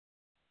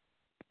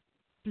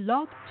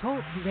Blog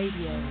Talk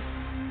Radio.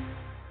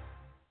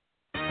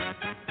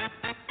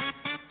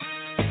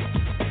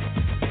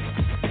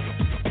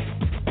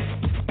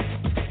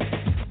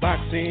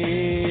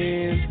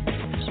 Boxing,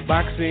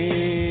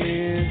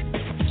 boxing,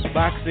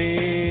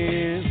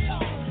 boxing,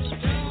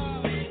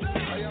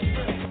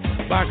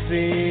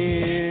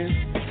 boxing,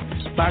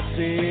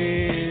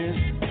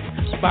 boxing,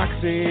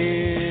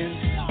 boxing.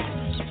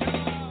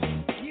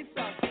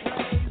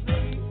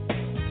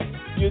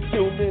 You're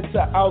tuned into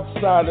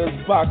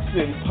Outsiders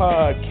Boxing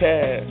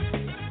Podcast,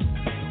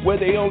 where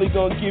they only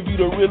gonna give you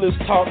the realest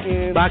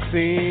talking.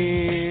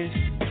 Boxing,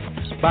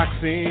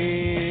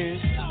 boxing,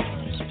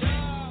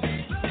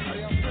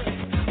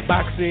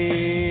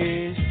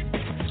 boxing,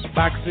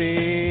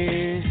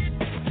 boxing,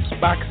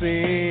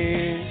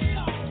 boxing.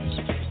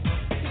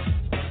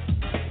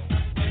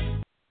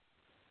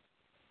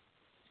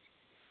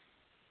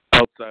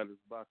 Outsiders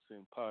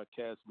Boxing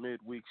Podcast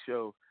midweek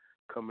show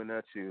coming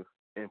at you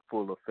in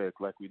full effect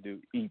like we do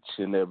each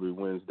and every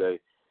Wednesday,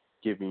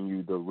 giving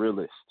you the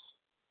realest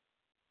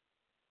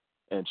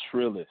and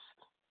shrillest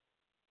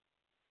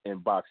in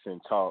boxing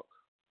talk.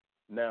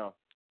 Now,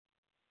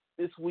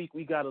 this week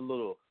we got a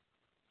little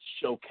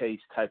showcase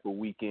type of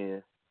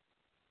weekend,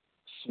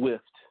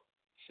 Swift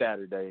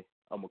Saturday,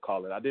 I'm going to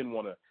call it. I didn't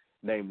want to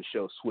name the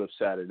show Swift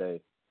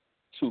Saturday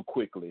too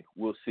quickly.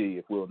 We'll see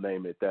if we'll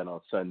name it that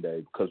on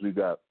Sunday, because we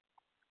got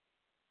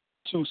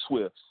two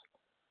Swifts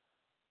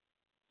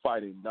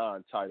fighting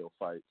non-title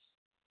fights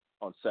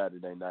on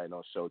Saturday night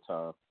on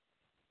Showtime.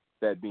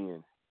 That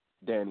being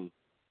Danny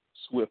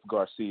Swift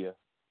Garcia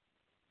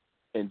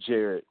and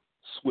Jarrett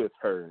Swift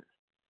Hurd.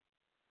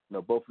 You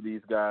know, both of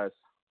these guys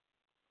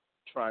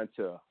trying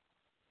to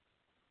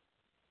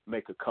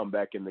make a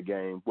comeback in the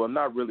game. Well,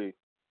 not really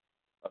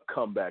a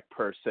comeback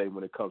per se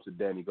when it comes to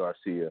Danny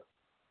Garcia.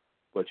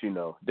 But, you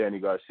know, Danny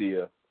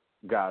Garcia,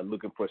 guy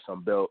looking for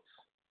some belts,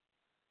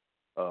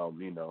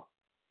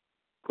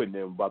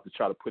 about to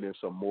try to put in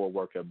some more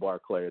work at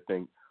Barclay. I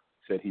think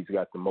said he's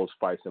got the most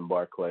fights in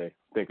Barclay. I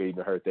think I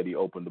even heard that he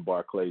opened the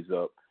Barclays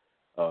up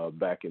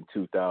back in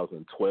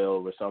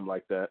 2012 or something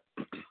like that.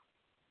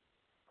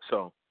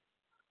 So,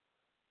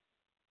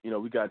 you know,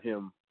 we got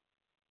him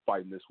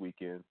fighting this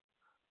weekend.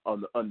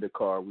 On the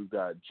undercard, we've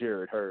got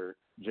Jarrett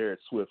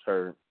Swift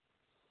Hurd,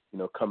 you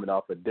know, coming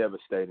off a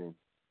devastating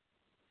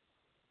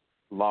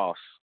loss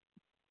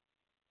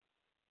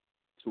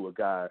to a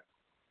guy,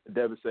 a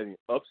devastating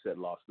upset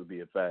loss, to be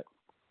in fact,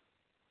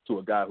 to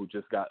a guy who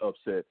just got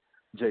upset,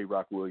 J.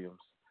 Rock Williams.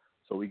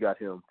 So we got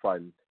him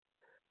fighting.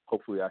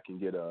 Hopefully I can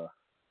get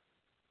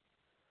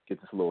this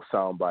little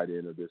soundbite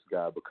in of this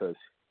guy, because,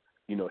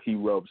 you know, he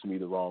rubs me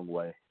the wrong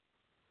way.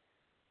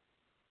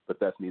 But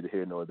that's neither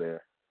here nor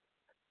there.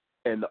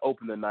 And to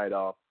open the night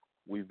off,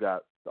 we've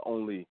got the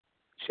only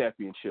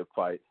championship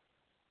fight,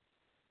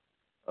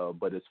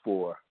 but it's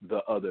for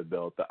the other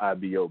belt, the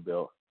IBO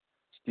belt.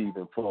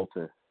 Stephen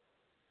Fulton,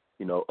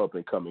 you know, up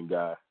and coming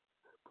guy,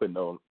 putting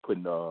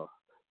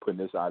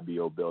this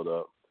IBO belt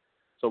up.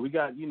 So we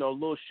got, you know, a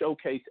little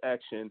showcase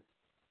action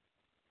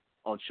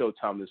on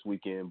Showtime this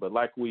weekend. But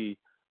like we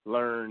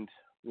learned,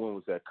 when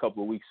was that, a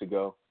couple of weeks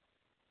ago,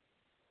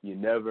 you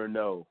never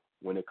know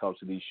when it comes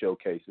to these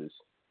showcases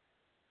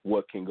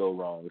what can go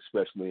wrong,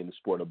 especially in the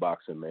sport of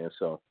boxing, man.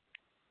 So,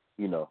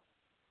 you know,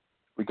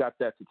 we got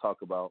that to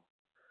talk about.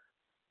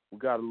 We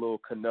got a little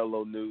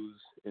Canelo news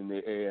in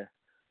the air.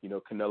 You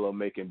know, Canelo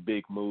making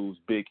big moves,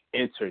 big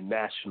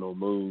international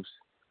moves.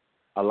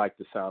 I like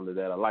the sound of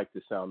that. I like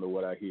the sound of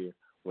what I hear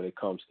when it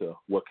comes to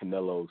what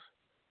Canelo's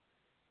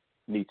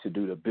need to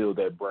do to build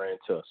that brand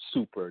to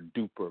super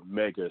duper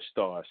mega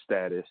star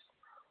status.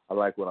 I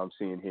like what I'm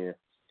seeing here.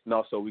 And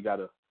also we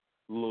got a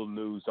little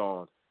news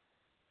on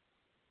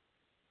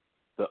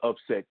the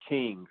upset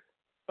king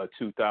of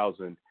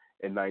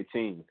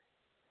 2019.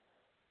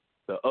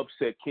 The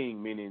upset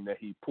king, meaning that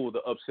he pulled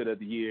the upset of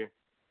the year,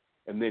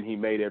 and then he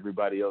made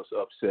everybody else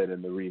upset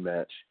in the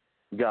rematch.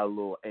 We got a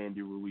little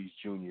Andy Ruiz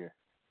Jr.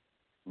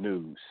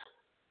 news.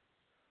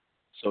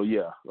 So,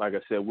 yeah, like I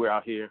said, we're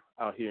out here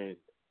in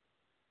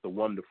the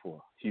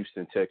wonderful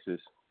Houston, Texas,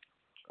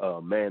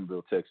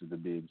 Manville, Texas to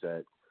be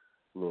exact,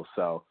 a little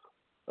south.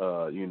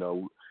 You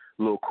know,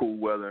 a little cool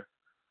weather,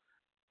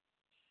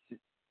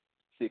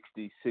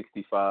 60,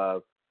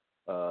 65,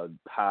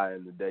 high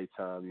in the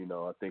daytime. You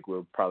know, I think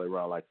we're probably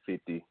around like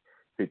 50,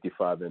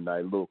 55 at night,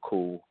 a little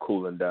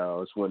cooling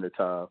down. It's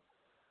wintertime.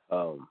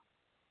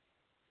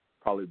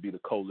 Probably be the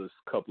coldest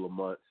couple of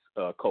months,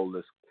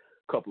 coldest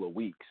couple of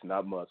weeks,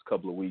 not months,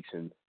 couple of weeks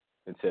in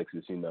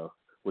Texas, you know,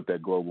 with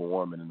that global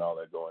warming and all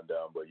that going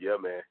down. But, yeah,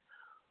 man,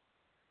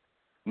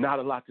 not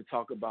a lot to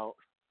talk about,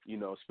 you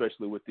know,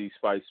 especially with these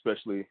fights,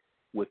 especially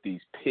with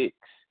these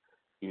picks.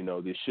 You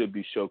know, there should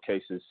be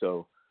showcases,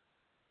 so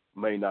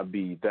may not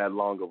be that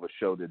long of a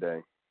show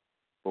today,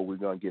 but we're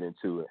going to get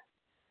into it.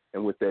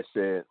 And with that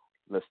said,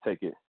 let's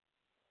take it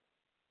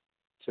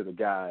to the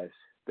guys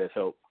that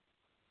helped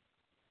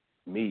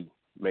me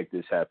make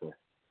this happen.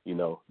 You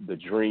know, the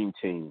dream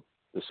team,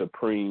 the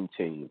supreme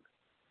team,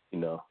 you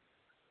know.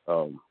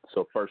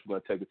 So first we're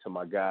going to take it to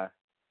my guy,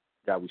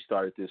 Guy we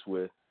started this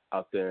with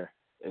out there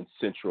in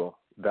Central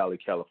Valley,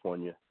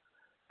 California.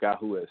 Guy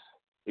who has,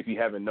 if you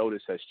haven't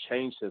noticed, has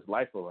changed his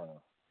life around.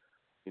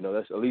 You know,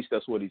 that's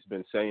what he's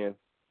been saying.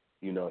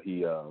 You know,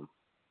 he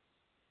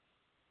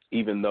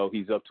even though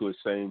he's up to his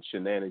same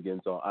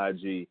shenanigans on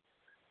IG,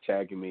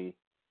 tagging me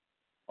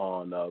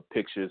on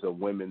pictures of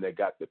women that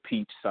got the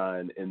peach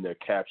sign in their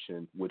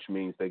caption, which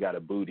means they got a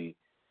booty,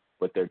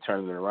 but they're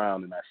turning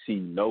around and I see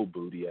no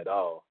booty at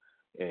all.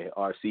 And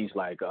RC's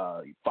like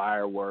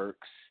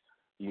fireworks,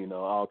 you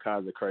know, all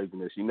kinds of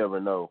craziness. You never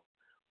know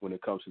when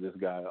it comes to this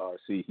guy,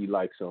 RC. He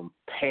likes them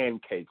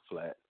pancake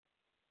flat.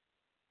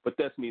 But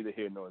that's neither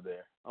here nor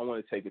there. I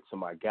want to take it to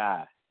my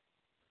guy,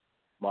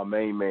 my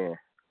main man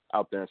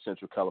out there in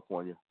Central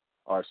California,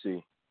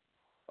 RC.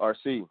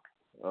 RC,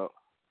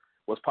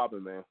 what's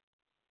poppin', man?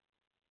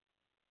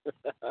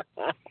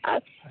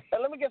 Hey,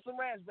 let me get some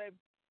ranch, baby.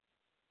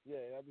 Yeah,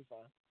 that'll be fine.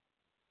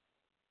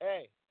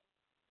 Hey,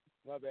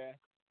 my bad.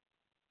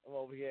 I'm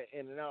over here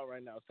in and out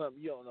right now.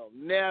 Something you don't know,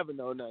 never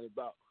know nothing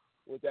about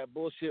with that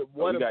bullshit.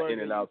 We got in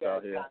and outs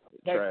out here.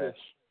 Trash.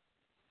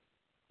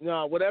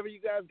 No, whatever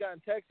you guys got in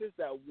Texas,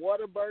 that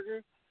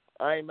Whataburger,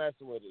 I ain't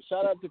messing with it.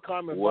 Shout out to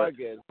Carmen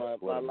Vargas, my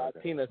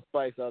Latina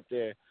spice out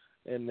there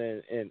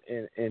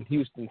in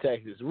Houston,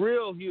 Texas.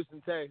 Real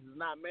Houston, Texas,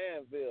 not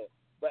Manville.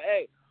 But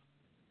hey,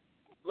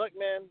 look,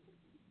 man,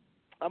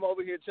 I'm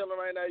over here chilling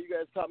right now. You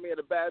guys caught me at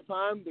a bad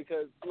time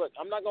because, look,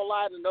 I'm not going to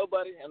lie to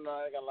nobody. I'm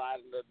not going to lie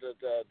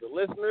to the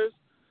listeners.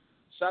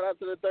 Shout out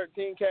to the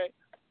 13K.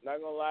 I'm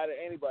not going to lie to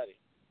anybody.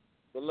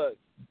 But look,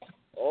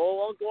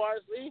 old Uncle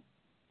RC,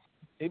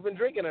 he been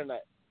drinking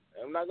tonight.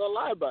 I'm not going to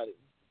lie about it.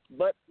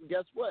 But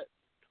guess what?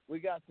 We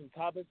got some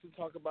topics to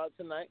talk about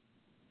tonight.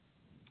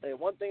 And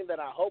one thing that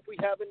I hope we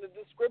have in the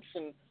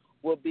description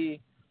will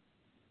be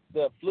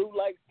the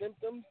flu-like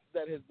symptoms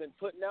that has been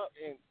putting out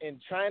in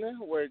China,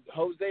 where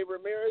Jose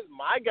Ramirez,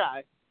 my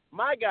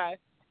guy,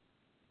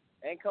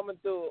 ain't coming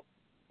through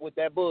with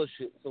that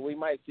bullshit. So we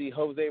might see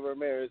Jose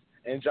Ramirez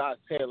and Josh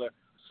Taylor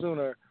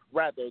sooner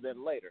rather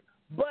than later.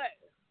 But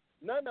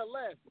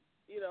nonetheless,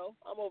 you know,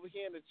 I'm over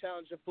here in the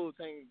Challenger Full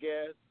Tank of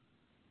Gas,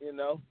 you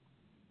know,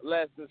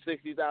 less than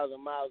 60,000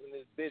 miles in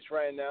this bitch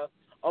right now.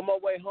 On my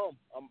way home,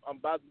 I'm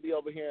about to be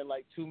over here in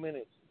like 2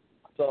 minutes.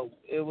 So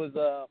it was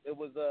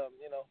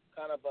you know,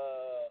 kind of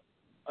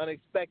a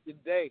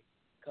unexpected day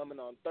coming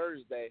on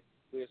Thursday.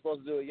 We were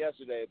supposed to do it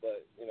yesterday,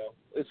 but you know,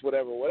 it's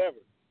whatever.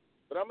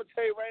 But I'm gonna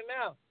tell you right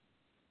now,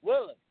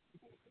 Willie,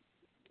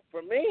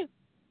 for me,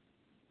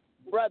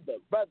 brother,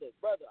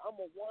 I'm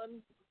a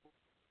one.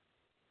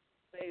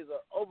 Days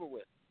are over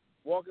with.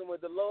 Walking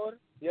with the Lord.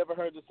 You ever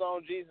heard the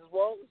song Jesus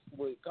Walks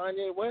with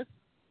Kanye West?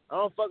 I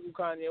don't fuck with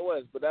Kanye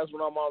West, but that's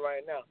what I'm on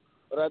right now.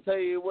 But I'll tell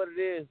you what it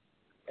is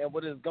and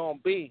what it's gonna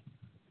be.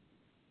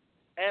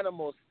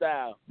 Animal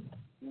style.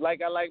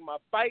 Like I like my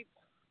fights,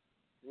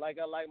 like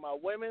I like my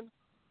women,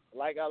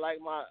 like I like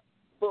my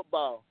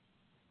football.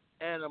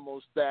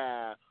 Animal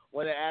style.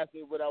 When they asked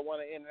me what I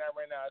want to in and out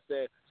right now, I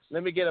said,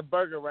 let me get a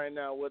burger right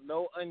now with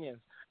no onions.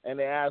 And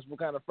they asked what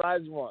kind of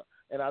fries you want.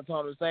 And I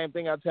told them the same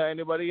thing I tell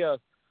anybody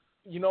else.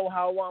 You know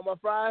how I want my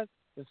fries?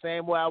 The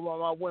same way I want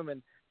my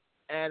women.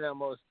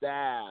 Animal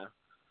style.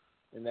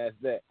 And that's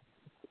that.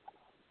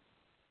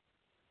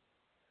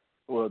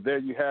 Well, there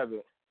you have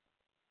it.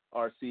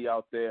 RC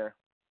out there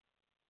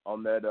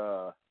on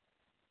that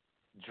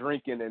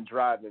drinking and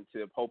driving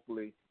tip.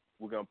 Hopefully,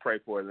 we're going to pray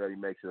for it that he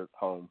makes it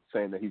home,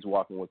 saying that he's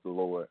walking with the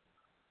Lord.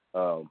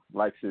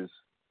 Likes his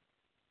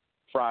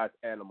fries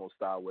animal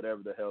style,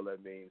 whatever the hell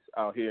that means.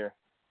 Out here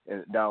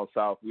and down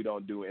south, we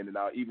don't do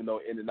In-N-Out. Even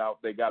though In-N-Out,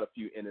 they got a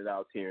few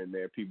In-N-Outs here and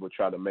there. People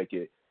try to make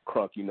it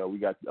crunk. You know, we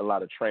got a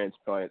lot of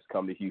transplants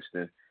come to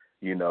Houston.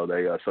 You know,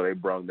 so they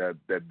brung that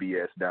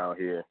BS down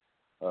here.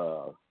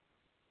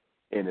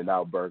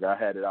 In-N-Out burger. I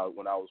had it out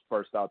when I was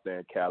first out there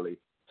in Cali.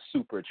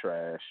 Super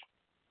trash.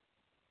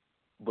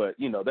 But,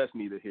 you know, that's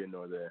neither here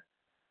nor there.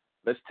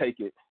 Let's take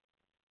it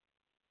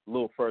a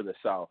little further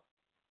south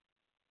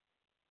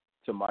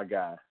to my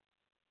guy.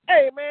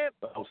 Hey, man.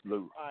 Host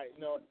Lou. All right,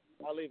 no,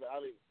 I'll leave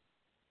it.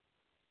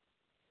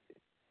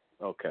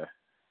 Okay.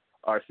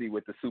 RC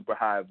with the super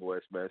high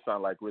voice, man. It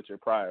sounded like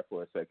Richard Pryor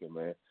for a second,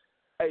 man.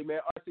 Hey, man,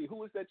 RC, who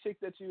was that chick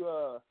that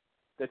you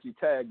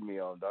tagged me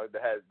on, dog,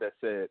 that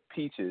said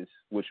peaches,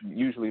 which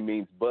usually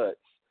means butts,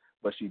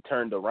 but she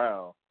turned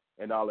around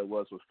and all it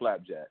was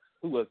flapjacks?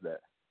 Who was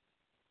that?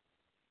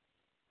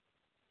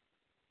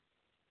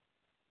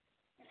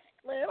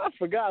 Man, I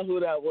forgot who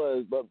that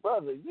was, but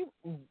brother,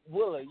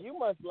 Willa, you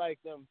must like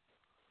them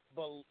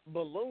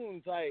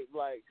balloon type.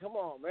 Like, come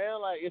on,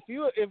 man. Like, if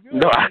you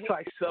no, I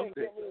like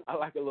something. I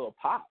like a little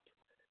pop.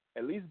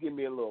 At least give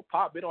me a little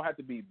pop. It don't have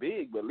to be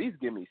big, but at least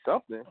give me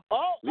something.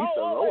 At least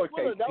a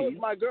lowercase. That was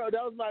my girl.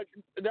 That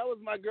was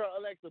my girl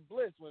Alexa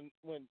Bliss when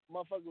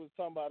motherfucker was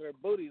talking about her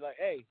booty. Like,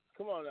 hey,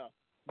 come on now,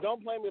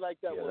 don't play me like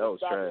that. Yeah, that was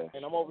trash.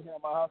 And I'm over here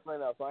at my house right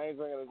now, so I ain't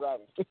drinking and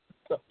driving.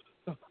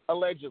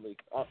 Allegedly.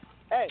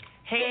 Hey,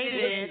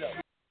 it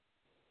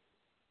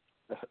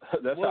is.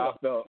 That's how I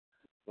felt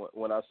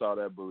when I saw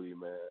that booty,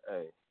 man.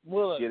 Hey,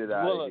 get it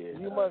out of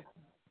here.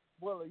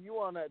 spoiler. You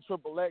on that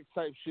Triple X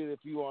type shit if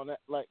you on that.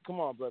 Like, come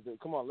on, brother.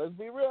 Come on. Let's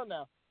be real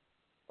now.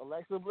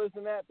 Alexa Bliss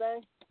in that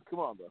thing? Come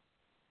on, bro.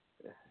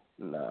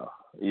 No.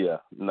 Yeah,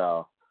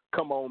 no.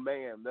 Come on,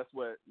 man. That's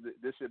what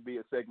this should be,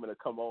 a segment of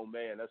Come On,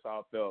 Man. That's how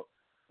I felt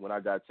when I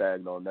got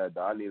tagged on that.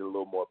 I need a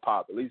little more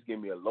pop. At least give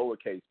me a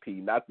lowercase P,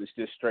 not just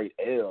straight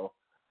L.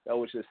 That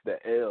was just the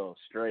L,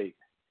 straight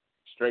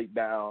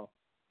down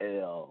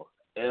L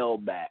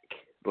back.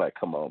 Like,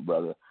 come on,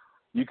 brother.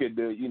 You could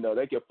do,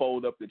 they could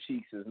fold up the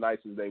cheeks as nice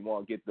as they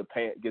want, get the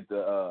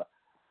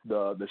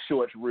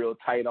shorts real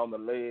tight on the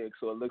legs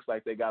so it looks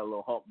like they got a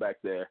little hump back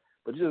there.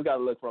 But you just got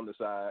to look from the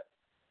side.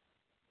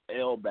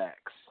 L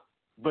backs.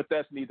 But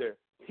that's neither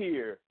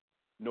here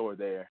nor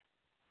there.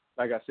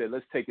 Like I said,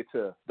 let's take it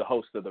to the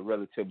host of the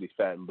Relatively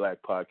Fat and Black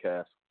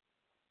podcast,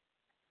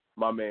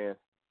 my man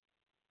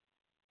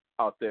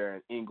out there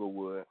in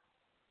Inglewood,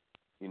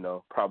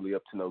 probably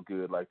up to no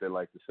good, like they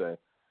like to say.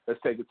 Let's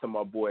take it to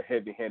my boy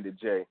Heavy-Handed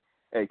J,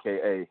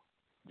 a.k.a.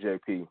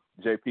 JP.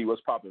 JP,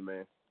 what's poppin',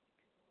 man?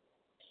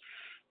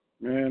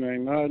 Man,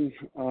 ain't nothing.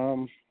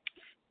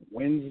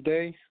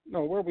 Wednesday.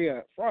 No, where we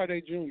at?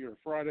 Friday Junior,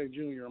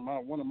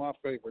 one of my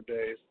favorite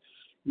days.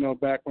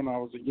 Back when I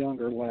was a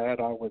younger lad,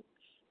 I would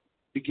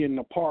begin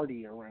to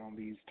party around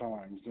these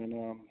times. And,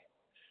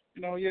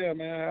 yeah,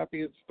 man,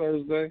 happy it's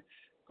Thursday,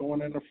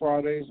 going into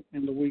Fridays,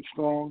 in the week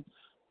strong.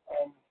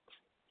 As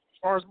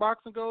far as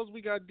boxing goes,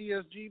 we got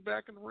DSG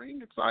back in the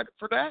ring. Excited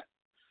for that.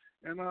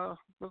 And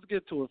let's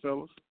get to it,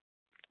 fellas.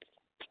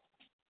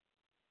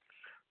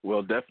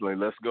 Well, definitely.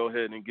 Let's go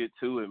ahead and get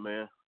to it,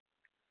 man.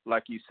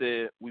 Like you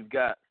said,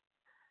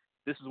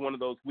 this is one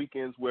of those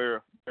weekends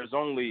where there's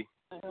only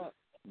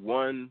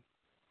one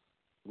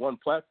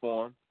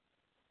platform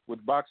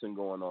with boxing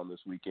going on this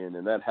weekend,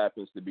 and that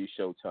happens to be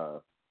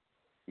Showtime.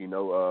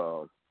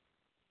 Showtime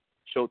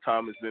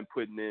has been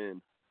putting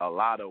in a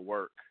lot of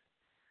work,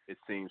 it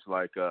seems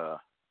like,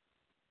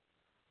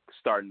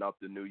 starting off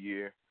the new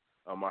year.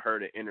 I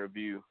heard an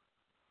interview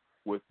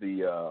with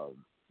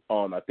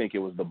I think it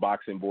was the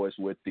Boxing Voice,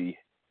 with the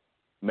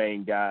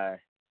main guy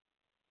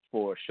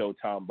for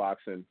Showtime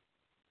Boxing.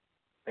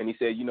 And he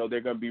said,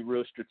 they're going to be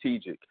real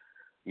strategic.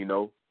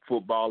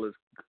 Football is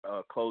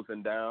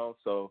closing down.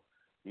 So,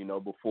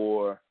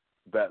 before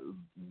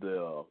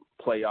the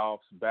playoffs,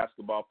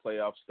 basketball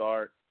playoffs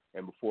start,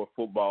 and before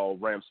football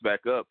ramps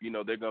back up,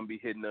 they're going to be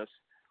hitting us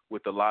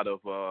with a lot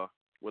of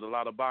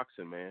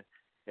boxing, man.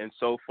 And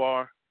so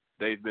far,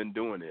 they've been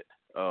doing it.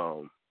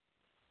 So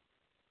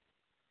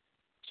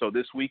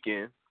this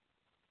weekend,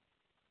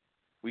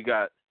 we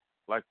got,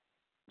 like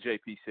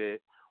JP said,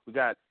 we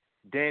got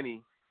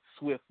Danny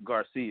Swift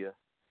Garcia,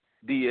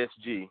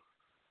 DSG,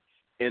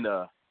 in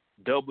a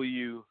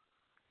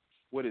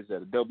what is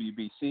that, a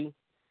WBC?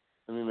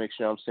 Let me make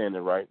sure I'm saying it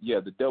right. Yeah,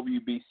 the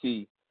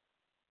WBC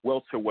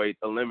Welterweight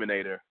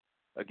Eliminator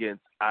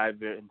against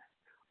Ivan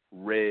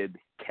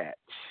Redkach.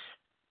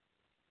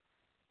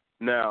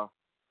 Now,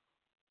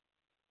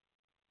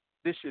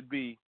 this should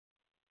be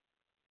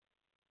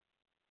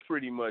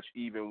pretty much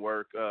even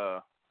work.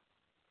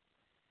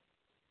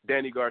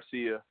 Danny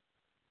Garcia,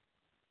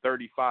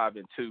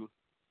 35-2,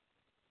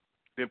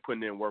 been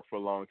putting in work for a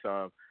long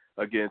time,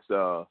 against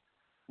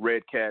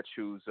Redkach,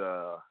 who's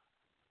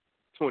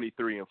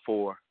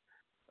 23-4.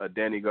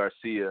 Danny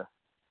Garcia,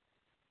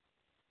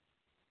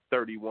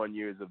 31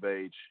 years of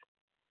age.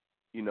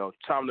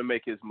 Time to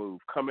make his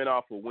move. Coming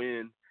off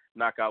a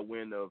knockout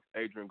win of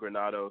Adrian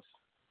Granados.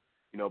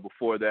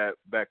 Before that,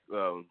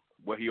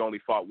 he only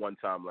fought one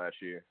time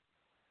last year.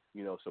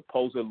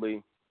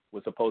 Supposedly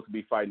was supposed to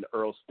be fighting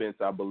Earl Spence,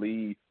 I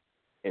believe,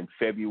 in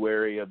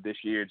February of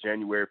this year,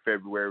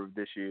 February of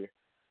this year,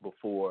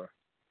 before,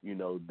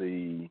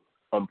 the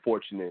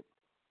unfortunate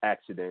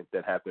accident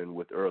that happened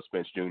with Earl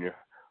Spence Jr.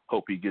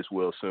 Hope he gets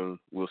well soon.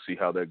 We'll see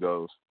how that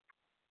goes.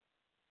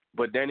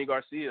 But Danny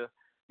Garcia,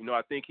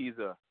 I think he's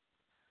a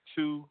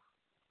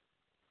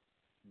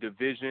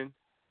 2-division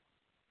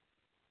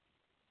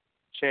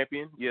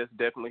champion. Yes,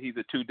 definitely. He's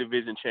a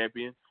 2-division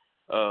champion.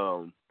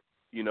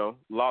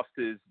 Lost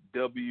his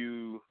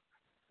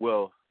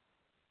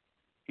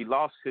he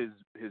lost his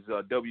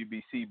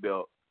WBC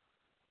belt,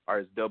 or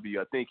his I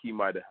think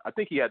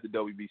he had the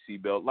WBC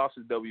belt. Lost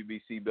his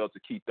WBC belt to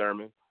Keith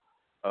Thurman.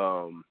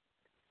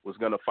 Was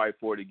going to fight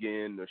for it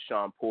again to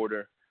Sean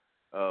Porter,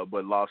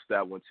 but lost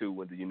that one too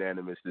with the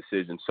unanimous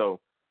decision. So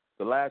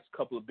the last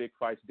couple of big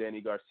fights Danny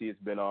Garcia's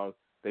been on,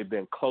 they've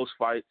been close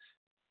fights.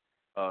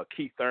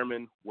 Keith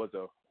Thurman was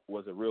a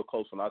real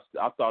close one.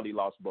 I thought he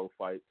lost both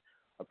fights.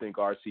 I think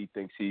RC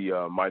thinks he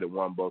might have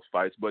won both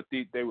fights, but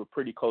they were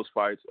pretty close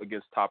fights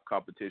against top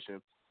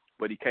competition.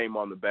 But he came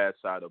on the bad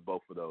side of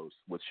both of those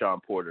with Sean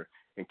Porter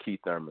and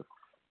Keith Thurman.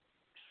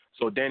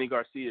 So Danny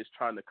Garcia is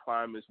trying to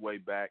climb his way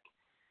back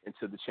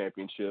into the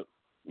championship,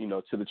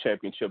 to the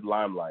championship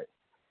limelight.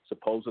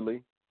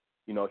 Supposedly,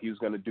 he was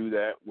going to do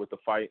that with a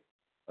fight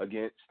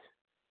against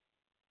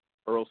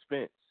Earl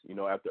Spence.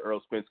 After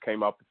Earl Spence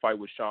came off the fight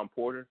with Sean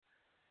Porter,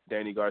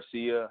 Danny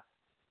Garcia,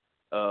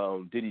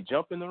 did he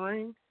jump in the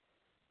ring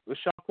with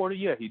Sean Porter?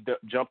 Yeah, he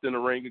jumped in the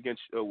ring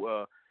against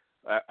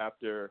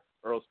after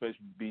Earl Spence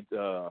beat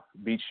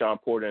Sean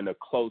Porter in a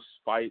close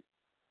fight,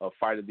 a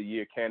fight of the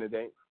year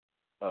candidate.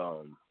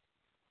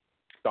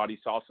 Thought he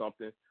saw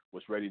something,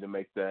 was ready to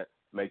make that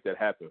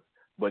happen,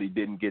 but he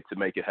didn't get to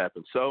make it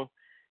happen. So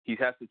he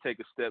has to take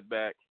a step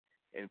back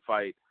and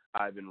fight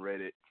Ivan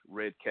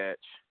Redkach. I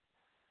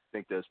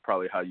think that's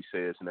probably how you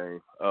say his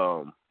name.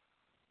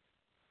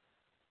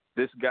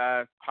 This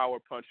guy, power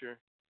puncher,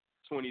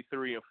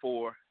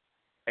 23-4,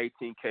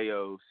 18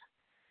 KOs.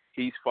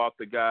 He's fought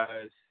the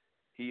guys.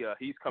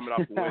 He's coming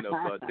off a win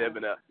of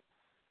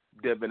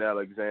Devin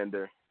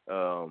Alexander.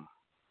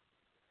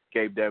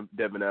 Gave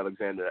Devin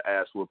Alexander an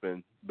ass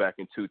whooping back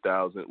in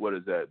 2000. What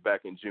is that?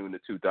 Back in June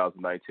of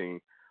 2019.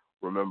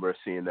 Remember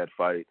seeing that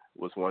fight.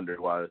 Was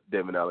wondering why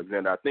Devin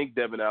Alexander. I think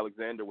Devin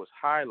Alexander was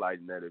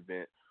highlighting that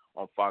event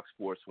on Fox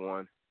Sports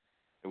 1,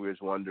 and we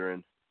was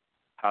wondering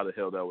how the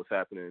hell that was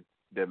happening.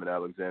 Devin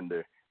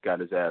Alexander got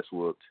his ass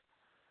whooped.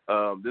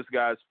 This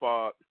guy's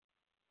fought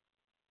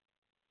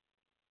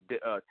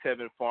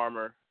Tevin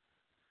Farmer,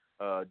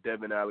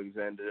 Devin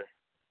Alexander,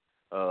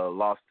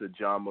 lost to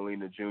John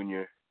Molina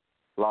Jr.,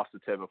 lost to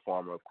Tevin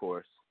Farmer, of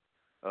course.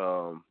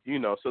 So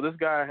this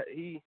guy,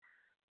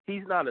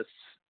 he's not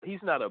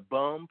a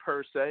bum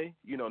per se.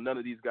 None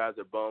of these guys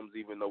are bums,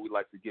 even though we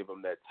like to give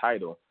him that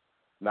title.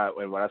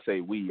 And when I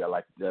say we, I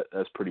like that.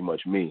 That's pretty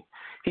much me.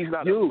 He's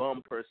not a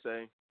bum per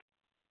se.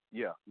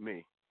 Yeah,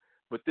 me.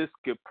 But this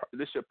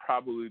should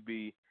probably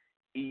be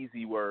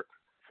easy work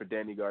for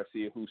Danny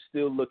Garcia, who's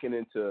still looking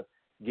into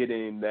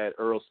getting that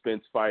Earl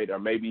Spence fight or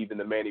maybe even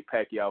the Manny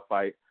Pacquiao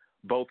fight,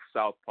 both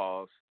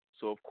southpaws.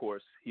 So, of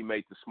course, he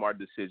made the smart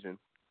decision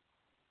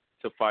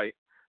to fight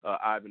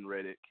Ivan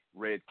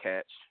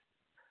Redkach,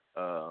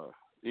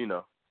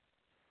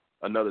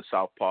 another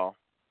southpaw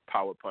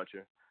power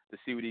puncher, to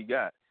see what he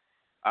got.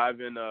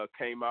 Ivan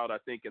came out, I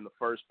think, in the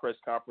first press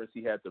conference.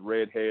 He had the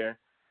red hair.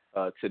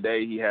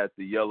 Today he had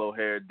the yellow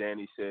hair.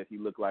 Danny said he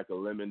looked like a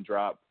lemon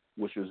drop,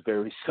 which was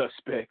very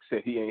suspect.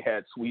 Said he ain't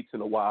had sweets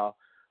in a while,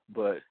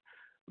 but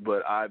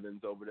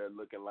Ivan's over there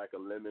looking like a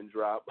lemon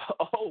drop.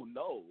 Oh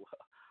no,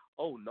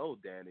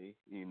 Danny.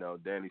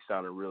 Danny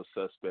sounded real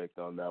suspect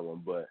on that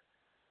one. But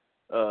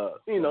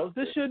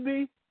this should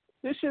be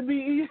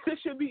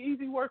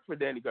easy work for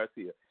Danny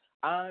Garcia.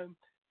 I'm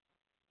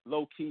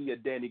low key a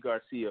Danny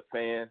Garcia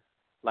fan.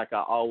 Like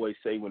I always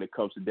say when it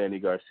comes to Danny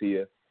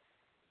Garcia,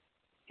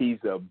 he's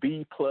a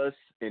B+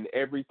 in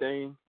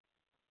everything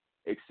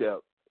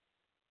except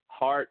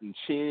heart and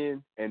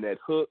chin and that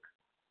hook,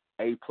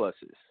 A+.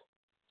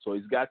 So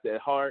he's got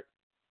that heart,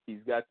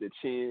 he's got the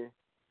chin,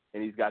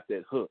 and he's got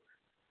that hook.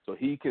 So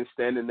he can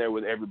stand in there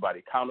with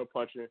everybody.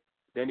 Counterpuncher,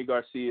 Danny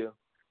Garcia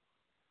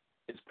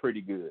is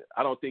pretty good.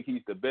 I don't think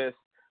he's the best,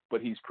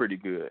 but he's pretty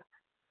good.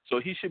 So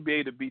he should be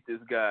able to beat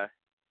this guy,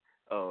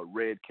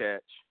 Redkach.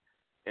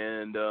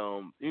 And,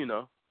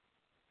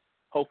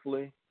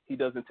 hopefully he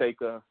doesn't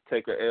take a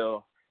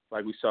L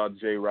like we saw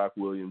J. Rock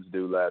Williams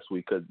do last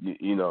week because,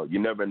 you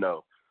never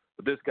know.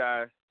 But this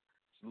guy,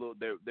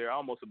 they're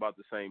almost about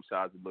the same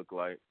size it look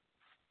like.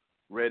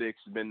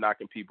 Reddick's been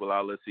knocking people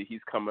out. Let's see,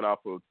 he's coming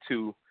off of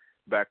 2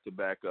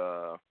 back-to-back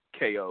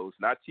KOs,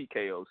 not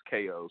TKOs,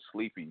 KOs,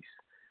 sleepies.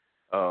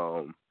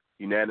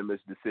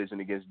 Unanimous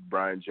decision against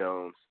Brian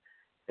Jones.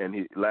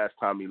 And last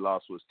time he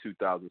lost was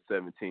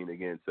 2017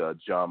 against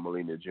John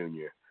Molina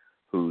Jr.,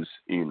 who's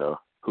a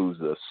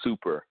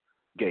super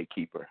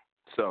gatekeeper.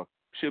 So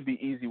should be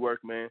easy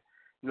work, man.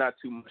 Not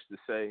too much to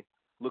say.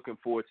 Looking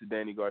forward to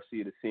Danny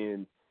Garcia to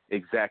seeing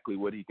exactly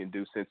what he can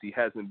do since he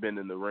hasn't been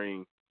in the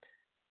ring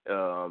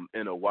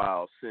in a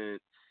while,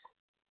 since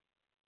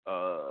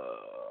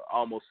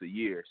almost a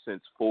year,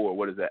 since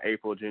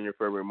April, January,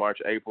 February, March,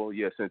 April?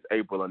 Yeah, since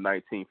April of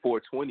 19,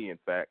 420 in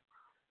fact.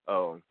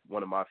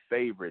 One of my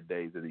favorite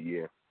days of the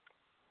year.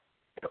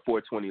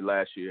 420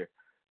 last year.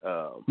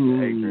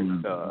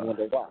 Adrian,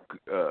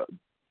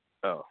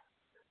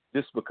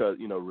 just because,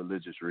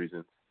 religious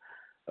reasons.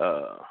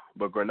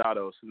 But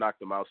Granados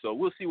knocked him out. So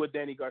we'll see what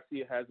Danny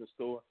Garcia has in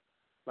store.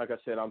 Like I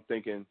said, I'm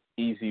thinking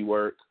easy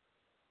work.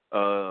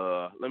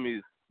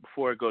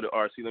 Before I go to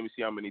RC, let me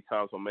see how many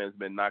times my man's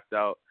been knocked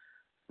out.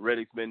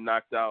 Reddick's been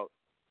knocked out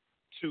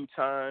 2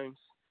 times.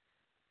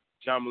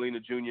 John Molina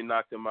Jr.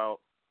 knocked him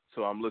out.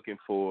 So I'm looking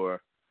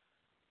for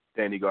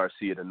Danny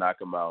Garcia to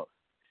knock him out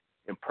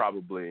in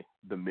probably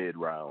the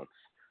mid-rounds.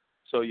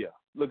 So, yeah,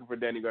 looking for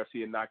Danny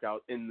Garcia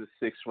knockout in the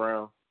 6th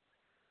round.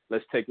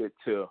 Let's take it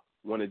to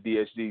one of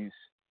DSG's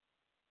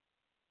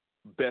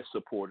best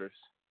supporters,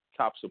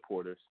 top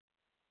supporters,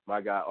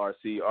 my guy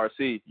RC.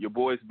 RC, your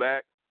boy's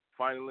back,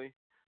 finally.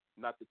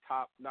 Not the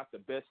top, not the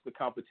best of the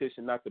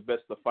competition, not the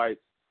best of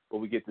fights, but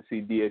we get to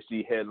see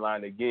DSG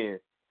headline again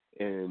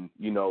in,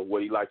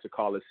 what he likes to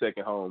call his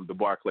second home, the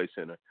Barclays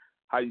Center.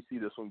 How you see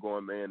this one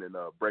going, man, and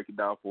break it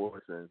down for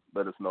us and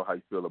let us know how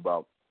you feel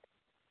about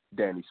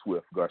Danny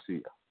Swift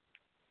Garcia.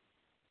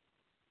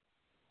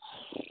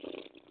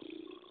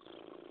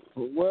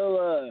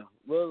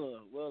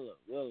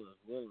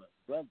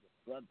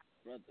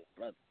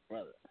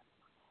 Brother.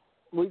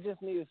 We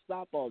just need to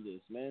stop all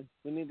this, man.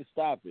 We need to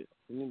stop it.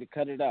 We need to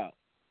cut it out.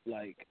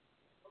 Like,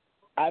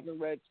 Ivan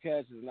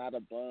Redkach is not a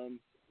bum.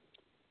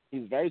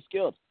 He's very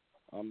skilled.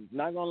 I'm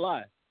not gonna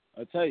lie.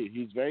 I'll tell you,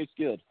 he's very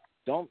skilled.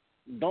 Don't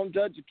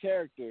judge a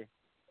character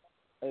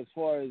as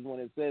far as when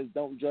it says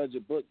don't judge a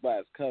book by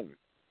its cover.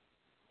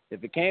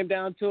 If it came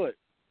down to it,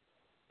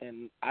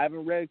 and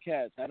Ivan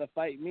Redkach had to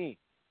fight me,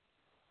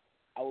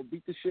 I would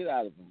beat the shit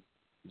out of him.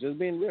 Just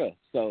being real.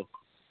 So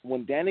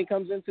when Danny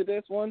comes into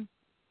this one,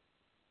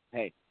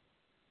 hey,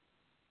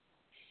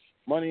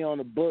 money on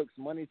the books,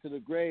 money to the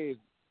grave,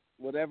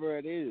 whatever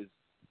it is,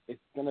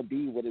 it's going to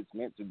be what it's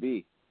meant to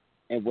be.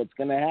 And what's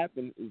going to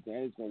happen is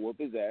Danny's going to whoop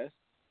his ass.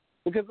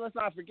 Because let's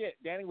not forget,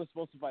 Danny was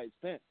supposed to fight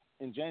Spence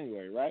in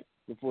January, right?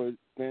 Before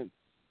Spence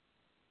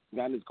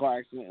got in his car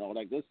accident and all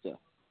that good stuff.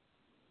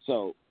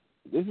 So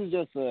this is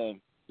just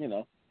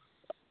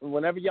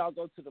whenever y'all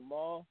go to the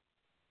mall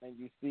and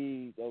you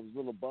see those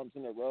little bumps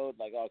in the road,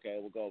 like, okay,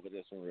 we'll go over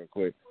this one real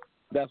quick.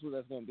 That's what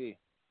that's going to be.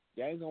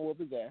 Danny's going to whoop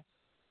his ass.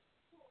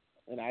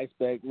 And I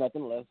expect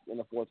nothing less than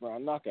a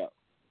fourth-round knockout.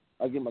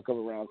 I'll give him a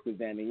couple rounds because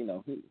Danny,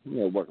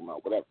 he'll work him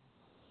out, whatever.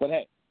 But,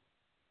 hey,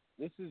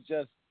 this is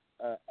just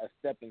a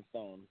stepping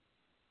stone.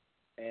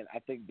 And I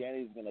think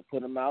Danny's going to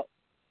put him out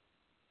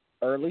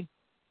early,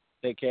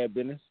 take care of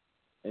business,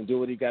 and do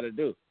what he got to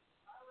do.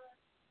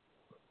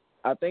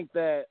 I think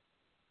that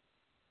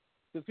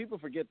because people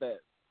forget that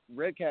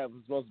Redkach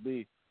was supposed to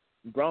be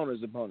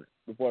Broner's opponent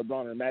before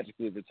Broner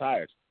magically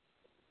retired,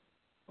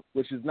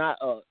 which is not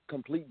a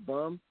complete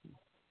bum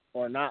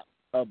or not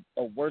a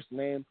worse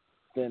name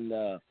than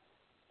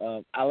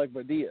Alec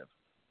Verdiev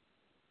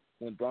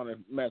when Broner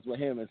messed with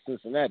him in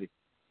Cincinnati.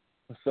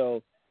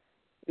 So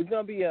it's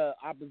going to be an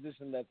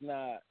opposition that's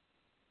not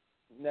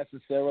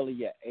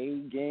necessarily an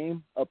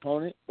A-game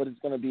opponent, but it's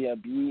going to be a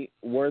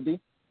B-worthy.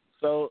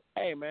 So,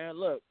 hey, man,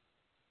 look,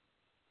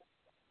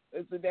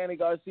 it's the Danny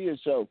Garcia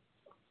show.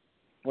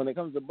 When it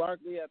comes to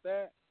Barkley at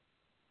that,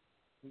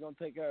 he's going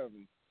to take care of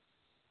him.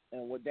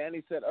 And what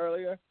Danny said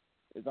earlier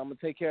is I'm going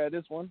to take care of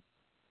this one,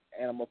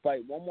 and I'm going to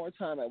fight one more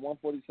time at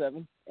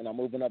 147, and I'm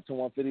moving up to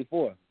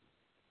 154.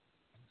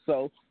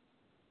 So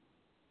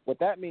what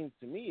that means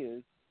to me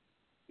is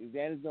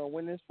Danny's going to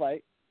win this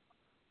fight,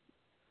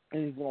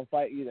 and he's going to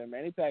fight either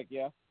Manny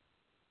Pacquiao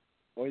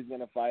or he's going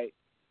to fight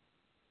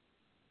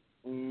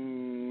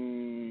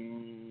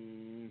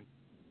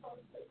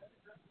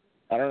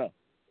I don't know.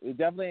 It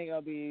definitely ain't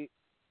going to be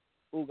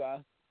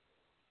Ugas.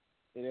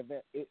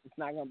 It's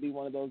not going to be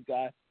one of those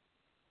guys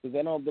because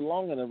they don't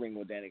belong in the ring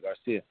with Danny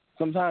Garcia.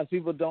 Sometimes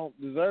people don't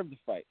deserve the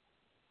fight.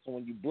 So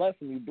when you bless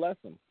them, you bless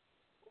them.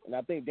 And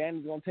I think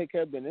Danny's going to take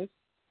care of business.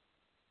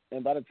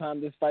 And by the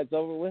time this fight's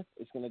over with,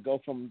 it's going to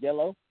go from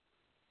yellow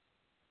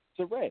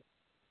to red.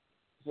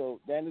 So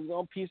Danny's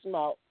going to piece them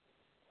out,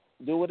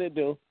 do what it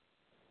do.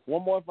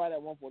 One more fight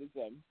at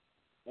 147,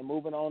 and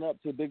moving on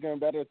up to bigger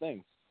and better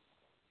things.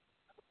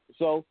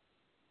 So,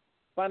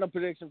 final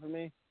prediction for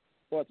me,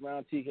 fourth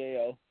round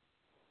TKO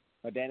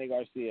by Danny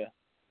Garcia,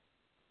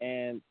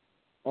 and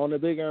on the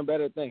bigger and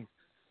better things.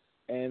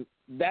 And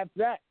that's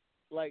that.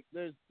 Like,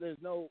 there's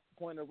no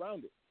point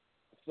around it.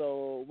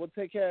 So, we'll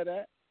take care of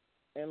that.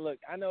 And, look,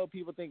 I know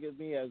people think of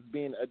me as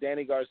being a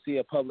Danny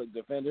Garcia public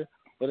defender,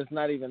 but it's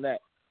not even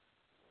that.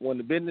 When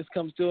the business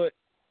comes to it,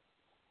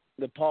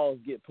 the paws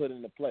get put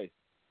into place.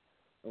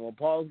 And when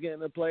paws get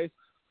into place,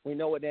 we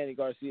know what Danny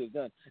Garcia has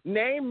done.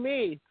 Name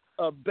me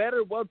a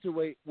better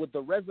welterweight with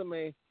a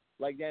resume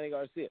like Danny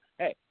Garcia.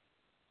 Hey,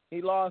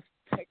 he lost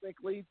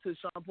technically to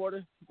Sean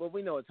Porter, but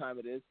we know what time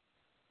it is.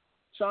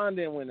 Sean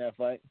didn't win that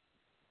fight.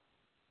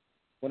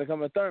 When it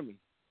comes to Thurman.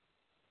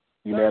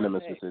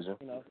 Unanimous decision.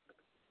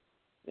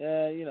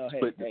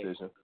 Split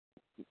decision.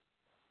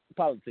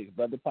 Politics,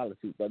 brother.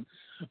 Politics, brother.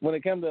 When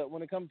it comes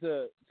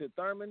to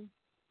Thurman,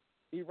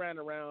 he ran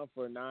around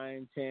for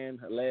 9, 10,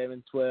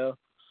 11, 12.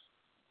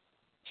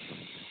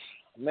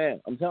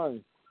 Man, I'm telling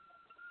you,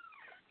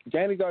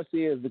 Danny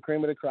Garcia is the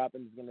cream of the crop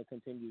and is going to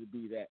continue to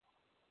be that.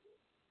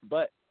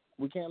 But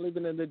we can't leave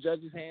it in the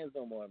judge's hands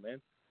no more, man.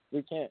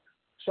 We can't.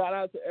 Shout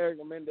out to Eric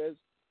Mendez,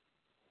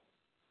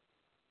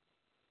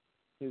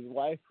 his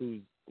wife,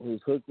 who's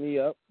hooked me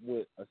up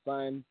with a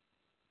signed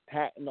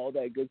hat and all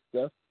that good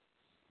stuff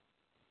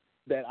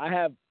that I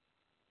have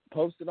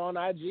posted on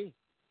IG.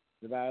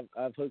 That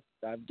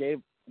I've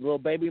gave little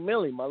baby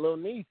Millie, my little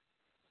niece,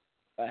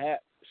 a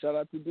hat. Shout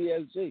out to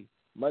DSG.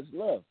 Much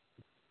love.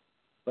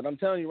 But I'm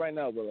telling you right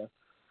now, brother,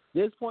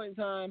 this point in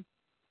time,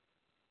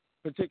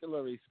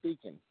 particularly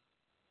speaking,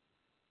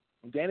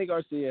 Danny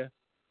Garcia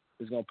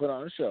is going to put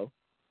on a show,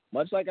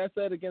 much like I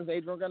said against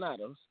Adrian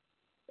Granados.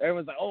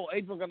 Everyone's like, oh,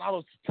 Adrian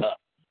Granados is tough.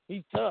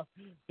 He's tough.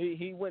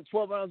 He went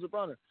 12 rounds with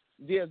Bronner.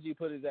 DSG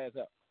put his ass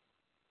out.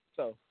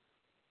 So,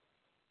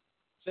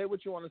 say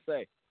what you want to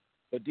say,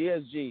 but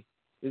DSG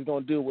is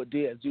going to do what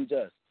DSG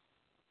does.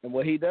 And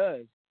what he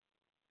does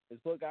is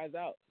put guys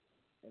out.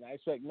 And I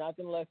expect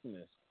nothing less than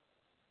this.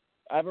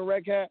 Ivan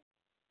Redkach,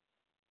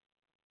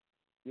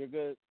 you're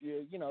good.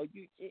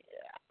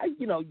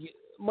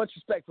 Much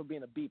respect for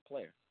being a B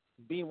player,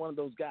 being one of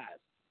those guys,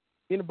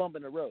 being a bump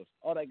in the road,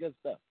 all that good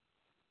stuff.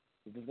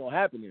 What's going to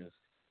happen is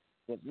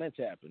what's meant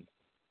to happen.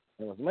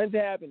 And what's meant to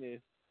happen is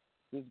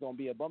This is going to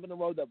be a bump in the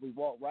road that we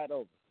walk right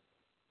over.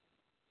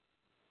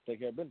 Take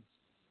care of business.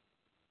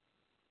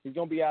 He's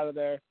going to be out of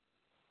there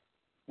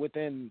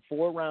within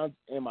 4 rounds,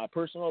 in my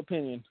personal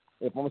opinion.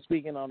 If I'm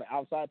speaking on the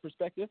outside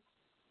perspective,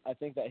 I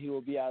think that he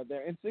will be out of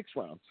there in 6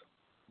 rounds.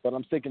 But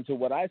I'm sticking to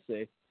what I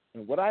say,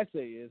 and what I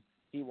say is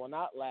he will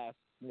not last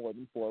more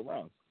than 4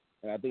 rounds.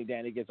 And I think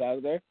Danny gets out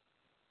of there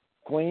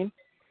clean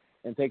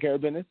and take care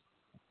of business,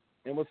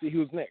 and we'll see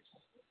who's next.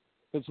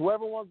 Because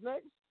whoever wants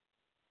next,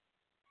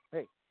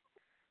 hey,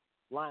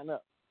 line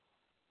up.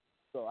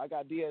 So I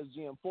got DSG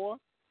in 4,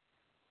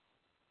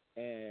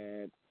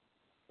 and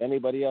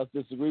anybody else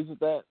disagrees with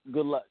that,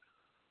 good luck.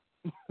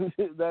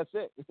 That's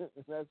it.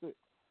 That's it.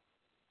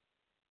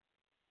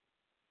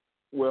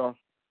 Well,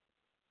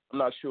 I'm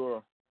not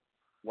sure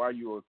why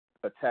you were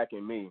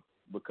attacking me,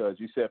 because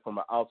you said from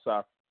an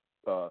outside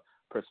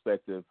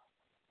perspective,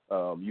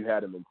 you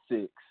had him in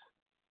 6,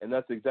 and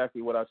that's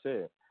exactly what I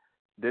said.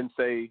 Didn't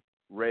say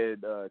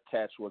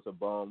Redkach was a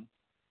bum.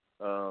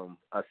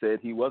 I said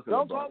he wasn't a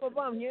bum. Don't call him a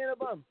bum. He ain't a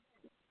bum.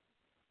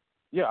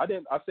 Yeah, I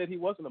didn't. I said he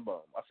wasn't a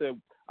bum. I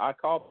said I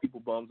call people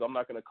bums. I'm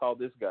not going to call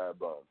this guy a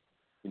bum.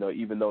 You know,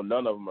 even though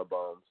none of them are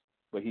bums,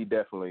 but he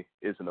definitely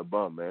isn't a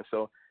bum, man.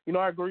 So, you know,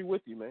 I agree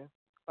with you, man.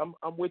 I'm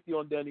with you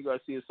on Danny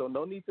Garcia. So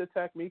no need to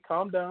attack me.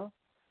 Calm down.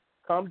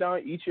 Calm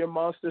down. Eat your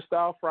monster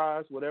style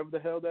fries, whatever the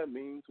hell that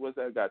means. What's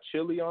that? Got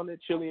chili on it?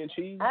 Chili and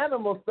cheese?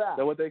 Animal style. Is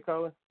that what they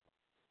call it?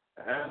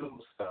 Animal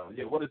style.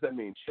 Yeah. What does that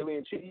mean? Chili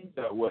and cheese?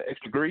 What?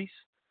 Extra grease?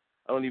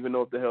 I don't even know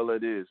what the hell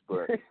that is,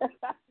 but.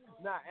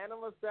 Nah,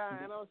 animal style.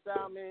 Animal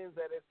style means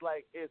that it's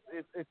like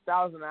it's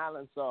Thousand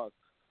Island sauce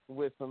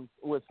with some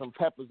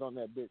peppers on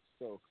that bitch.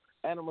 So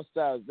animal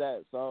style is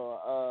that.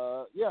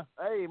 So yeah,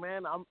 hey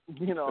man, I'm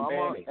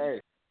on.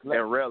 Hey,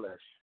 and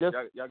relish. Y'all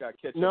got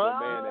ketchup and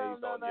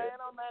mayonnaise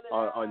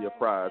on your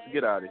fries.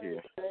 Get out of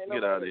here.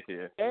 Get out of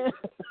here.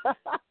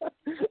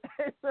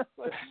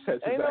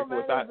 That's exactly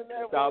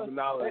what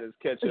 $1,000 is,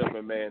 ketchup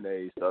and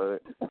mayonnaise. So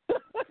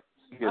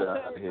get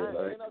out of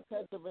here. Ain't no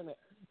ketchup in it.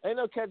 Ain't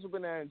no ketchup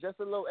in there. And just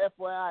a little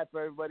FYI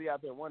for everybody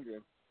out there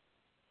wondering.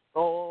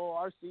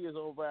 RC is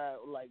over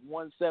at like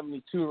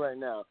 172 right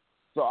now.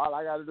 So all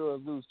I got to do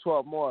is lose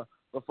 12 more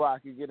before I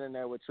can get in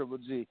there with Triple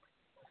G.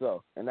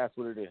 So, and that's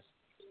what it is.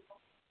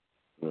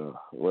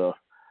 Well,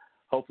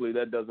 hopefully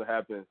that doesn't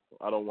happen.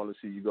 I don't want to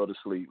see you go to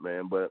sleep,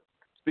 man. But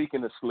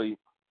speaking of sleep,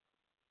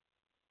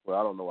 well,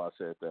 I don't know why I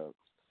said that.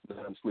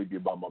 I'm sleepy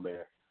about my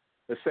man.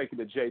 Let's take it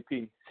to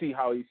JP, see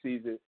how he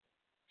sees it.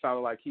 Sounded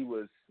like he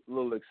was a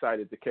little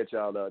excited to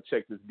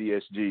check this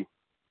DSG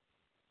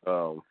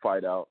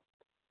fight out.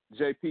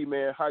 JP,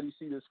 man, how do you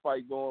see this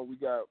fight going? We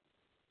got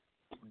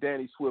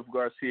Danny Swift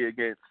Garcia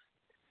against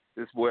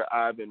this boy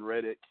Ivan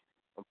Redkach.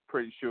 I'm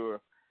pretty sure.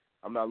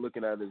 I'm not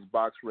looking at his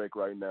box rec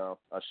right now.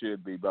 I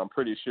should be, but I'm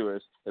pretty sure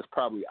it's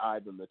probably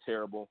Ivan the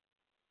Terrible,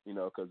 you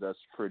know, because that's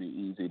pretty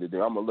easy to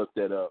do. I'm going to look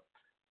that up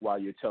while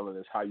you're telling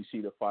us how you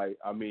see the fight.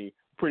 I mean,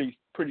 pretty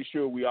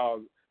sure we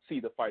all see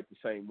the fight the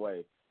same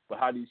way. But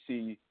how do you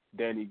see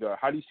how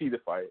do you see the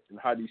fight, and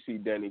how do you see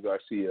Danny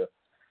Garcia,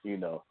 you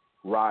know,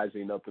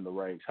 rising up in the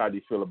ranks? How do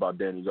you feel about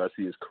Danny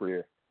Garcia's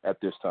career at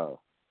this time?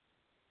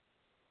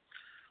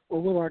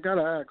 Well, I got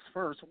to ask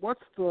first,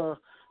 what's the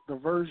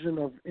version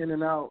of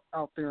In-N-Out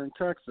out there in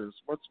Texas?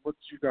 What's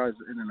you guys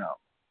In-N-Out?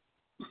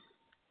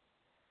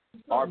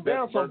 Our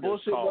best burger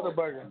bullshit is called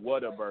Whataburger.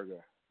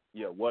 Whataburger.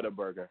 Yeah,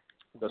 Whataburger.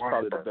 That's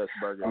probably the best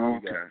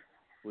burger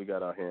we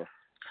got out here.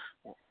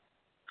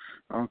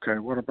 Okay,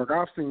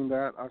 Whataburger. I've seen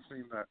that.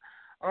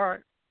 All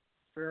right,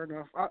 fair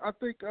enough. I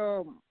think,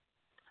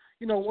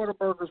 you know,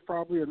 Whataburger is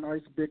probably a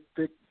nice, big,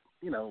 thick,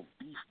 you know,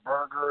 beef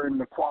burger, and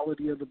the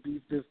quality of the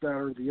beef, this, that,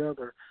 or the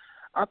other.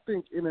 I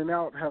think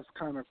In-N-Out has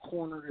kind of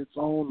cornered its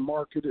own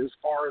market as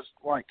far as,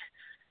 like,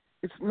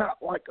 it's not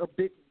like a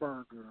big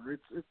burger.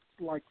 It's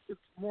like it's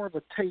more of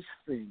a taste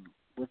thing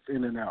with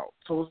In-N-Out.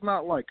 So it's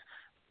not like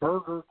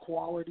burger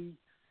quality.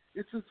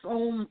 It's its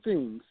own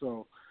thing.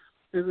 So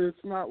it's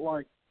not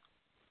like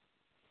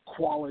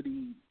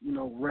quality, you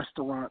know,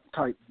 restaurant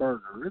type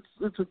burger.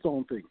 It's its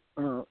own thing.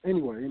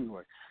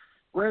 Anyway,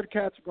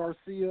 Redkach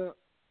Garcia.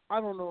 I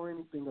don't know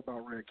anything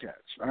about Redkach.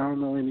 I don't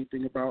know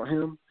anything about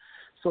him.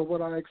 So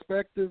what I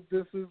expect is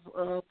this is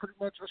pretty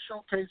much a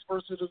showcase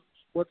versus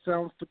what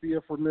sounds to be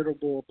a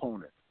formidable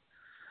opponent.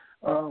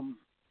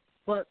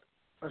 But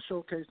a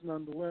showcase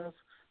nonetheless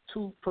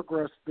to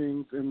progress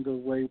things in the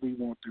way we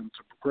want them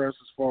to progress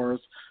as far as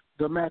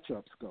the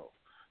matchups go.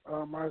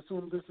 I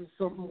assume this is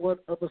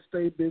somewhat of a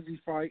stay busy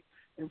fight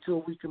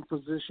until we can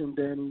position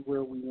Danny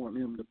where we want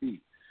him to be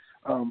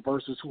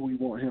versus who we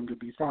want him to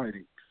be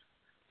fighting.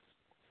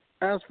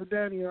 As for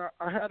Danny,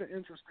 I had an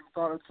interesting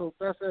thought. So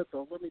that's it,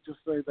 though. Let me just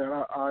say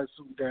that I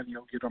assume Danny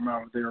will get him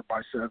out of there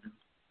by 7.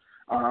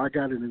 I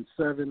got it in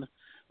 7.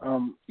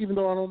 Even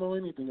though I don't know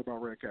anything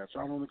about Redkach,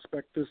 I don't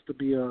expect this to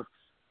be a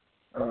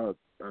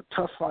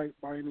tough fight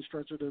by any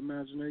stretch of the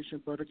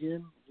imagination. But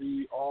again,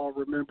 we all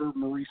remember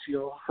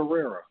Mauricio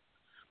Herrera,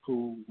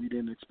 who we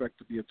didn't expect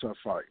to be a tough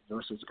fight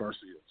versus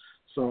Garcia.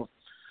 So,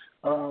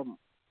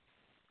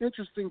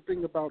 interesting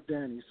thing about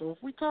Danny. So if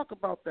we talk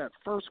about that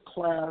first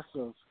class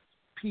of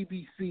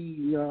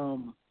PBC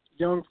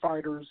young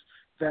fighters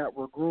that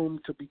were groomed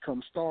to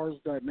become stars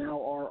that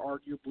now are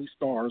arguably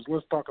stars,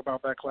 let's talk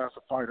about that class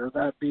of fighter,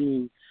 that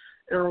being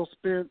Errol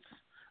Spence,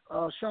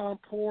 Sean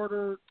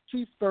Porter,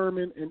 Keith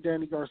Thurman, and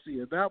Danny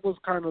Garcia. That was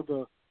kind of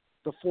the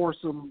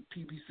foursome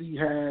PBC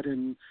had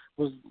and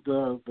was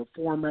the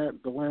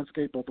format, the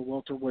landscape of the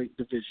welterweight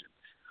division.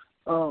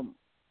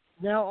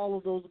 Now all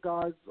of those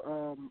guys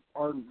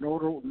are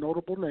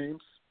notable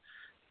names.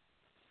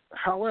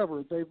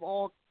 However, they've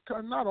all,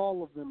 not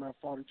all of them have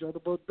fought each other,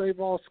 but they've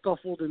all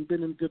scuffled and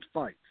been in good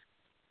fights.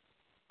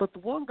 But the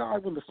one guy,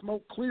 when the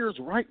smoke clears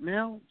right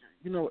now,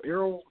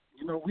 Errol,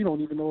 we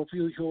don't even know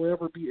if he'll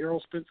ever be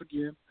Errol Spence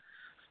again.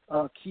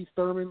 Keith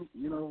Thurman,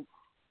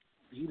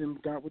 he done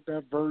got with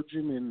that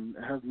virgin and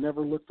has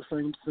never looked the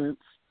same since.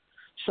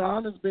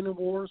 Sean has been in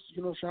wars.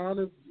 Sean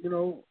is,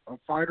 a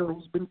fighter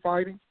who's been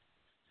fighting.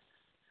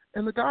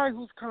 And the guy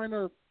who's kind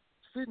of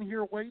sitting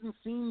here waiting,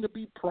 seemed to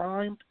be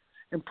primed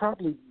and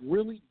probably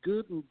really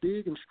good and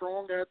big and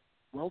strong at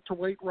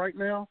welterweight right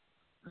now,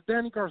 is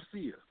Danny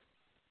Garcia.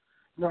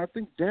 Now, I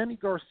think Danny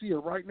Garcia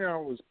right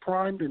now is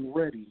primed and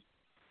ready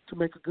to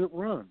make a good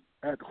run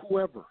at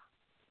whoever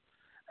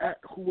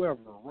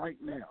right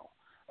now.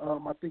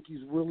 I think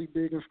he's really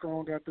big and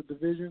strong at the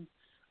division,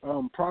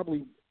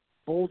 probably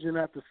bulging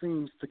at the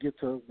seams to get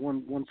to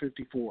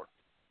 154.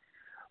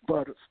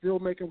 But still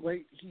making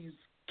weight. He's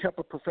kept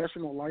a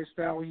professional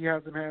lifestyle. He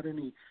hasn't had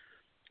any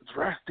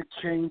drastic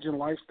change in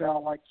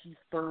lifestyle like Keith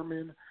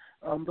Thurman.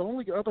 The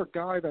only other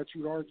guy that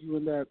you'd argue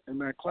in that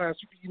class,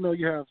 you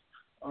have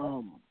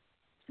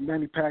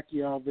Manny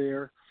Pacquiao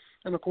there,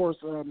 and of course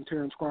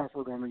Terrence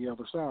Crawford on the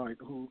other side,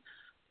 who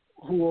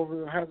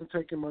hasn't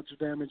taken much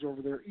damage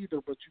over there either.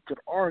 But you could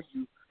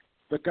argue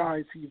the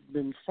guys he's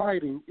been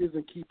fighting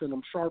isn't keeping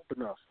him sharp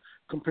enough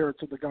compared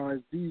to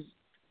these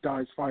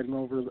guys fighting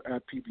over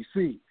at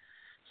PBC.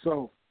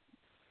 So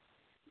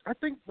I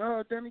think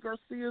Danny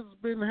Garcia's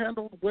been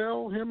handled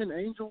well. Him and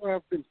Angel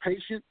have been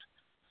patient.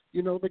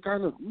 They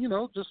kind of,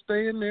 just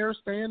staying in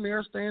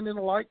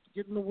the light,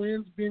 getting the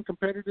wins, being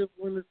competitive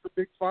when it's the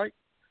big fight.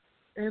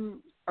 And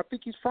I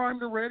think he's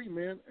primed and ready,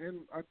 man.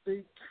 And I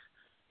think,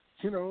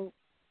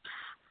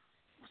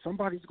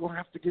 somebody's going to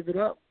have to give it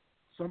up.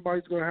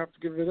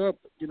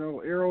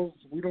 Errol's,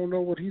 we don't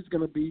know what he's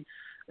going to be.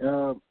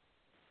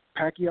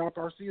 Pacquiao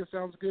Garcia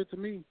sounds good to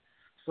me.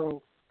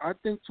 So I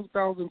think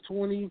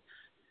 2020,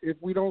 if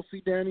we don't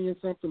see Danny in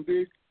something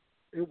big,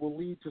 it will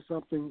lead to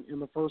something in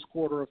the first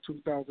quarter of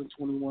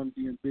 2021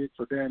 being big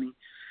for Danny.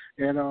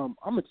 And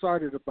I'm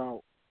excited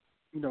about,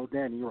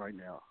 Danny right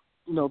now.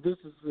 This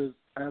is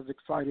as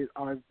excited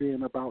I've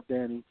been about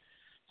Danny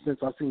since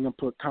I've seen him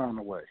put Khan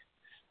away.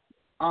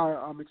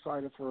 I'm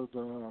excited for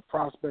the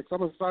prospects.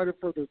 I'm excited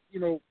for the,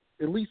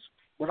 at least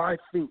what I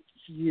think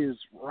he is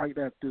right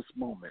at this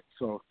moment.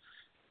 So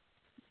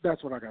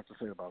that's what I got to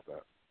say about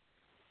that.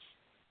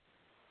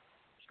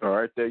 All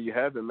right, there you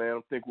have it, man.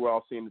 I think we're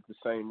all seeing it the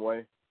same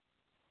way.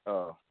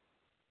 KO,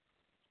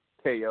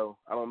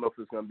 I don't know if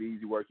it's going to be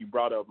easy work. You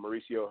brought up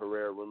Mauricio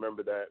Herrera.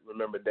 Remember that.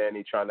 Remember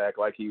Danny trying to act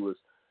like he was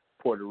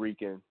Puerto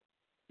Rican,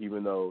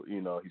 even though,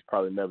 he's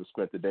probably never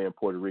spent a day in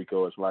Puerto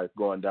Rico. It's like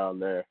going down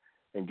there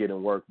and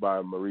getting worked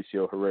by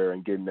Mauricio Herrera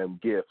and getting them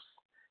gifts.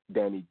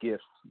 Danny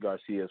Gifts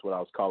Garcia is what I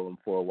was calling him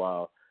for a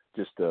while,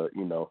 just to,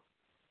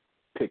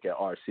 pick at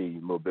RC a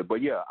little bit.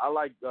 But, yeah, I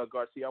like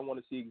Garcia. I want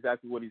to see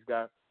exactly what he's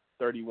got.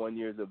 31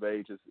 years of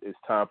age. It's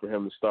time for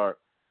him to start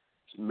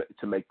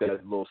to make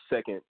that little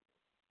second,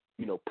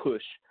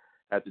 push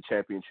at the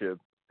championship.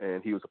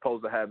 And he was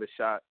supposed to have his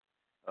shot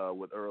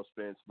with Errol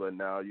Spence, but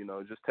now,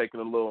 just taking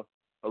a little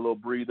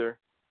breather.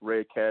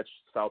 Redkach,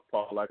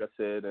 southpaw, like I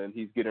said, and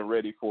he's getting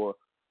ready for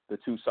the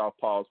two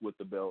southpaws with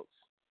the belts,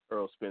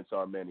 Errol Spence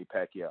or Manny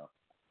Pacquiao.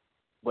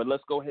 But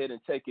let's go ahead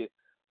and take it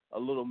a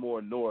little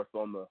more north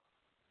on the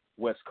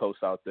West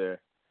Coast out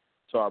there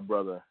to our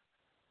brother,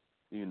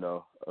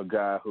 a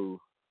guy who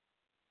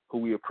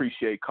we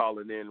appreciate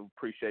calling in,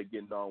 appreciate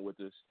getting on with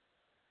us,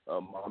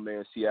 my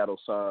man Seattle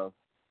Sam.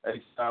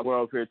 Hey, Sam, we're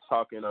over here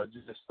talking,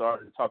 just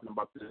started talking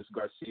about this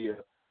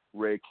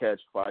Garcia-Redkach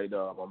fight.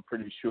 I'm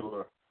pretty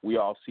sure we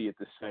all see it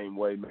the same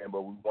way, man,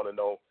 but we want to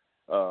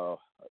know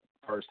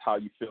first how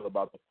you feel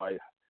about the fight.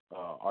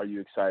 Are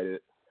you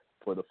excited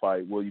for the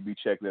fight? Will you be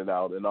checking it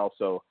out? And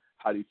also,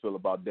 how do you feel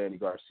about Danny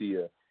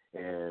Garcia?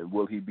 And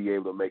will he be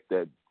able to make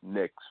that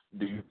next?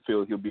 Do you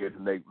feel he'll be able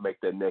to make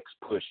that next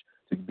push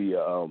to be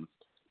a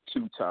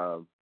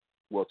two-time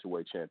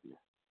welterweight champion?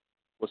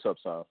 What's up,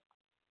 Sam?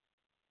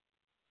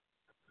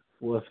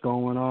 What's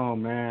going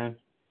on, man?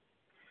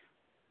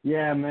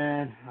 Yeah,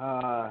 man.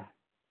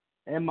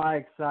 Am I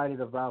excited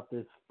about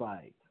this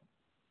fight?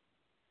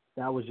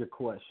 That was your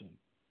question.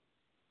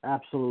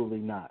 Absolutely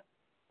not.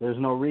 There's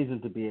no reason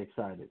to be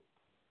excited.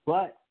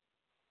 But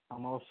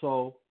I'm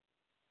also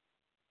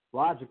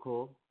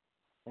logical,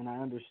 and I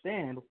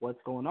understand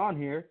what's going on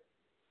here,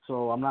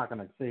 so I'm not going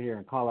to sit here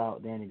and call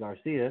out Danny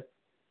Garcia.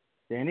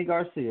 Danny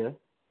Garcia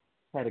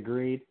had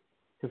agreed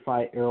to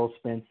fight Errol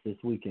Spence this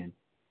weekend.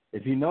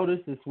 If you notice,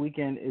 this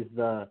weekend is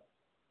the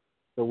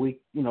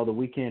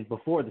weekend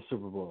before the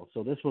Super Bowl.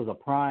 So this was a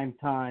prime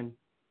time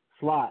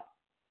slot.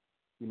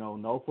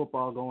 No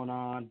football going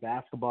on.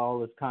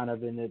 Basketball is kind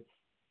of in its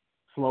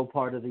slow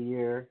part of the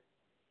year.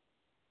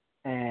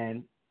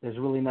 And there's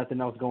really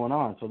nothing else going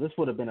on. So this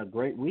would have been a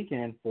great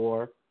weekend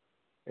for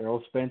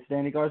Errol Spence,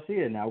 Danny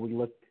Garcia. Now we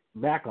look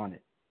back on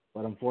it.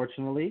 But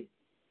unfortunately,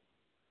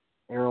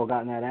 Errol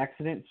got in that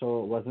accident,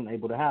 so it wasn't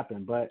able to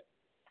happen. But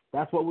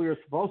that's what we were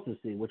supposed to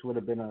see, which would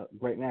have been a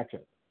great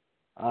matchup.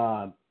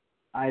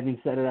 I even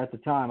said it at the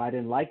time. I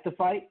didn't like the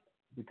fight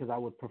because I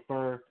would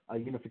prefer a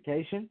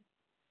unification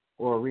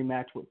or a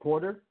rematch with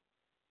Porter.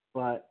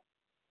 But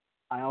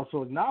I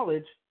also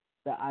acknowledge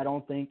that I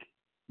don't think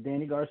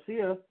Danny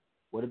Garcia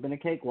would have been a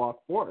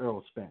cakewalk for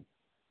Errol Spence.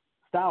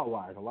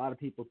 Style-wise, a lot of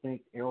people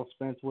think Errol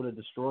Spence would have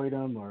destroyed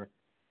him or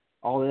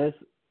all this.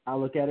 I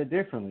look at it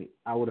differently.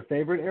 I would have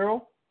favored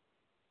Errol,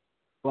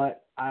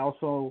 but I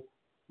also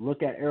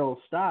look at Errol's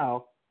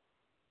style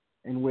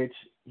in which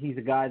he's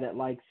a guy that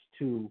likes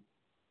to,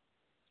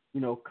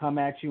 come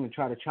at you and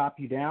try to chop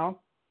you down.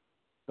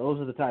 Those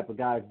are the type of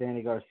guys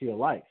Danny Garcia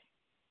likes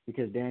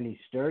because Danny's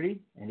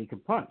sturdy and he can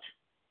punch.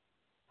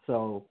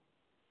 So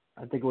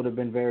I think it would have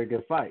been a very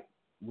good fight.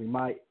 It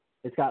might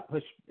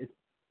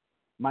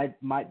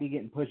be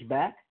getting pushed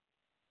back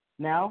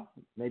now.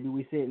 Maybe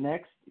we see it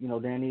next.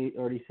 Danny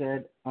already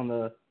said on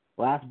the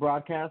last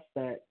broadcast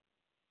that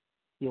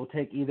he'll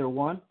take either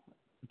one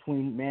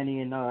between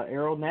Manny and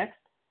Errol next.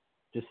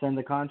 Just send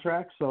the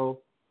contract.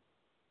 So,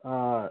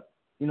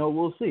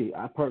 we'll see.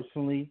 I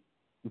personally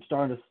am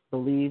starting to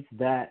believe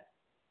that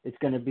it's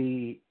going to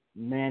be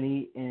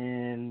Manny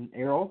and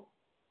Errol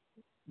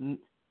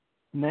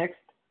next.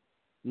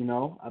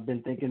 I've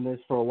been thinking this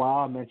for a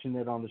while. I mentioned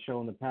it on the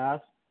show in the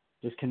past.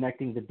 Just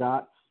connecting the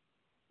dots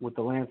with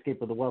the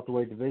landscape of the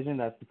welterweight division.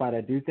 That's the fight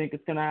I do think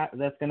that's gonna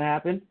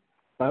happen.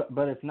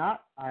 But if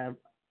not,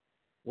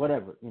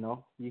 whatever.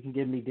 You can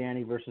give me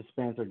Danny versus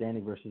Spence or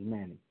Danny versus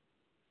Manny.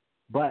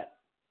 But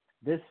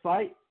this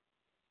fight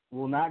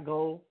will not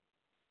go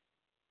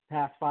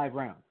past 5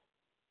 rounds.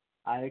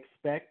 I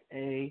expect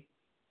a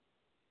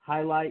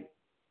highlight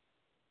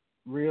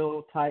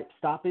reel type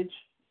stoppage,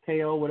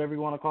 KO, whatever you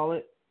want to call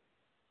it,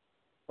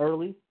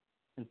 early,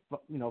 and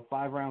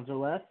 5 rounds or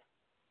less.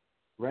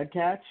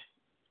 Redkach,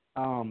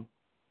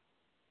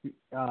 he's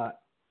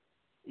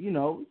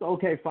an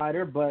okay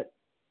fighter, but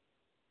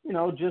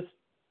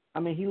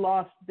he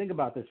lost. Think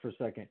about this for a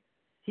second.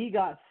 He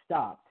got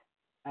stopped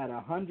at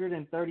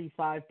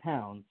 135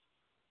 pounds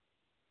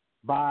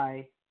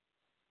by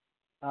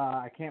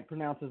I can't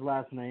pronounce his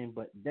last name,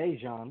 but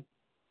Dejan,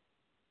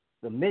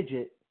 the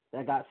midget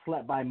that got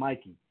slept by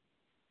Mikey.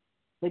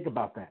 Think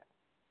about that.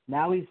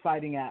 Now he's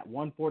fighting at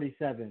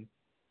 147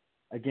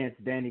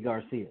 against Danny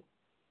Garcia.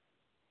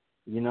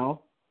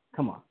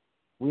 Come on.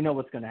 We know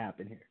what's going to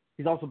happen here.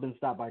 He's also been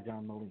stopped by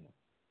John Molina.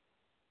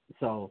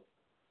 So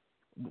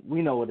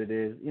we know what it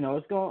is.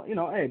 It's going,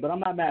 hey, but I'm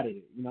not mad at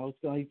it. He's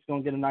going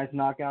to get a nice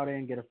knockout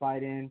in, get a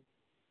fight in,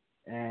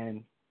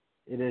 and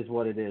it is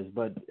what it is.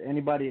 But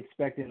anybody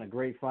expecting a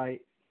great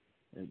fight,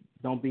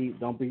 don't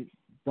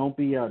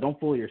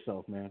fool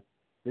yourself, man.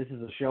 This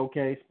is a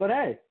showcase. But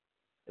hey,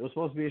 it was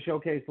supposed to be a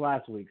showcase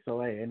last week, so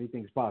hey,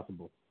 anything's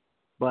possible.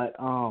 But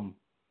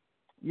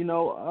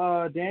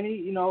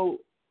Danny,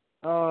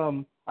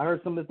 I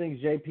heard some of the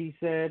things JP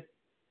said.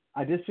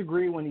 I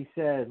disagree when he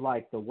said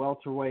like the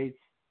welterweights,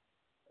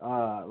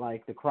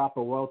 like the crop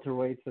of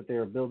welterweights that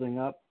they're building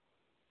up.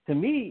 To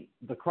me,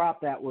 the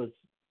crop that was,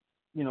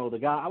 the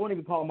guy, I wouldn't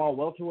even call them all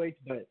welterweights,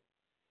 but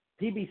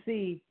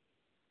PBC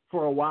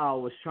for a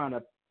while was trying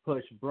to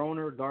push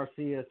Broner,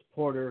 Garcia,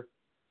 Porter,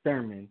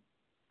 Thurman.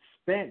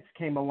 Spence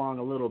came along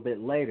a little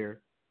bit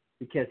later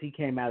because he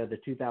came out of the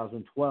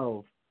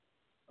 2012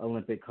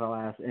 Olympic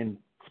class, and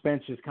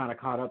Spence just kind of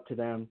caught up to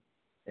them,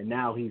 and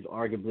now he's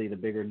arguably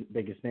the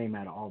biggest name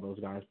out of all those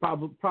guys.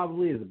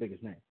 Probably is the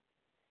biggest name.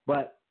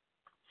 But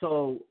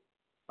so,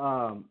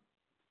 those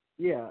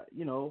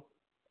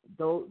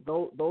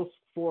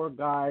 4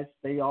 guys,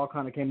 they all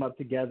kind of came up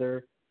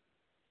together.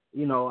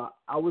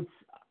 I would,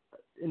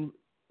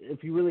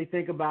 if you really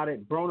think about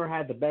it, Broner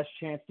had the best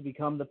chance to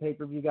become the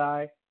pay-per-view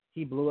guy.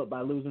 He blew up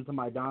by losing to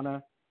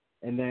Maidana,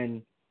 and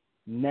then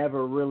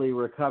never really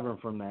recovering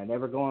from that,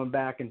 never going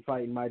back and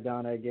fighting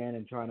Maidana again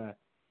and trying to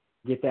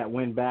get that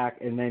win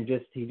back, and then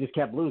he just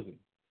kept losing.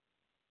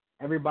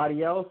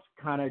 Everybody else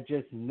kind of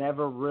just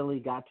never really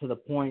got to the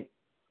point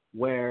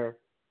where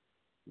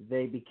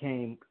they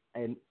became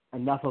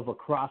enough of a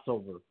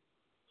crossover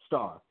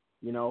star.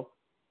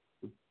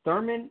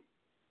 Thurman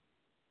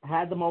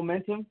had the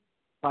momentum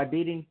by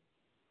beating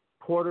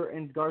Porter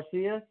and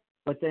Garcia,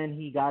 but then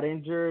he got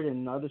injured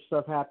and other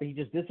stuff happened. He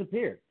just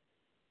disappeared.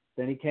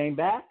 Then he came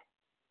back,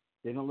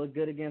 didn't look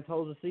good against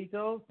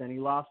Josecito, then he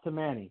lost to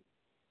Manny.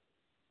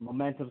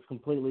 Momentum's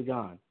completely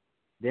gone.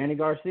 Danny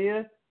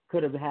Garcia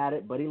could have had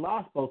it, but he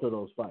lost both of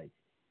those fights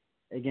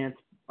against,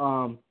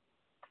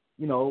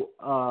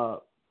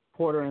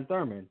 Porter and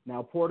Thurman.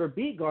 Now, Porter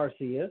beat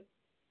Garcia,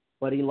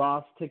 but he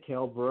lost to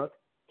Kell Brook,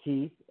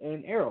 Keith,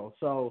 and Errol.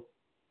 So,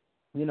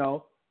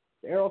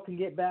 Errol can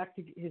get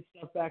his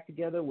stuff back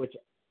together, which,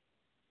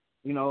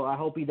 I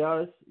hope he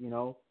does,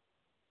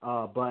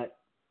 but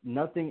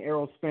nothing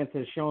Errol Spence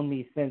has shown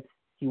me since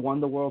he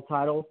won the world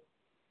title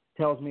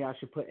tells me I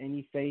should put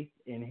any faith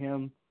in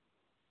him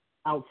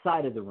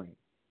outside of the ring,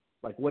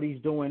 like what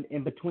he's doing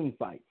in between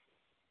fights.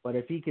 But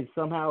if he can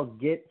somehow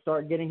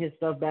start getting his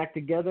stuff back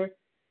together,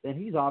 then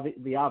he's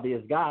the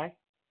obvious guy,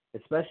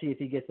 especially if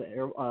he gets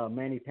a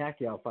Manny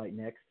Pacquiao fight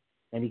next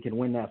and he can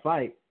win that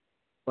fight.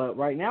 But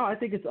right now, I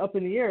think it's up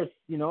in the air,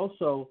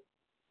 so,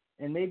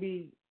 and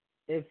maybe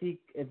if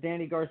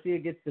Danny Garcia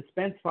gets the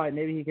Spence fight,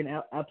 maybe he can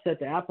upset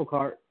the apple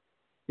cart,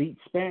 beat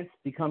Spence,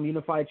 become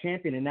unified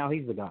champion, and now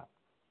he's the guy.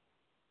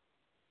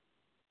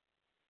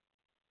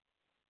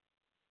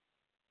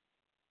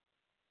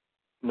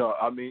 No,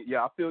 I mean,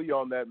 yeah, I feel you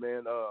on that,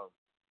 man.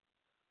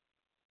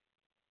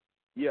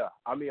 Yeah,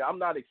 I mean, I'm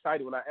not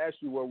excited. When I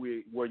asked you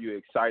were you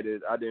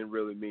excited, I didn't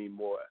really mean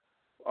more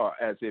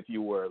as if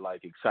you were,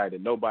 like,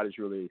 excited. Nobody's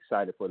really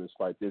excited for this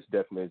fight. This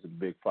definitely is a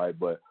big fight,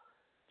 but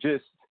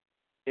just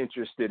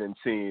interested in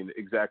seeing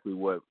exactly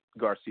what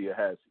Garcia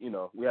has.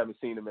 We haven't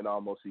seen him in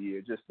almost a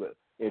year, just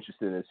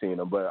interested in seeing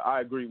him. But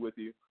I agree with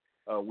you.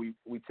 We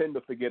tend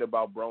to forget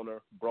about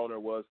Broner.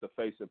 Broner was the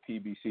face of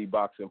PBC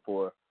boxing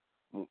for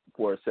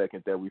a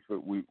second that we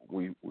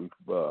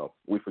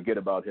forget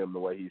about him, the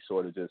way he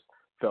sort of just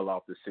fell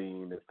off the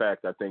scene. In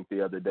fact, I think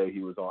the other day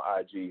he was on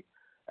IG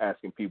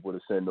asking people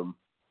to send him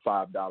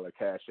 $5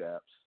 cash apps.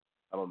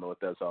 I don't know what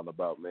that's all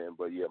about, man.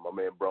 But yeah, my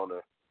man Broner,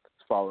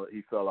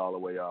 he fell all the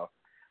way off.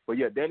 But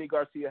yeah, Danny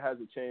Garcia has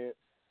a chance.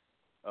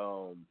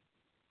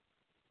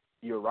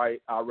 You're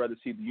right. I'd rather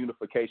see the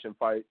unification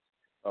fight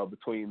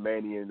between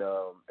Manny and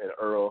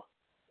Earl.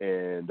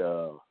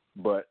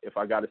 But if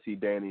I got to see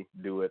Danny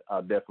do it,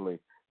 I'll definitely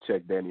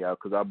check Danny out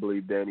because I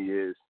believe Danny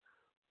is,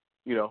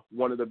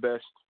 one of the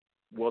best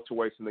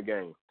welterweights in the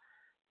game.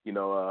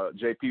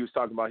 JP was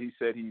talking about. He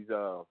said he's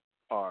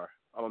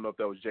I don't know if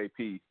that was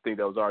JP. I think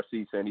that was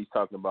RC saying he's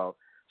talking about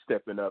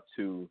stepping up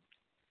to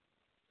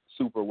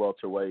super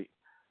welterweight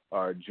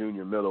or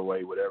junior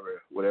middleweight,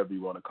 whatever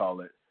you want to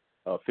call it,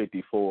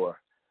 54.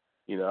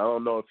 I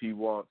don't know if he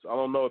wants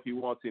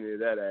any of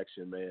that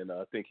action, man.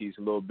 I think he's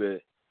a little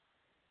bit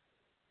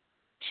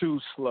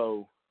too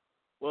slow.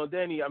 Well,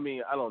 Danny, I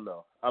mean, I don't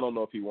know. I don't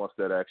know if he wants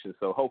that action.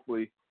 So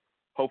hopefully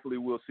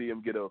we'll see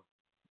him get a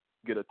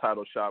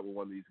title shot with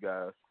one of these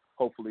guys.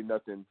 Hopefully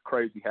nothing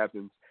crazy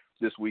happens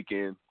this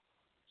weekend.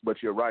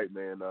 But you're right,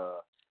 man.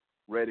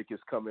 Redkach is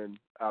coming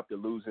after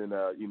losing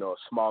a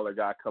smaller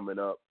guy coming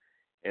up,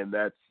 and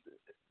that's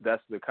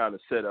the kind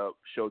of setup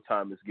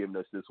Showtime is giving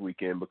us this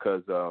weekend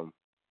because the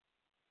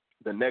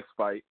next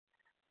fight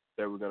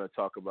that we're going to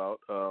talk about,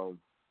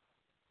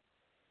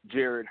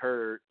 Jarrett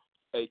Hurd,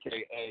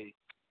 a.k.a.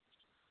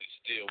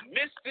 Still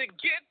Mr.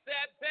 Get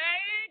That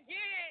Bag, yeah.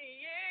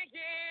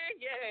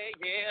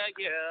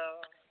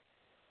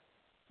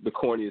 The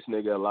corniest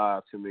nigga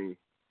alive to me.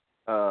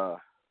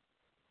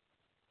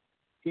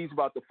 He's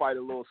about to fight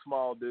a little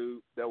small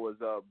dude that was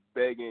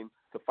begging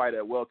to fight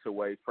at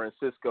welterweight,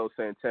 Francisco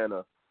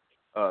Santana,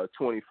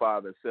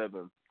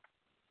 25-7.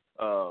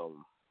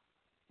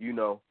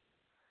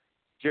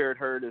 Jarrett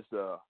Hurd is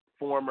the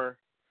former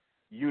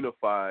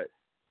unified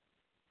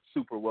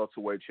super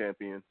welterweight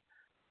champion,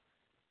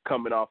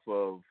 coming off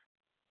of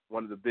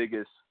one of the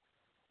biggest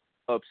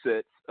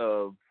upsets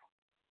of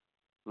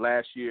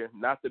last year.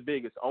 Not the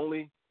biggest,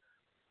 only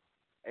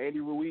Andy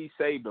Ruiz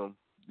saved him,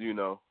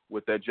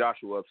 with that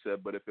Joshua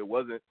upset. But if it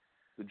wasn't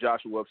the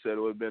Joshua upset, it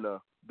would have been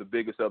the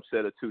biggest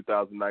upset of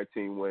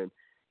 2019 when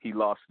he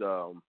lost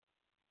two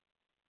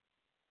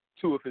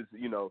of his,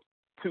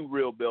 two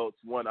real belts,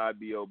 one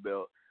IBO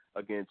belt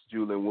against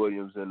Julian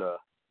Williams in a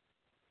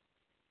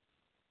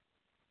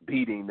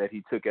beating that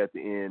he took at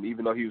the end.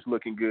 Even though he was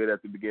looking good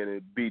at the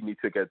beginning, beating he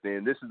took at the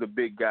end. This is a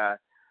big guy,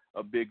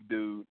 a big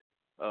dude.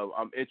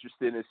 I'm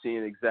interested in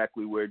seeing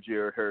exactly where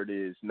Jarrett Hurd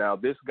is. Now,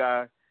 this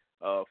guy,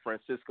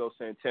 Francisco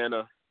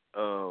Santana,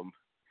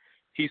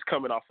 he's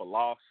coming off a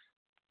loss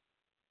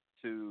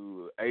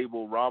to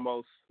Abel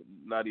Ramos.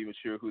 Not even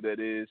sure who that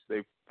is.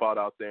 They fought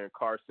out there in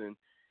Carson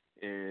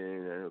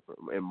in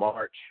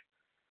March.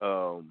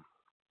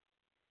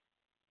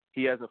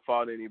 He hasn't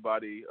fought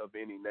anybody of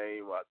any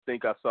name. I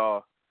think I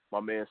saw my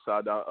man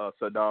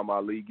Saddam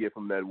Ali give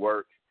him that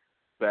work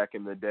back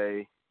in the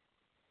day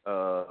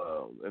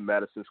in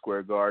Madison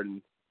Square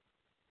Garden.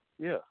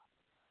 Yeah.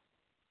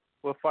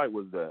 What fight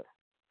was that?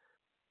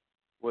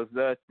 Was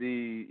that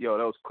that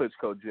was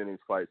Klitschko Jennings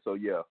fight. So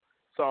yeah,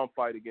 saw him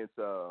fight against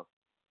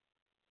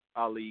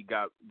Ali.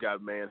 Got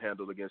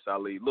manhandled against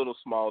Ali. Little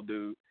small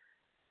dude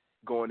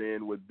going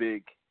in with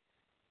big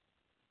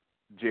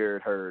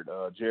Jarrett Hurd.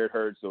 Jarrett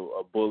Hurd's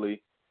a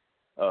bully,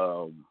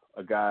 a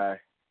guy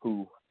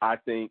who I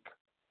think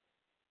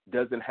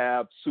doesn't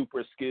have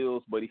super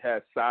skills, but he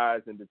has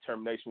size and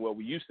determination. Well,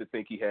 we used to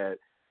think he had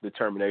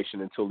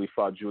determination until he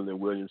fought Julian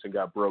Williams and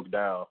got broke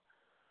down.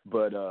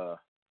 But a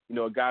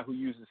guy who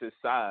uses his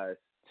size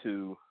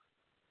to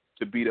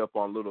beat up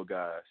on little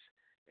guys.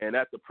 And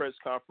at the press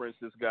conference,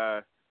 this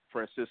guy,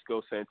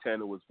 Francisco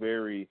Santana, was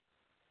very,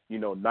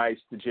 nice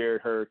to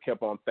Jarrett Hurd,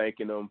 kept on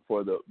thanking him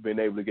for being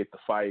able to get the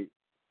fight,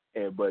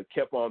 but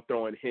kept on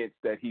throwing hints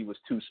that he was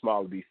too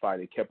small to be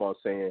fighting, kept on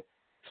saying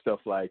stuff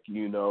like,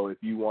 if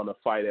you want to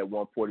fight at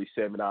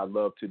 147, I'd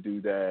love to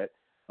do that,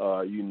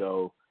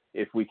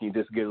 if we can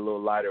just get a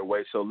little lighter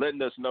weight. So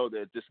letting us know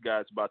that this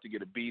guy's about to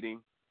get a beating,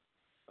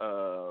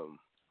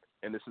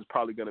 and this is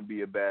probably going to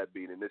be a bad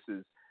beating. This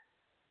is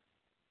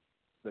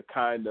the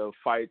kind of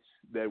fights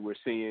that we're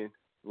seeing,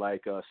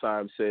 like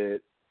Simon said.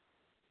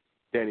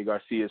 Danny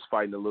Garcia is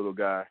fighting a little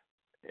guy,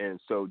 and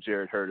so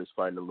Jarrett Hurd is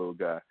fighting a little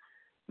guy.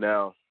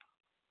 Now,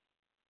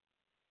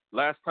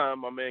 last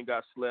time my man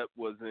got slept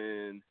was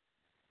in,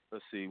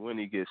 let's see, when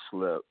he get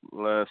slept.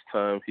 Last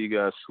time he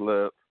got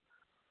slept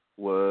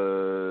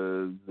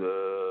was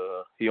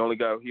he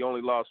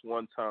only lost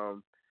one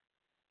time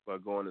by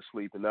going to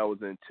sleep, and that was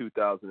in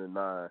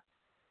 2009.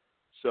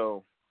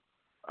 So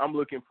I'm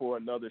looking for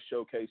another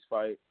showcase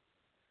fight.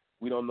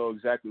 We don't know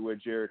exactly where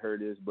Jarrett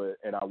Hurd is,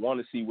 and I want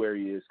to see where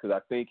he is because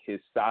I think his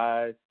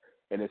size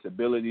and his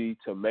ability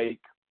to make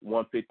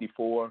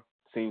 154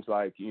 seems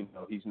like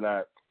he's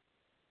not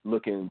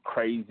looking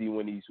crazy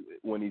when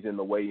he's in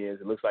the weigh-ins.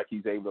 It looks like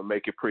he's able to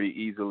make it pretty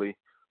easily.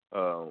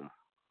 Young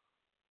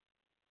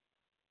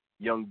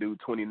dude,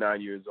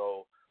 29 years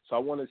old. So I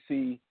want to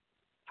see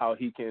how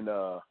he can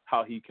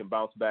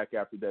bounce back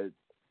after that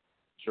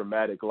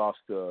dramatic loss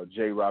to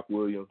J-Rock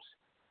Williams,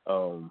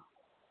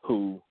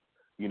 who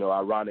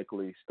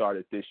ironically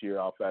started this year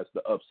off as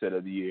the upset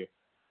of the year,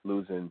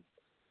 losing,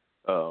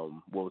 what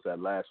was that,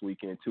 last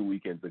weekend, 2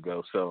 weekends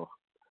ago. So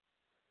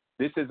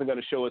this isn't going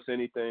to show us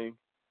anything.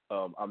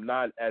 I'm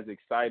not as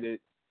excited.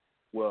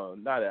 Well,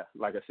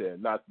 like I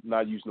said,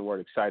 not using the word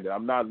excited.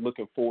 I'm not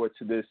looking forward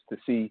to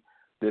see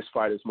this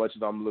fight as much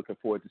as I'm looking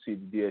forward to see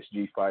the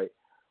DSG fight.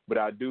 But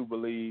I do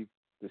believe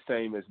the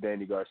same as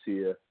Danny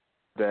Garcia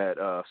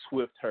that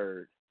Swift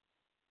Hurd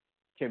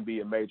can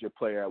be a major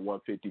player at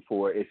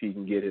 154 if he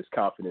can get his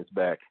confidence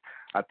back.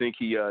 I think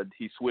he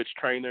switched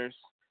trainers.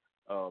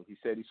 He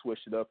said he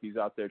switched it up. He's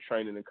out there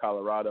training in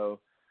Colorado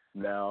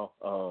now.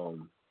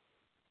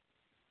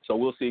 So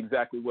we'll see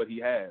exactly what he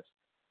has.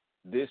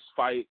 This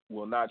fight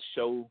will not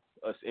show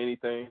us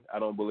anything, I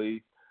don't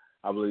believe.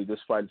 I believe this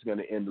fight is going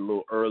to end a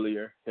little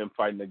earlier. Him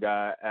fighting the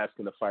guy,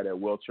 asking to fight at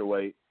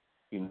welterweight,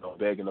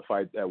 begging to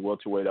fight at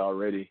welterweight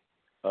already,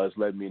 is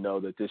letting me know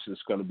that this is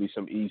going to be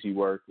some easy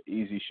work,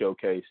 easy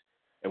showcase.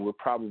 And we're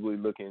probably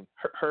looking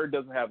 – Hurd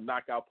doesn't have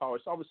knockout power,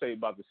 so I would say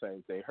about the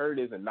same thing. Hurd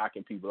isn't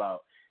knocking people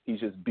out. He's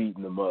just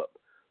beating them up.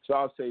 So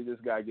I'll say this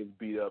guy gets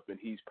beat up, and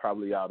he's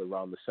probably out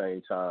around the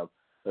same time,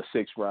 a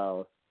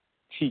 6-round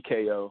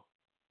TKO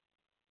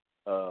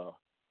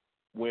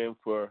win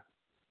for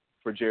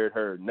Jarrett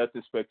Hurd.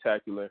 Nothing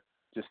spectacular,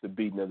 just the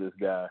beating of this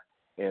guy.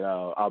 And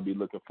I'll be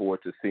looking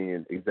forward to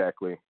seeing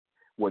exactly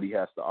what he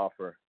has to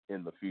offer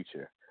in the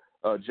future.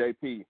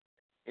 JP,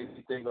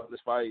 anything on this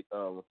fight?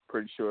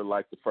 Pretty sure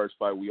like the first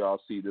fight, we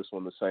all see this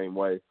one the same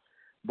way.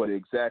 But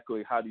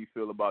exactly how do you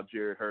feel about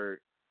Jarrett Hurd?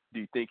 Do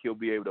you think he'll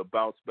be able to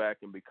bounce back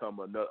and become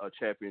a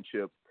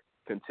championship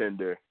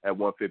contender at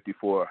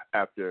 154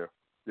 after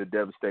the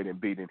devastating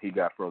beating he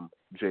got from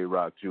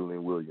J-Rock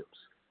Julian Williams?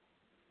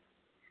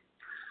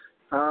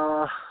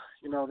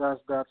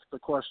 That's the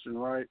question,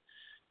 right?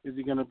 Is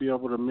he going to be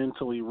able to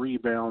mentally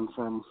rebound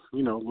from,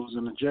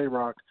 losing to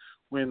J-Rock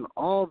when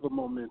all the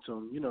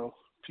momentum,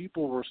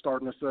 people were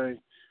starting to say,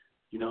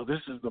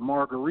 this is the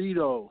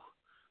Margarito.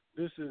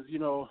 This is,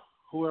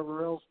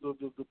 whoever else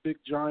the big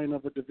giant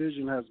of a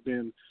division has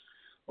been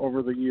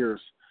over the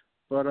years.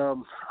 But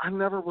I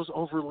never was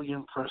overly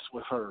impressed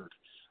with Hurd.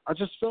 I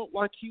just felt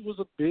like he was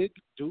a big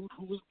dude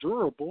who was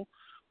durable,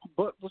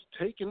 but was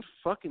taking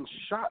fucking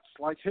shots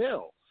like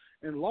hell.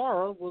 And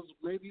Lara was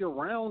maybe a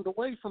round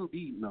away from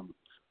beating him.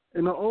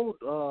 And the old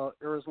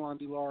Arizlan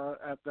de Lara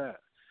at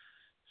that.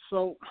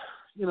 So,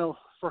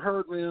 for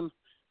Hurd, man,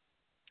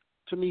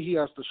 to me, he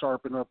has to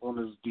sharpen up on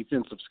his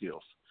defensive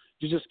skills.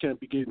 You just can't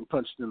be getting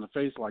punched in the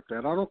face like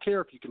that. I don't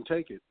care if you can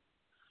take it.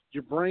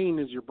 Your brain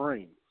is your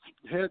brain.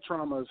 Head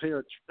trauma is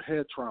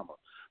head trauma.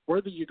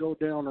 Whether you go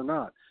down or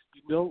not,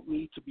 you don't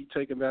need to be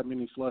taking that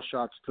many flush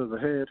shots to the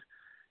head.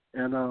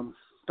 And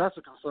that's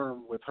a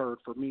concern with Hurd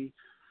for me.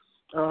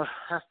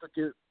 Has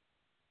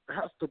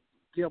to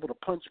be able to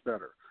punch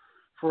better.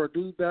 For a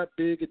dude that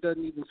big, it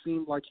doesn't even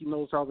seem like he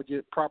knows how to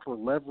get proper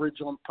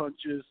leverage on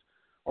punches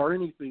or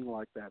anything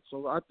like that.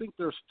 So I think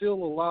there's still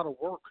a lot of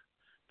work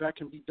that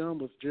can be done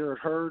with Jarrett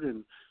Hurd,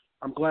 and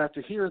I'm glad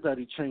to hear that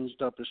he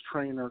changed up his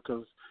trainer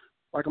because,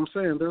 like I'm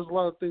saying, there's a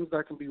lot of things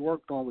that can be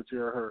worked on with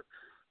Jarrett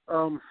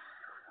Hurd.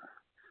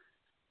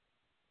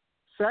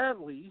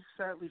 Sadly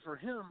for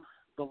him,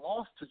 the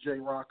loss to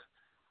J-Rock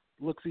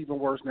looks even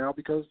worse now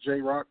because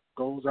J-Rock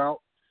goes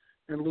out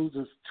and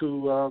loses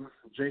to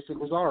Jason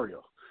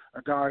Rosario,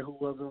 a guy who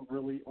wasn't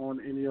really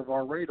on any of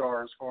our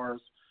radar as far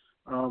as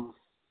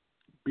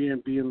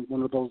being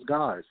one of those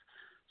guys.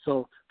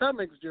 So that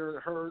makes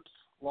Jarrett Hurd's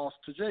loss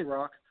to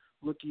J-Rock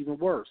look even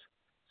worse.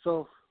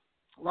 So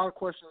a lot of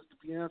questions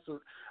to be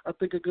answered. I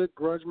think a good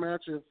grudge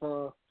match if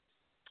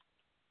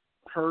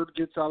Hurd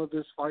gets out of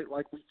this fight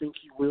like we think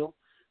he will,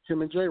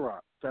 him and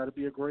J-Rock. That'd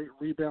be a great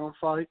rebound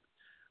fight.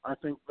 I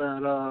think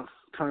that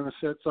kind of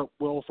sets up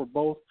well for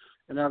both,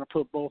 and that'll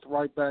put both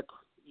right back,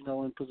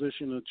 in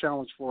position to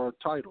challenge for a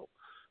title.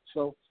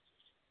 So,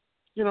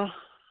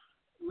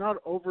 not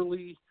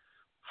overly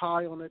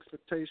high on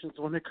expectations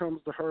when it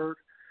comes to Hurd.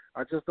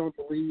 I just don't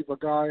believe a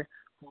guy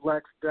who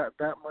lacks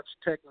that much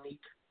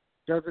technique,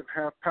 doesn't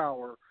have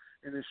power,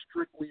 and is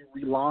strictly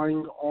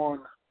relying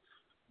on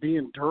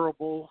being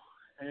durable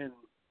and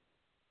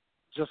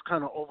just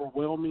kind of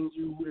overwhelming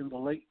you in the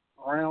late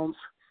rounds.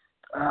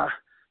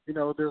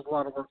 There's a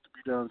lot of work to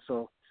be done.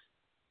 So,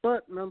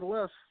 but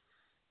nonetheless,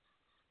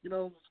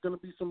 it's going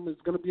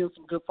to be in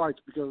some good fights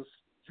because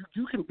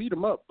you can beat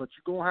him up, but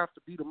you're going to have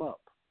to beat him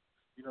up.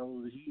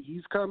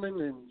 He's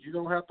coming, and you're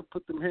going to have to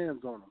put them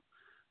hands on him.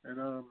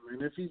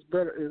 And if he's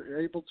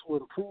able to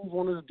improve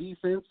on his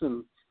defense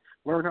and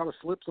learn how to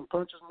slip some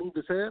punches, move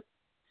his head,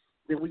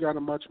 then we got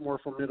a much more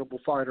formidable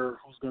fighter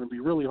who's going to be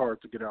really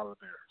hard to get out of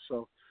there.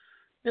 So,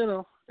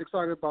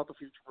 excited about the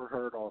future for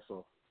Hurd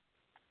also.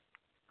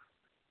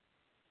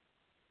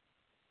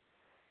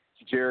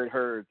 Jarrett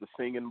Hurd, the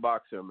singing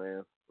boxer,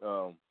 man.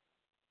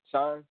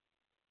 Sean,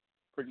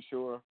 pretty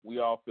sure we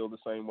all feel the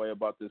same way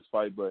about this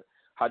fight, but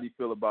how do you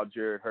feel about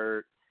Jarrett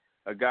Hurd,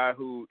 a guy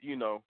who,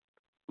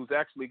 who's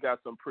actually got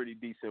some pretty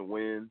decent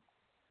wins?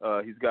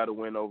 He's got a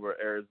win over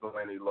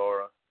Arizona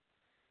Lara.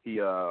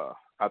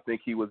 I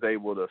think he was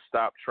able to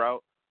stop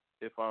Trout.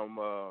 Let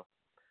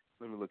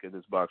me look at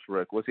this box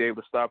rec. Was he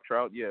able to stop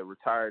Trout? Yeah,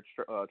 retired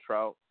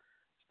Trout,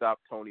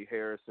 stopped Tony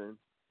Harrison.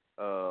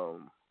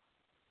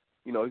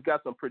 He's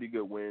got some pretty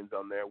good wins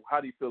on there. How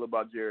do you feel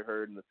about Jarrett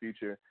Hurd in the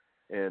future?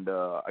 And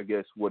I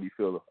guess what do you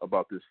feel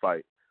about this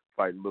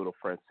fighting little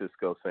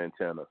Francisco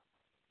Santana?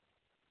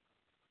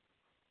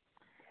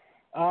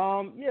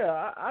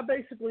 I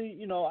basically,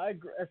 I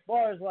agree. As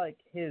far as like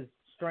his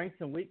strengths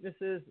and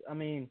weaknesses,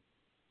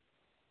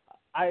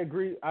 I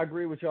agree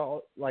with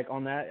y'all like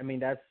on that.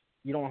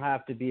 You don't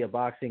have to be a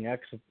boxing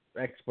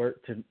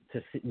expert to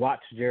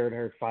watch Jarrett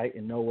Hurd fight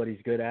and know what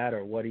he's good at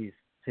or what his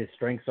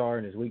strengths are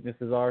and his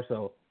weaknesses are.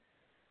 So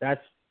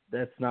that's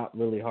not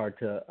really hard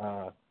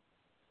to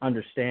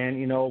understand,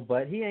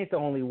 but he ain't the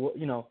only,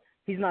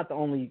 he's not the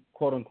only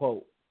quote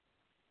unquote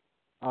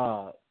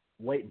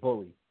weight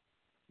bully,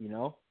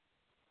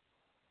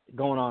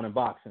 going on in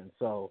boxing.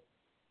 So,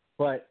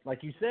 but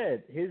like you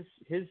said, his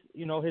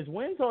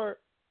wins are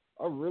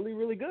really,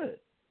 really good.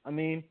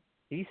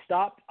 He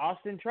stopped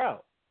Austin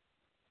Trout.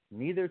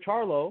 Neither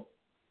Charlo,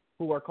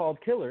 who are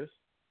called killers,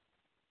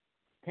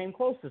 came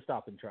close to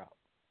stopping Trout.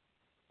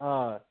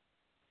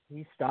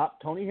 He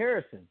stopped Tony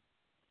Harrison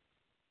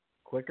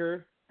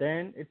quicker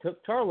than it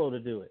took Charlo to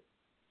do it,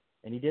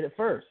 and he did it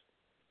first.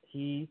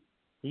 He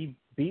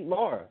beat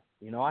Lara.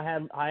 I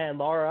had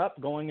Lara up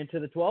going into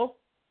the 12th.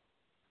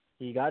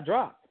 He got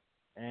dropped,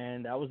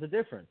 and that was the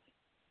difference.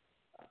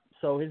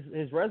 So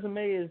his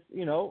resume is,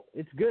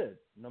 it's good,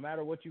 no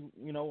matter what you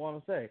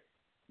want to say.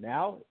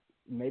 Now,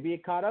 maybe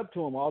it caught up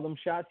to him, all them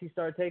shots he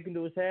started taking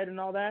to his head and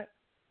all that.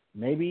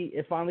 Maybe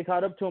it finally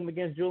caught up to him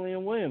against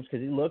Julian Williams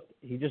because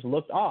he just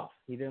looked off.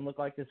 He didn't look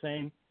like the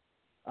same,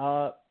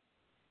 Jarrett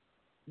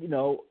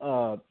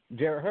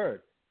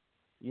Hurd.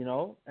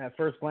 At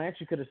first glance,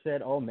 you could have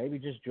said, oh, maybe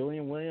just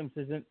Julian Williams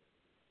isn't,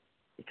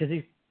 because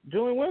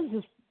Julian Williams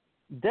is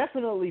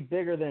definitely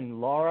bigger than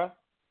Lara.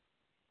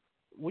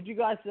 Would you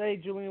guys say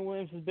Julian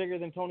Williams is bigger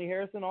than Tony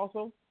Harrison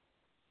also?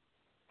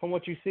 From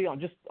what you see on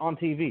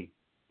TV,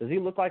 does he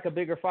look like a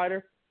bigger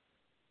fighter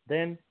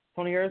than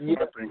Tony Harrison? Yeah,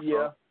 I think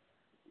so.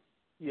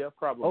 Yeah,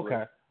 probably.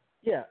 Okay.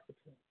 Yeah.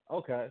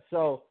 Okay.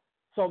 So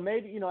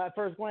maybe, at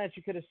first glance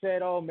you could have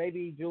said, oh,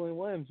 maybe Julian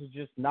Williams is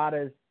just not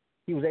as,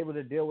 he was able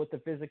to deal with the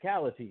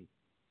physicality,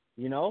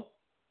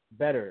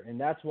 better. And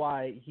that's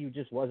why he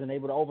just wasn't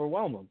able to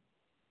overwhelm him.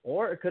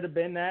 Or it could have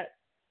been that,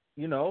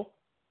 Jarrett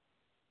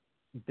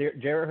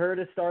Hurd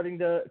is starting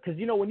to, because,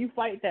 when you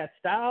fight that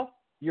style,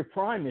 your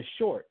prime is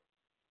short.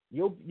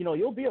 You'll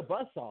be a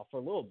buzzsaw for a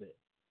little bit,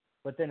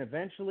 but then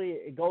eventually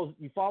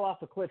you fall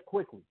off a cliff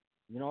quickly.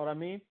 You know what I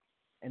mean?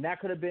 And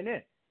that could have been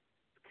it.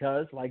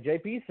 Because, like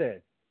JP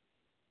said,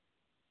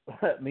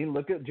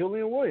 look at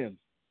Julian Williams.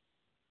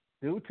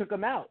 Dude took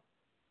him out,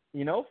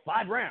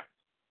 5 rounds.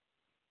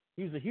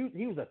 He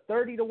was a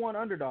 30-1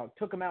 underdog,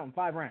 took him out in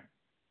 5 rounds.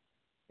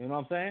 You know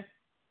what I'm saying?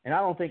 And I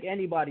don't think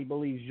anybody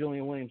believes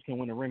Julian Williams can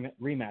win a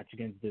rematch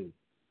against dude.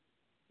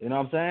 You know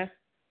what I'm saying?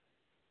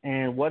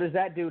 And what does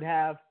that dude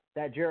have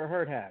that Jarrett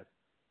Hurd has?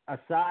 A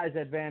size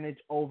advantage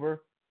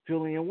over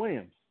Julian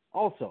Williams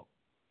also.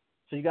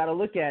 So you got to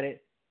look at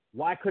it.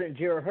 Why couldn't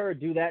Jarrett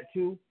Hurd do that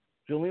to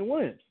Julian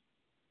Williams?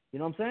 You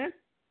know what I'm saying?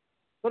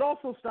 But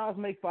also styles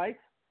make fights.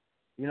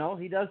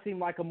 He does seem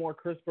like a more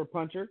crisper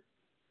puncher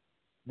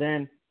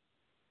than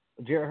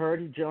Jarrett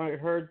Hurd. Jarrett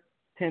Hurd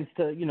tends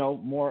to,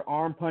 more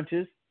arm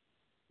punches.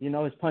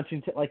 His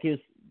punching, like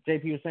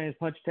JP was saying, his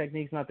punch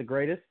technique's not the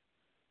greatest.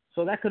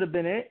 So that could have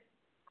been it.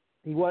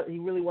 He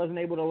really wasn't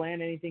able to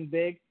land anything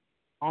big.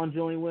 on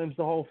Julian Williams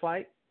the whole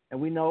fight, and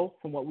we know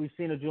from what we've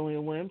seen of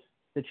Julian Williams,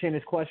 the chin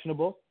is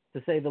questionable,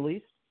 to say the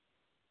least.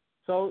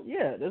 So,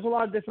 yeah, there's a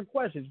lot of different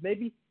questions.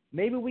 Maybe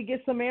we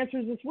get some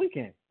answers this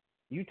weekend.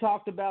 You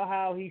talked about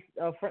how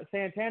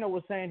Santana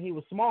was saying he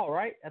was small,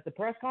 right, at the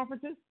press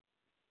conferences,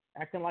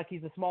 acting like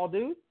he's a small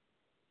dude.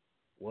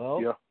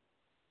 Well, yeah.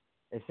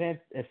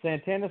 if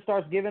Santana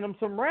starts giving him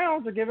some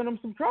rounds or giving him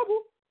some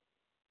trouble,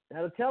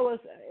 that'll tell us,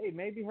 hey,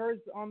 maybe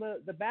Hurd's on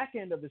the back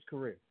end of his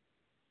career,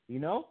 you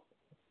know?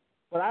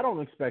 But I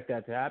don't expect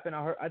that to happen.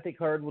 I think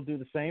Hurd will do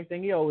the same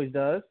thing he always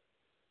does,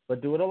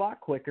 but do it a lot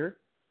quicker,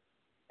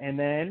 and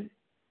then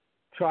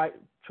try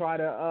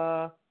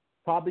to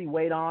probably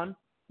wait on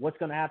what's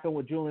going to happen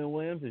with Julian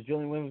Williams. Is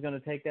Julian Williams going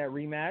to take that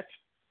rematch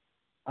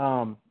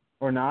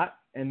or not?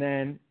 And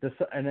then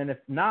if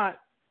not,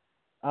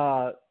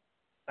 I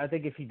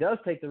think if he does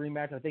take the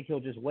rematch, I think he'll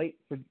just wait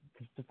to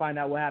find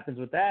out what happens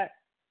with that.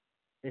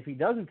 If he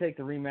doesn't take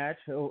the rematch,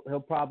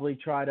 he'll probably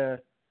try to,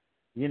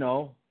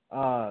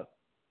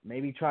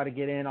 maybe try to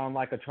get in on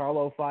like a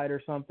Charlo fight or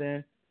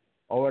something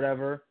or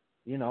whatever,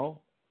 I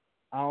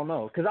don't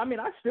know. Because,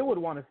 I still would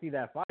want to see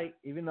that fight,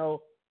 even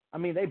though,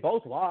 they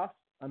both lost.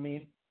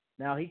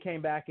 Now he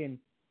came back and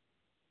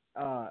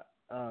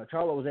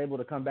Charlo was able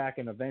to come back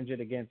and avenge it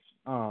against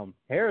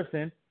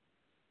Harrison.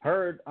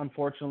 Hurd,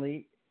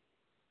 unfortunately,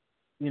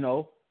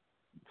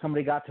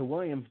 somebody got to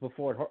Williams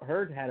before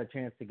Hurd had a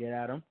chance to get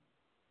at him.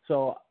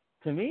 So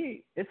to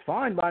me, it's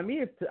fine by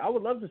me. I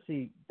would love to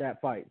see that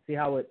fight, see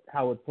how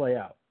it play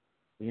out.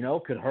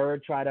 Could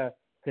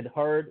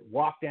Hurd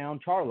walk down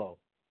Charlo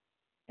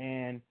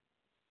and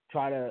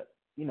try to,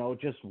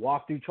 just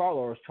walk through Charlo,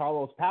 or is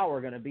Charlo's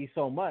power going to be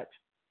so much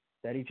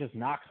that he just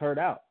knocks Hurd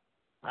out?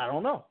 I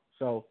don't know.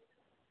 So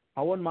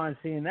I wouldn't mind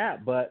seeing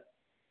that. But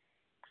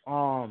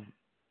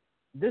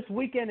this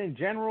weekend in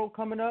general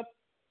coming up,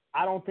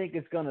 I don't think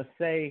it's going to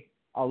say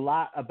a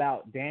lot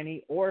about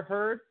Danny or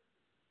Hurd,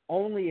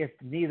 only if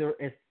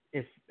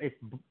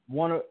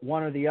one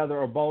or the other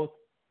or both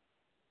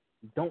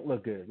don't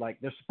look good. Like,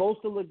 they're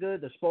supposed to look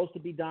good. They're supposed to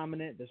be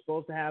dominant. They're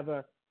supposed to have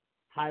a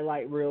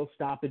highlight reel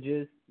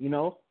stoppages.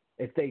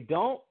 If they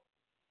don't,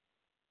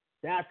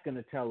 that's going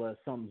to tell us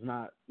something's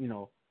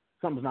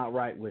not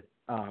right with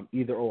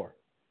either or.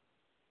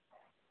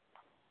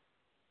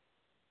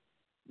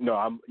 No,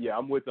 I'm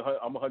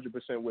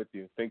 100% with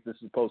you. I think this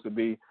is supposed to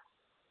be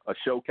a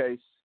showcase,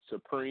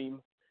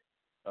 supreme.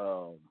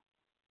 Both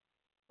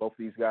of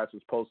these guys are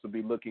supposed to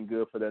be looking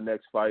good for their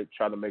next fight,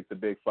 trying to make the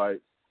big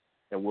fights,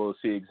 and we'll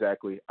see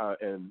exactly.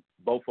 And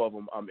both of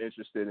them, I'm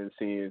interested in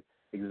seeing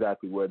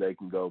exactly where they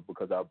can go,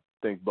 because I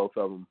think both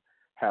of them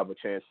have a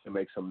chance to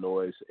make some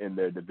noise in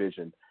their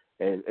division.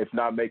 And if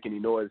not make any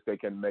noise, they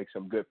can make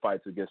some good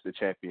fights against the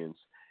champions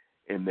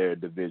in their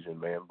division,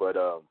 man. But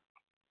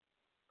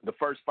the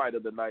first fight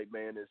of the night,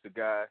 man, is the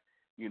guy,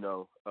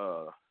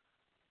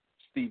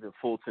 Stephen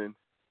Fulton.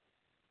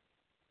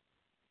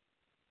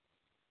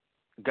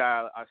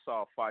 Guy I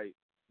saw fight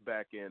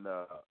back in,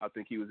 I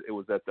think it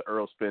was at the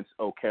Earl Spence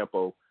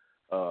Ocampo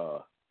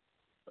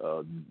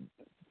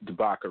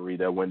debauchery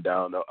that went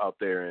down out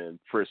there in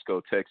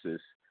Frisco,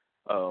 Texas.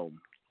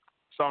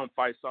 Saw him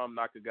fight, saw him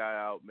knock a guy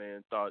out,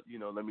 man. Thought,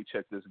 let me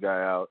check this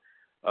guy out.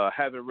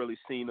 Haven't really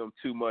seen him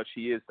too much.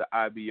 He is the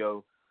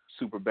IBO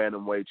Super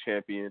Bantamweight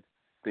champion.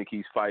 I think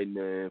he's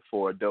fighting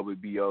for a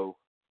WBO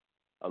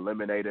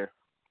Eliminator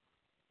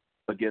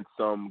against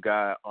some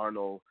guy,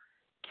 Arnold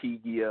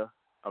Khegai.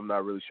 I'm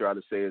not really sure how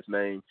to say his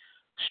name.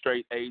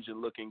 Straight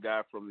Asian-looking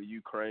guy from the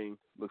Ukraine.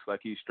 Looks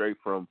like he's straight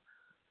from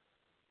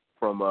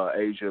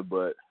Asia,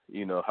 but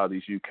how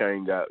these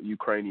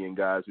Ukrainian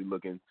guys be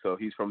looking. So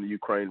he's from the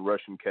Ukraine,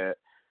 Russian cat.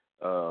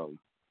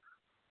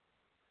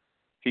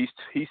 He's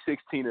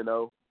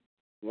 16-0,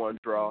 one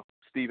draw.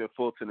 Stephen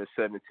Fulton is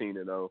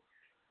 17-0.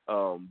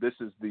 This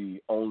is the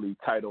only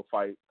title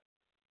fight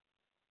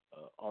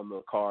on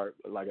the card.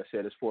 Like I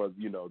said, it's for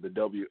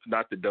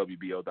not the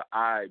WBO, the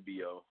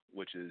IBO,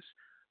 which is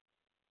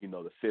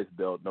the fifth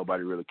belt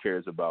nobody really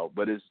cares about.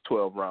 But it's a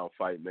 12-round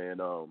fight, man.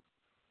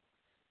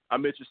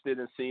 I'm interested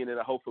in seeing it.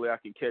 Hopefully I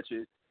can catch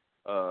it.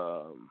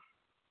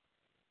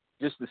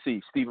 Just to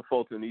see. Stephen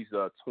Fulton, he's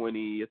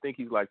 20. I think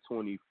he's like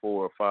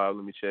 24 or 5.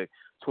 Let me check.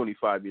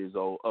 25 years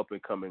old,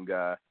 up-and-coming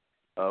guy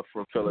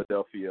from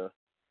Philadelphia.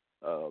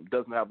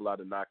 Doesn't have a lot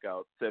of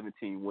knockouts.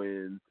 17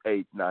 wins,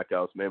 8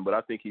 knockouts, man. But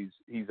I think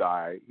he's all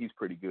right. He's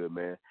pretty good,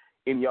 man.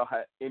 Any of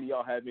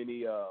y'all have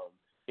any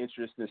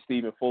interest in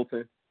Stephen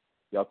Fulton?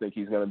 Y'all think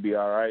he's gonna be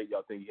all right?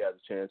 Y'all think he has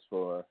a chance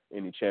for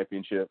any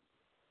championship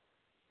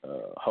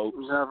hopes?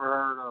 Never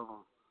heard of him.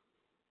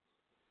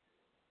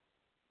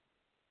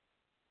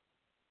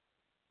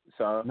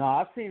 So, No,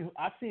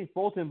 I've seen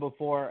Fulton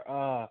before.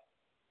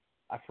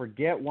 I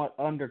forget what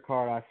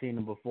undercard I've seen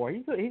him before.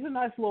 He's a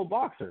nice little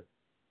boxer.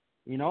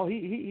 He's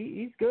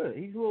good.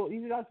 He's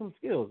got some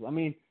skills.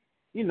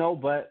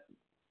 But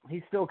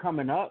he's still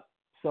coming up,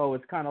 so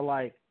it's kind of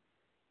like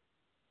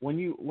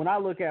when I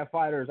look at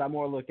fighters, I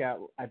more look at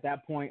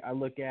that point. I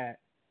look at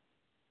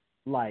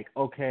like,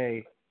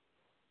 okay,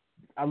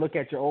 I look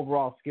at your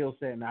overall skill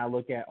set, and I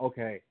look at,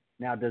 okay,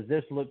 Now, does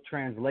this look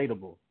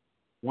translatable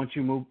once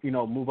you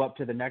move up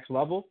to the next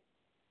level?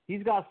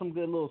 He's got some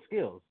good little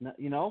skills,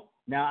 Now,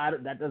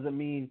 that doesn't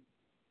mean,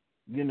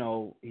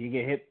 he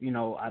get hit,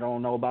 I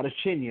don't know about his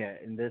chin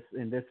yet and this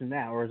and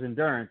that, or his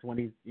endurance when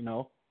he's,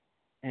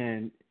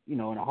 in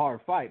a hard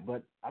fight.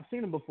 But I've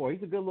seen him before.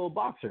 He's a good little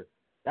boxer.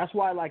 That's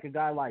why, like, a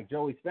guy like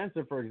Joey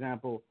Spencer, for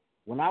example,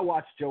 when I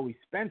watch Joey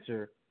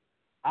Spencer,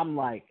 I'm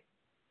like,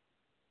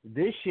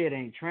 this shit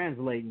ain't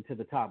translating to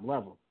the top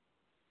level,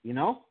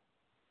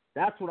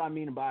 That's what I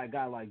mean by a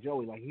guy like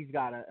Joey. Like, he's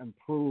got to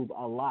improve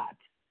a lot,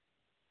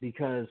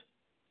 because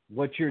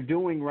what you're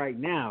doing right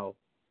now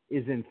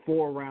is in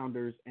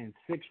 4-rounders and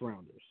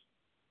 6-rounders,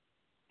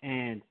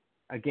 and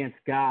against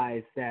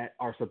guys that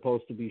are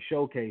supposed to be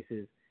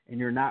showcases, and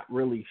you're not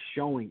really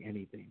showing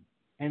anything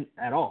and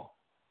at all.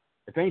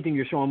 If anything,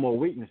 you're showing more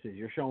weaknesses.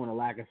 You're showing a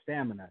lack of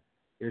stamina.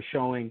 You're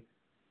showing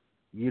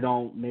you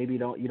don't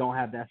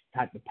have that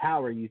type of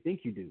power you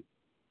think you do.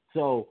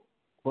 So,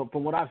 but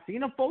from what I've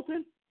seen of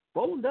Fulton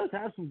does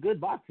have some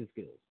good boxing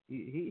skills.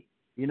 He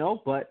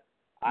but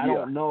I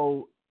don't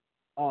know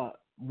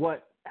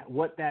what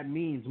that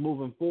means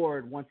moving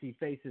forward once he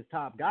faces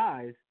top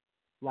guys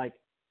like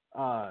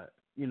the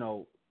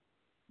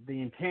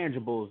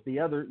intangibles, the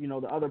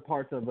other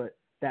parts of it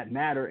that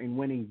matter in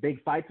winning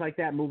big fights like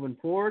that moving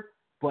forward.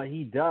 But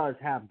he does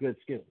have good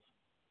skills.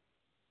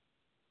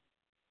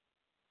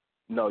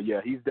 No,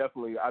 yeah, he's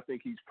definitely. I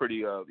think he's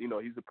pretty.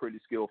 He's a pretty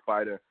skilled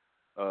fighter.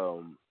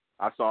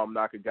 I saw him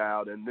knock a guy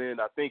out, and then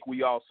I think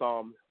we all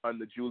saw him on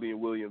the Julian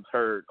Williams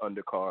Hurd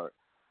undercard.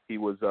 He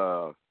was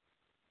the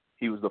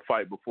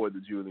fight before the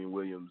Julian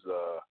Williams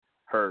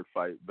Hurd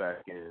fight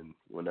back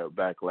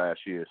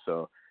last year.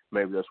 So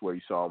maybe that's where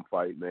you saw him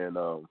fight, man.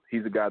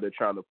 He's a guy they're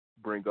trying to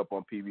bring up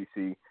on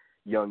PBC,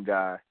 young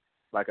guy.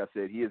 Like I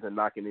said, he isn't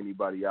knocking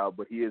anybody out,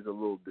 but he is a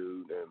little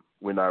dude, and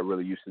we're not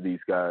really used to these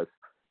guys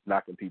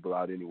knocking people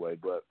out anyway.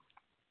 But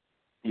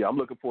yeah, I'm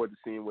looking forward to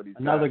seeing what he's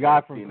another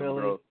guy from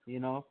Philly,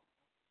 Yeah,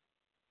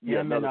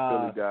 him another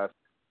and, Philly guy.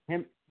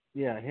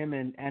 Him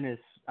and Ennis.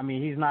 I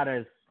mean, he's not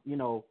as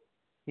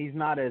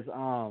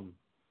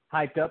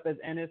hyped up as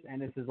Ennis.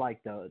 Ennis is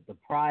like the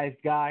prized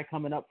guy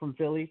coming up from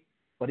Philly,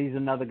 but he's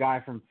another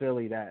guy from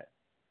Philly that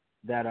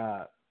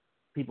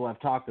people have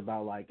talked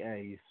about. Like,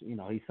 hey,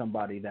 he's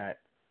somebody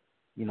that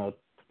to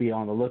be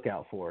on the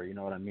lookout for. You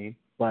know what I mean?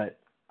 But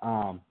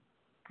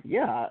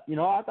yeah,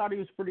 I thought he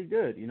was pretty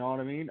good. You know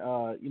what I mean?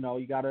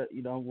 You gotta,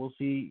 we'll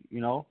see.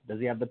 Does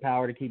he have the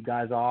power to keep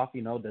guys off?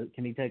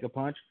 Can he take a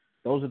punch?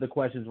 Those are the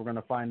questions we're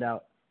gonna find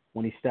out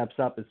when he steps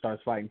up and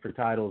starts fighting for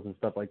titles and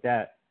stuff like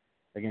that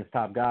against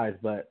top guys.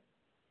 But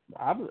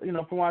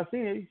from what I've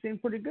seen, he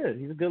seemed pretty good.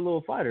 He's a good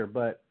little fighter.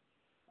 But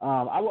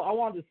I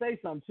wanted to say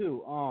something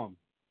too.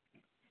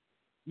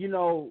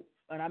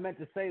 And I meant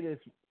to say this,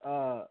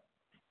 about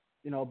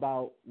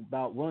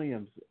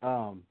Williams.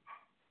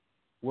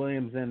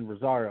 Williams and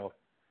Rosario.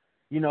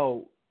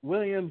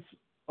 Williams,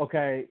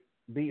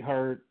 beat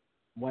Hurd,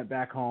 went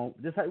back home.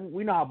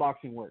 We know how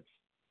boxing works.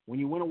 When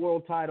you win a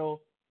world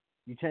title,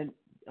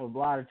 a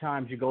lot of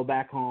times you go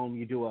back home,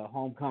 you do a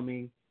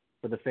homecoming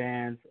for the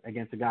fans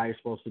against the guy you're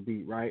supposed to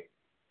beat, right?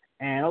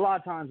 And a lot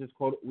of times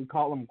we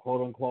call them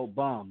quote unquote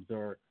bums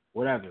or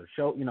whatever,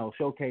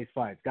 showcase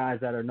fights,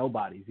 guys that are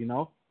nobodies,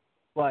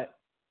 But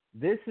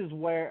this is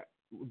where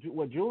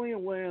what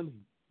Julian Williams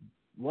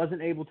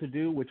wasn't able to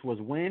do, which was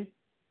win,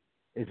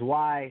 is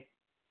why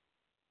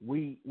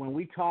when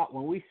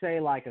we say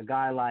like a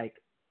guy like,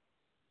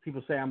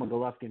 people say I'm a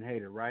Golovkin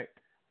hater, right?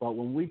 But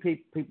when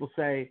people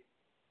say,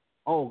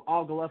 oh,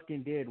 all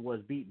Golovkin did was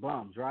beat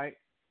bums, right?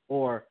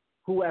 Or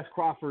who has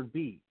Crawford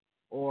beat?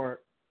 Or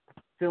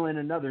fill in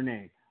another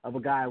name of a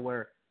guy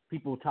where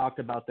people talked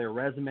about their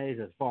resumes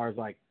as far as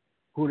like,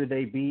 who did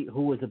they beat?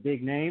 Who was a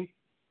big name?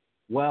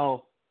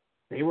 Well,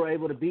 they were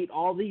able to beat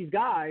all these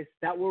guys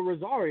that were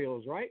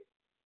Rosarios, right?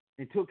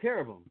 And took care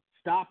of them,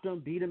 stopped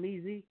them, beat them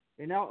easy,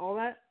 and all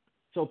that.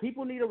 So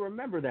people need to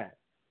remember that.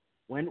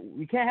 When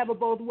we can't have it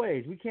both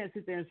ways. We can't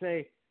sit there and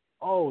say,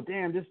 oh,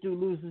 damn, this dude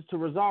loses to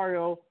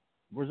Rosario.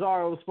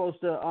 Rosario was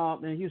supposed to,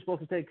 and he was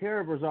supposed to take care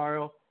of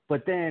Rosario.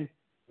 But then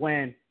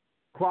when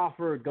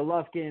Crawford,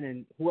 Golovkin,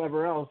 and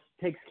whoever else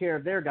takes care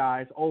of their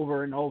guys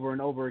over and over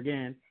and over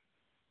again,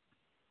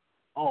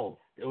 oh,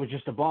 it was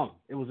just a bum.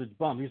 It was a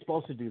bum. He was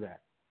supposed to do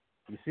that.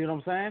 You see what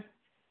I'm saying?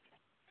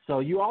 So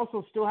you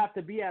also still have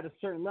to be at a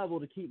certain level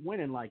to keep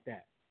winning like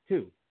that,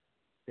 too.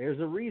 There's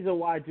a reason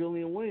why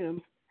Julian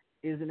Williams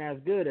isn't as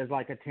good as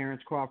like a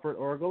Terrence Crawford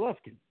or a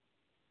Golovkin.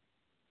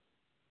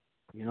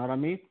 You know what I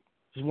mean?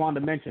 Just wanted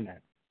to mention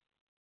that.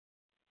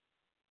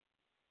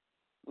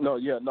 No,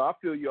 I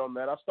feel you on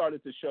that. I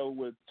started the show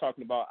with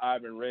talking about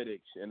Ivan Redkach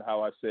and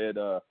how I said,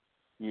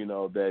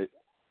 that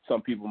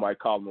some people might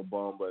call him a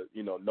bum, but,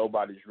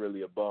 nobody's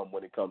really a bum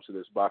when it comes to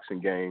this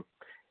boxing game.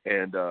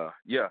 And,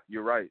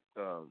 you're right.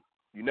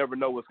 You never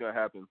know what's going to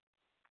happen.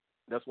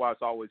 That's why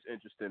it's always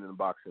interesting in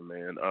boxing,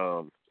 man.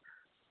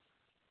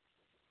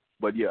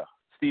 But, yeah,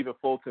 Stephen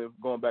Fulton,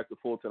 going back to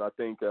Fulton, I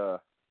think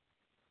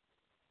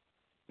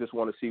just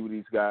want to see what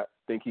he's got.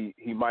 think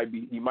he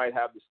might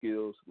have the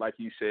skills. Like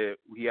you said,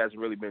 he hasn't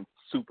really been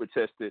super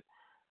tested.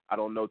 I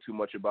don't know too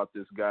much about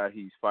this guy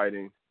he's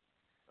fighting,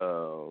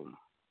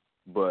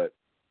 but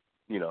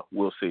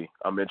we'll see.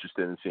 I'm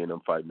interested in seeing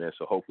him fight, man.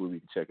 So hopefully we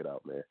can check it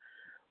out, man.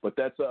 But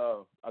that's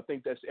I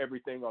think that's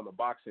everything on the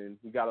boxing.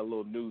 We got a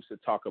little news to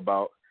talk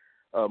about.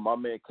 My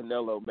man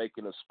Canelo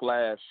making a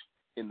splash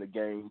in the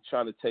game,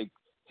 trying to take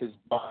his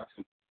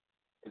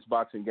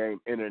boxing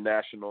game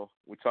international.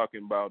 We're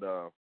talking about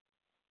at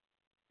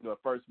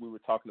first we were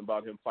talking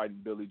about him fighting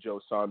Billy Joe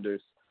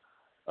Saunders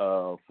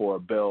for a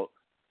belt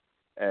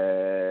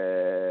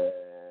at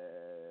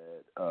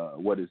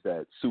what is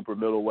that, super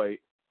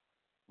middleweight.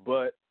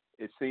 But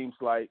it seems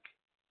like,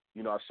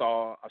 I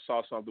saw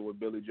something with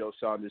Billy Joe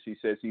Saunders. He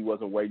says he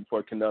wasn't waiting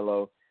for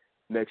Canelo.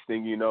 Next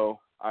thing you know,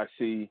 I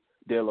see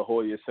De La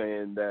Hoya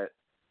saying that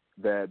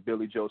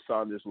Billy Joe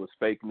Saunders was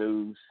fake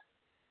news.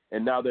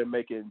 And now they're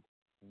making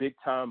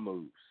big-time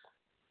moves.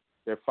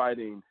 They're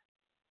fighting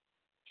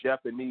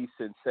Japanese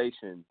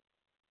sensation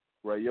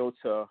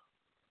Ryota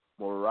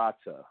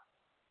Murata.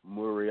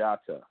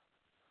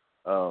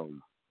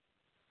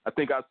 I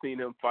think I've seen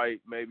him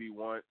fight maybe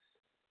once.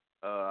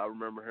 I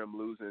remember him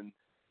losing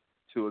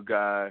to a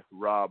guy,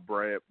 Rob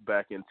Brandt,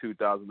 back in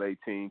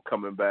 2018,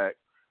 coming back,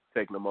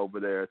 taking him over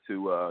there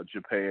to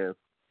Japan,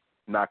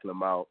 knocking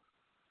him out.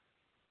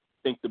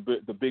 I think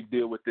the big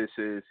deal with this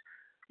is,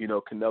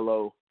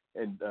 Canelo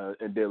and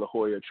De La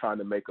Hoya are trying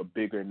to make a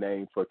bigger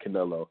name for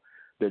Canelo.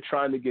 They're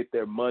trying to get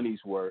their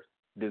money's worth.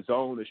 The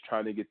Zone is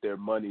trying to get their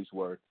money's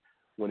worth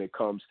when it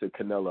comes to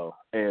Canelo.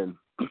 And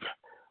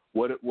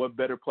what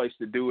better place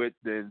to do it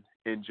than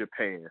in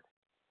Japan?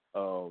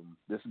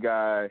 This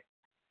guy,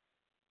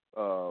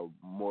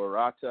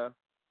 Murata,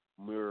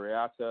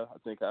 I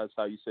think that's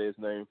how you say his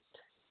name,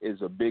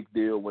 is a big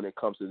deal when it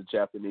comes to the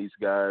Japanese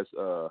guys.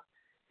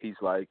 He's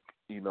like,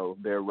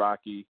 they're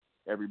Rocky.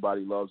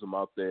 Everybody loves him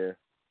out there.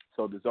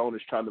 So the Zone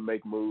is trying to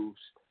make moves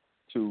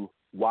to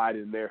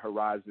widen their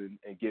horizon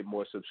and get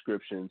more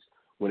subscriptions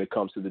when it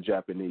comes to the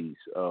Japanese.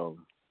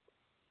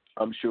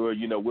 I'm sure,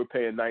 we're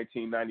paying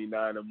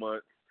 $19.99 a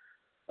month.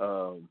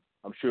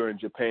 I'm sure in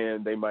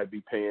Japan they might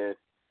be paying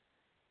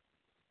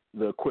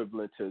the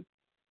equivalent to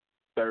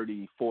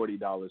 $30,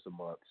 $40 a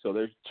month. So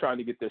they're trying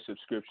to get their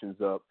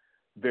subscriptions up.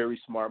 Very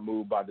smart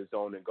move by the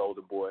Zone and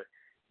Golden Boy.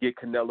 Get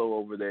Canelo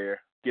over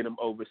there, get him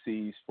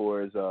overseas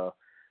for his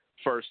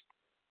first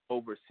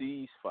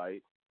overseas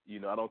fight.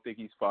 I don't think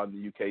he's fought in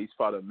the UK. He's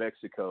fought in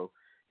Mexico.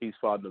 He's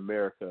fought in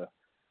America.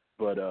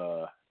 But,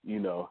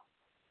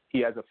 he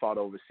hasn't fought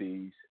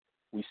overseas.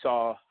 We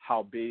saw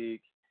how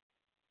big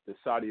the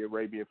Saudi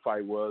Arabian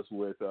fight was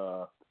with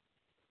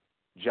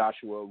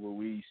Joshua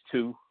Ruiz,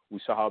 too. We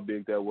saw how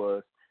big that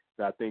was.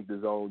 And I think the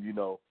Zone,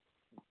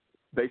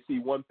 they see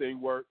one thing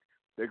work,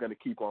 they're going to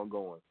keep on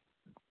going.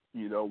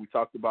 We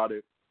talked about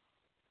it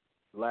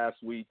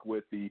last week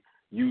with the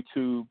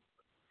YouTube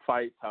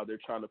fights, how they're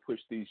trying to push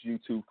these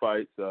YouTube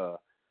fights.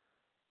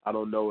 I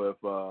don't know if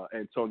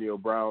Antonio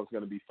Brown's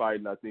going to be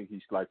fighting. I think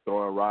he's like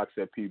throwing rocks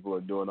at people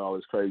and doing all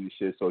this crazy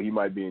shit, so he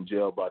might be in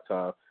jail by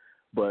time.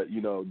 But,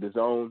 the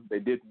Zone, they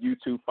did the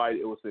YouTube fight.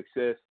 It was a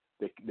success.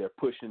 They're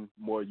pushing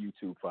more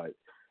YouTube fights.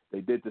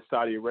 They did the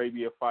Saudi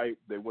Arabia fight.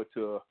 They went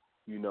to,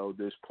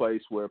 this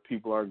place where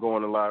people aren't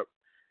going a lot.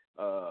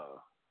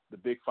 The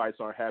big fights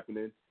aren't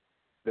happening.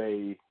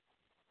 They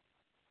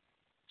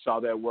saw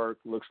that work.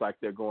 Looks like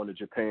they're going to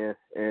Japan.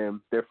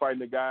 And they're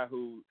fighting a guy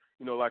who,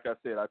 like I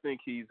said, I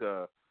think he's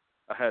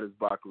had his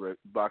box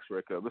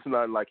record. It's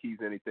not like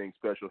he's anything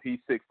special. He's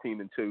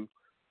 16-2.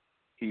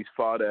 He's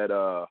fought at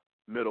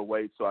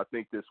middleweight, so I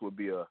think this would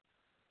be a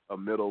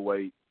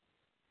middleweight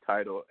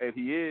title. And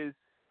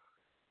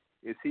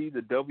is he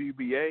the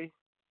WBA?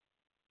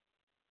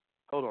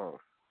 Hold on.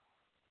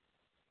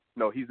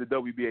 No, he's the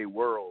WBA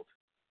World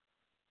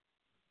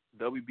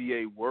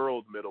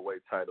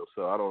middleweight title.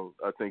 So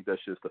I think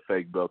that's just a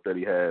fake belt that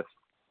he has.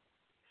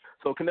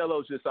 So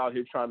Canelo's just out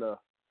here trying to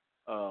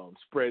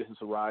spread his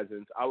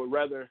horizons.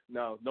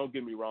 Don't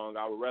get me wrong,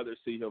 I would rather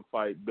see him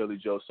fight Billy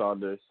Joe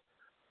Saunders.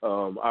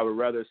 I would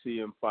rather see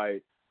him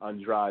fight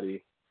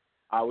Andrade.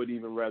 I would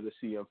even rather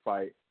see him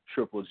fight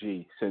Triple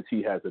G since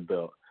he has a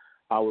belt.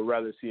 I would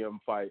rather see him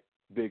fight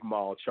Big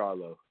Mal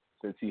Charlo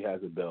since he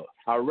has a belt.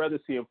 I would rather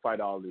see him fight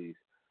all these.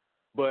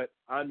 But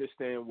I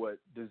understand what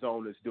the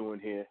Zone is doing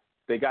here.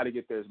 They got to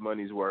get their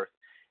money's worth,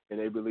 and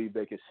they believe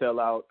they can sell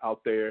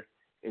out there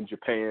in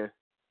Japan.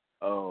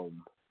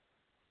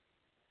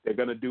 They're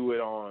going to do it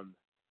on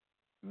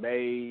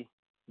May.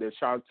 They're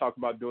trying to talk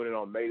about doing it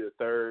on May the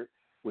 3rd,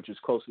 which is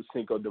close to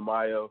Cinco de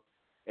Mayo.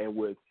 And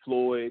with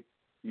Floyd,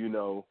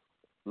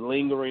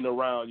 lingering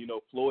around,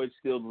 Floyd's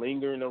still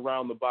lingering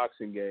around the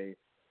boxing game.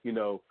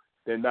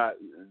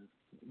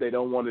 They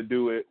don't want to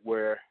do it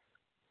where,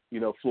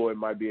 Floyd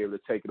might be able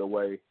to take it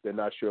away. They're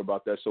not sure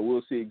about that. So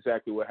we'll see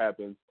exactly what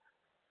happens.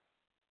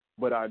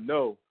 But I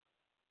know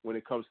when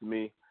it comes to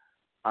me,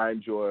 I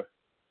enjoy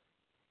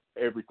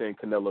everything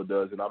Canelo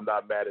does, and I'm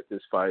not mad at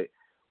this fight.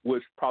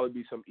 Would probably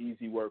be some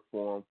easy work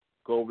for him.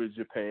 Go over to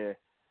Japan,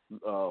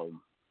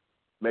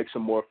 make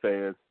some more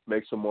fans,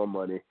 make some more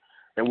money,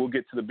 and we'll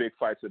get to the big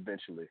fights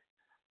eventually.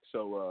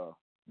 So,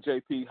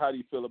 JP, how do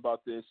you feel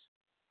about this?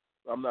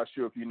 I'm not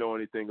sure if you know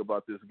anything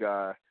about this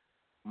guy,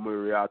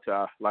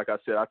 Murata. Like I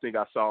said, I think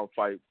I saw him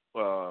fight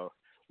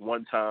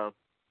one time,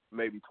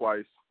 maybe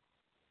twice,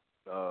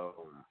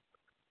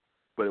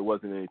 but it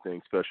wasn't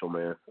anything special,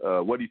 man.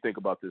 What do you think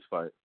about this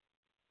fight?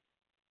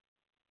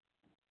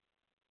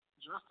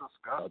 Just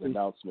disgusting.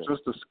 Announcement.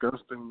 Just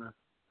disgusting, man.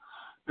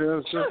 Yeah,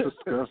 it's just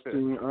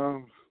disgusting.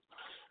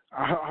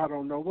 I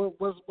don't know.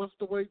 What's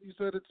the weight you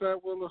said it's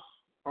at, Willa?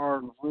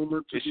 Or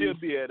rumored to it should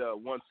be at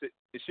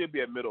It should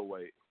be at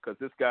middleweight because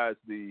this guy's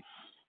the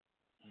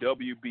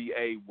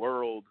WBA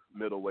World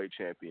Middleweight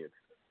Champion.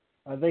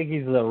 I think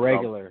he's the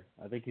regular.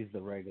 I think he's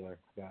the regular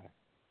guy.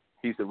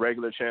 He's the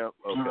regular champ.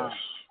 Okay.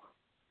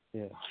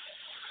 Yeah.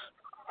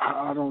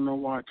 I don't know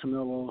why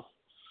Canelo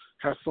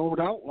has sold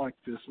out like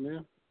this,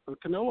 man.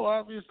 Canelo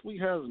obviously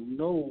has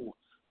no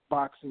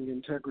boxing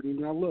integrity.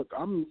 Now, look,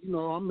 I'm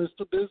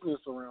Mr. Business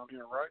around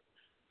here, right?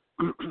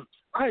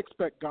 I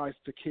expect guys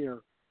to care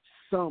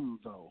some,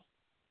 though.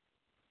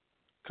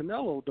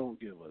 Canelo don't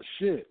give a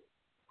shit.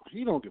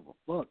 He don't give a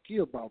fuck. He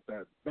about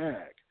that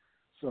bag.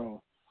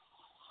 So,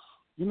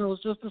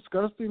 it's just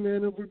disgusting,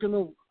 man. If we're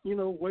going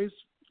to, waste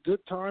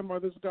good time while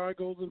this guy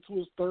goes into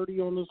his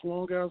 30 on this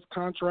long-ass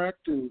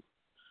contract and,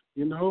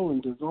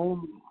 and his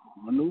own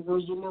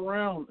maneuvers him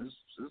around,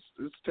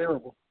 it's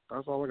terrible.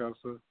 That's all I got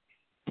to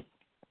say.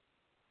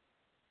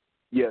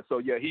 Yeah,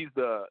 so he's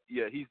the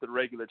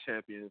regular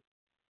champion.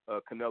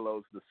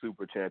 Canelo's the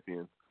super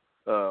champion.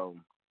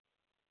 Sean,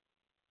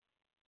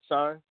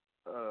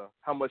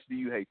 how much do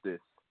you hate this?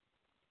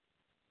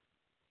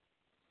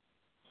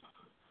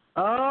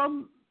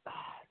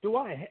 Do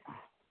I?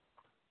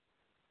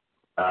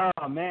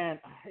 Oh man,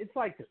 it's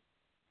like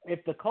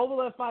if the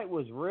Kovalev fight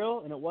was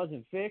real and it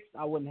wasn't fixed,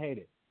 I wouldn't hate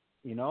it,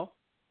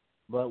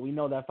 But we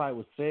know that fight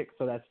was fixed,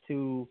 so that's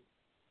two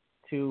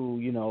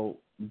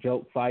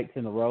joke fights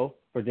in a row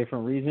for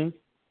different reasons.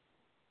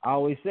 I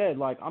always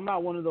said, I'm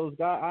not one of those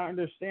guys. I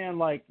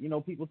understand,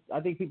 people. I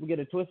think people get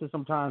it twisted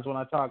sometimes when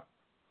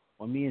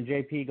me and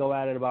JP go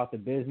at it about the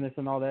business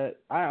and all that.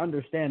 I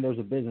understand there's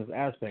a business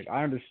aspect.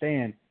 I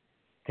understand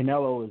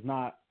Canelo is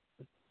not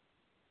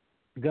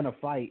gonna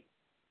fight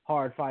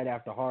hard fight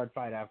after hard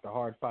fight after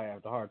hard fight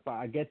after hard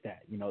fight. I get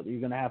that. You're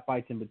gonna have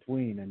fights in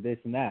between and this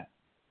and that.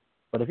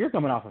 But if you're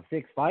coming off a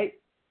fixed fight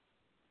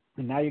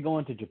and now you're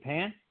going to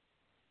Japan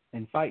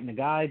and fighting a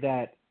guy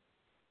that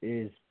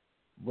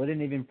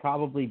wouldn't even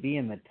probably be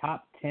in the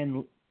top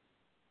 10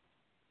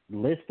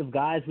 list of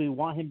guys we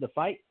want him to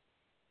fight.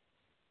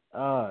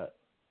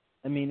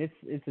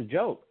 It's a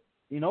joke,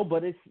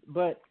 but it's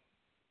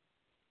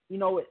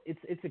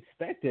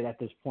expected at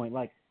this point.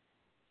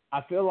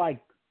 I feel like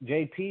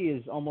JP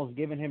is almost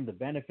giving him the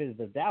benefit of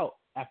the doubt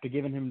after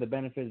giving him the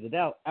benefit of the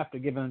doubt after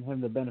giving him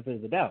the benefit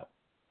of the doubt.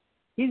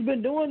 He's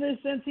been doing this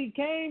since he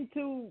came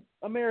to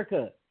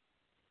America,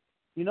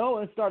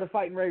 and started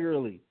fighting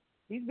regularly.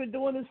 He's been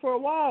doing this for a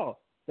while.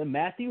 The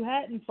Matthew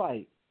Hatton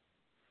fight,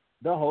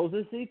 the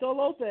Josecito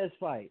Lopez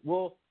fight.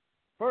 Well,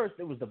 first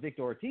it was the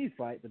Victor Ortiz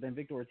fight, but then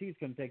Victor Ortiz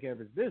couldn't take care of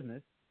his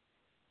business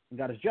and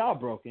got his jaw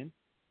broken.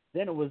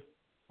 Then it was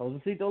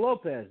Josecito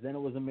Lopez. Then it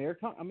was Amir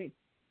Khan.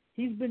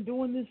 He's been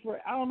doing this for.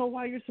 I don't know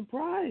why you're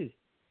surprised.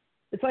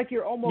 It's like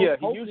you're almost. Yeah,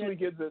 he usually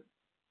gives us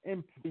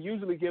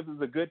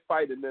a good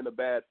fight and then a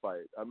bad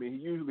fight. He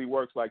usually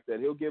works like that.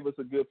 He'll give us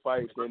a good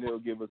fight, then he'll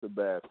give us a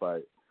bad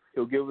fight.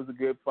 He'll give us a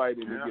good fight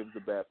and he'll give us a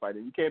bad fight,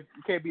 and you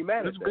can't be mad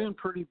at that. It's been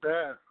pretty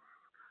bad.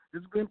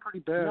 But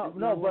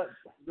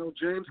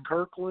James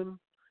Kirkland.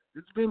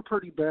 It's been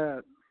pretty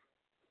bad.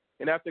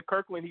 And after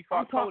Kirkland, he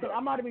fought Cotto.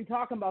 I'm not even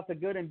talking about the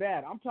good and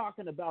bad. I'm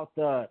talking about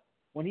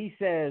when he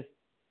says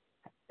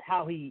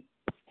how he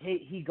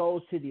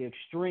goes to the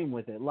extreme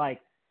with it. Like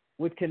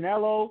with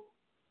Canelo,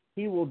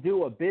 he will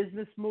do a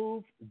business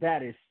move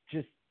that is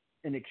just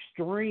an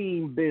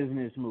extreme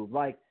business move.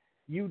 Like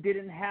you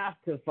didn't have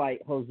to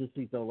fight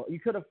Josecito. You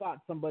could have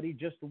fought somebody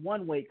just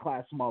one weight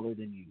class smaller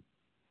than you.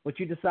 But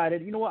you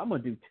decided, you know what, I'm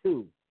going to do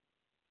two.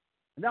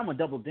 And then I'm going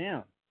to double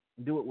down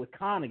and do it with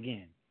Khan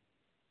again.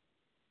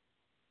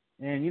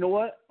 And you know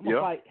what? I'm going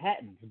to fight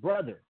Hatton's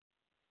brother.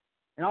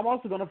 And I'm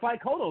also going to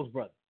fight Cotto's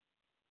brother.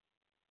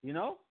 Then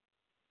I'm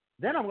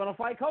going to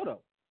fight Cotto.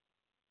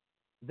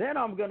 Then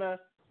I'm going to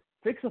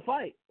fix a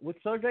fight with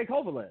Sergey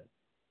Kovalev,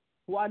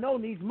 who I know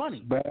needs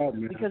money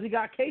because he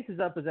got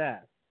cases up his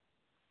ass.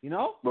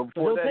 But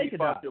before that, he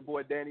fought your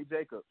boy Danny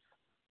Jacobs.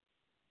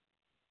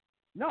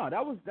 No,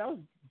 that was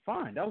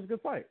fine. That was a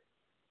good fight.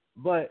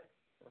 But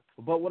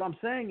what I'm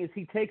saying is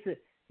he takes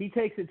it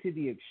to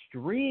the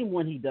extreme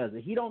when he does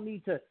it. He don't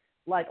need to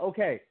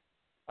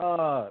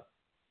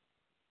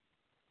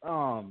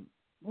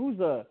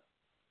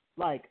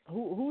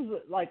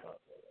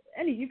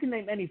you can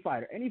name any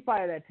fighter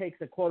that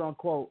takes a quote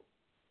unquote,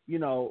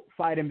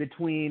 fight in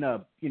between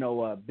a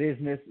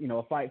business,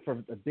 a fight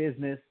for a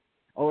business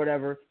or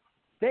whatever.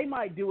 They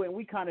might do it and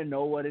we kind of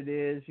know what it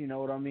is, you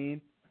know what I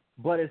mean?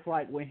 But it's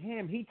like with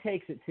him, he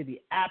takes it to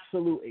the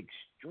absolute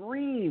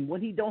extreme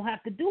when he don't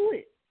have to do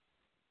it.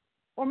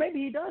 Or maybe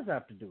he does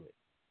have to do it.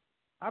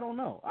 I don't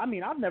know. I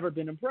mean, I've never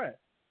been impressed.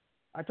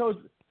 I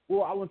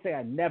wouldn't say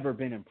I've never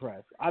been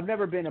impressed. I've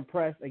never been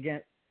impressed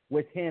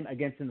with him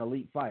against an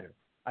elite fighter.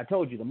 I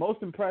told you, the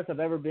most impressed I've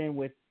ever been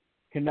with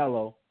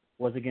Canelo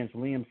was against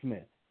Liam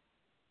Smith,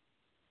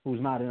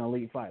 who's not an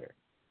elite fighter.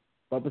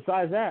 But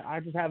besides that, I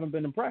just haven't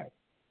been impressed,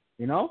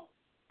 you know?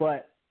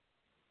 But,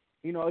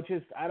 you know, it's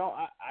just,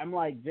 I'm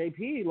like,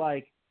 JP,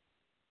 like,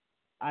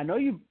 I know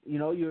you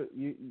know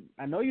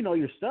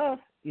your stuff,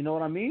 you know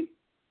what I mean?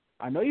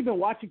 I know you've been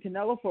watching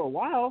Canelo for a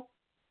while.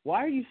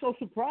 Why are you so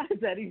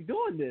surprised that he's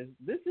doing this?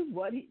 This is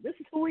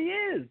who he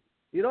is.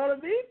 You know what I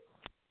mean?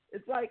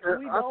 It's like,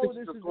 we know I think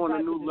this it's is just going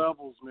to new of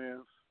levels,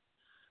 man.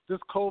 This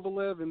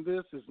Kovalev and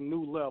this is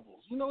new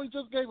levels. You know, he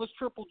just gave us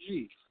Triple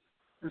G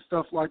and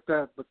stuff like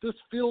that. But this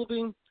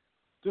fielding,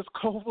 this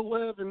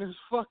Kovalev and this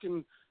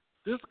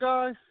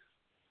guy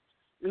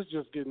is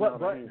just getting out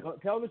of hand.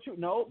 But tell the truth.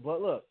 No,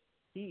 but look,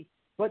 thank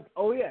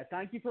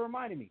you for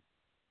reminding me.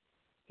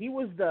 He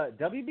was the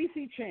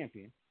WBC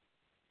champion,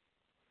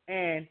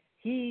 and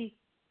he,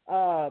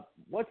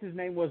 what's his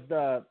name, was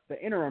the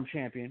interim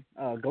champion,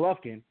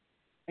 Golovkin,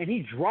 and he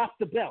dropped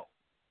the belt,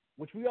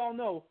 which we all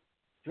know,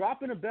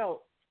 dropping a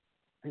belt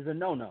is a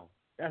no-no.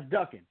 That's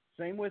ducking.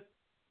 Same with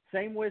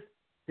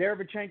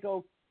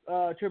Derevchenko,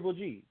 Triple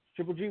G.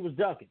 Triple G was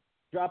ducking.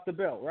 Dropped the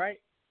belt,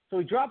 right? So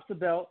he drops the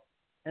belt,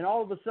 and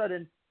all of a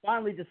sudden,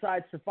 finally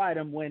decides to fight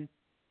him when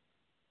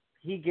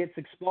he gets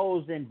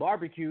exposed and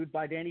barbecued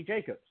by Danny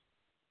Jacobs.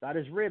 Got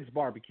his ribs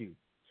barbecued.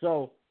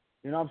 So,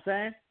 you know what I'm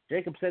saying?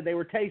 Jacob said they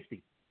were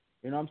tasty.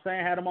 You know what I'm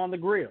saying? Had them on the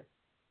grill.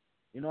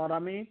 You know what I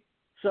mean?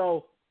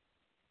 So,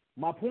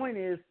 my point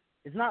is,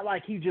 it's not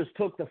like he just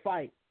took the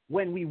fight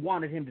when we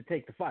wanted him to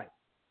take the fight.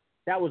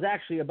 That was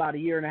actually about a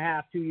year and a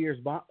half, 2 years,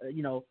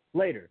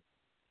 later.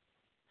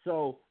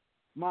 So,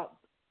 I'm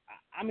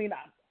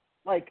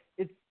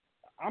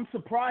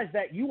surprised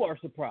that you are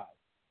surprised.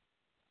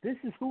 This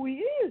is who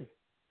he is.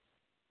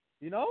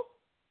 You know?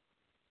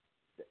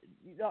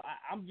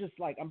 I'm just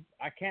like,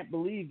 I can't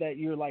believe that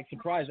you're like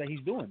surprised that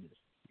he's doing this.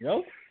 You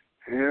know?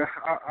 Yeah,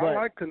 I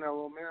like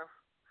Canelo, man.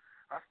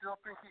 I still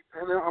think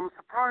and I'm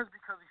surprised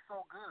because he's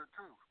so good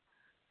too.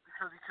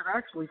 Because he could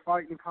actually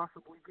fight and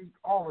possibly beat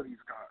all of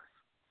these guys.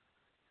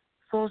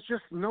 So it's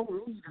just no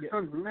need. It's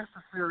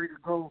unnecessary to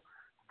go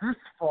this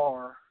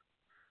far.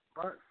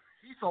 But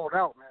he sold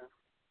out, man.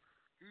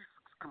 He's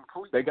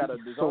completely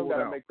sold out.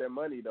 Got to make their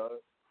money,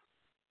 dog.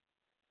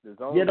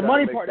 The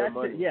money part, that's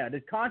it. Yeah, the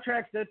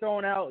contracts they're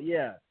throwing out,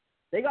 yeah.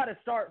 They got to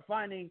start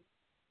finding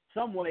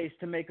some ways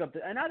to make up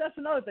and that's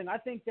another thing. I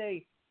think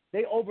they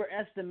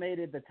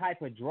overestimated the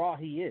type of draw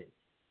he is.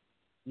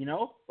 You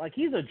know? Like,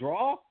 he's a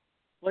draw,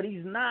 but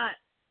he's not.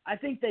 I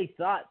think they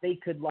thought they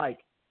could,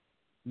 like,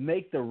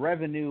 make the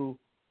revenue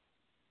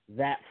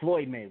that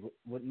Floyd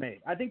would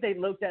make. I think they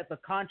looked at the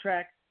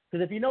contract,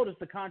 because if you notice,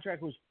 the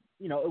contract was,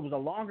 it was a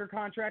longer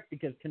contract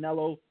because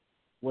Canelo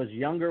was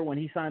younger when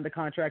he signed the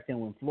contract than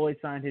when Floyd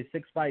signed his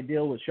 6-fight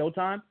deal with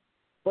Showtime.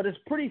 But it's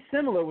pretty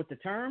similar with the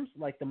terms,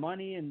 like the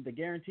money and the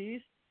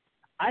guarantees.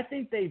 I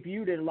think they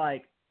viewed it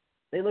like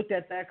they looked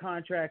at that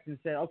contract and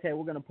said, okay,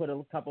 we're going to put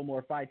a couple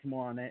more fights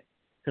more on it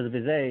because of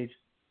his age.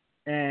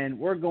 And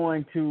we're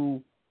going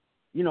to,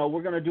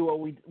 we're going to do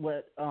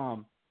what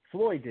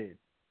Floyd did.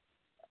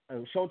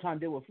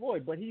 Showtime did with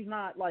Floyd, but he's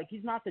not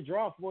the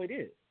draw Floyd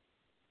is.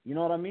 You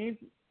know what I mean?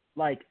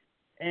 Like,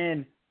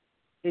 and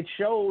it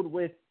showed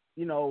with,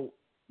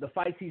 the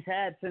fights he's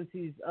had since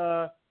he's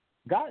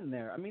gotten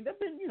there. I mean, there's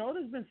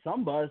been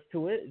some buzz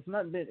to it. It's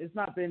not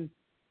been,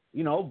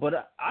 but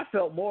I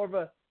felt more of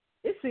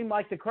it seemed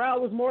like the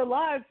crowd was more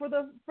live for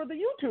the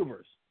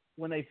YouTubers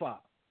when they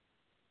fought,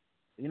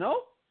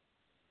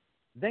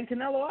 than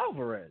Canelo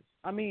Alvarez.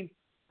 I mean,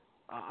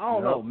 I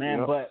don't know,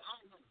 man, but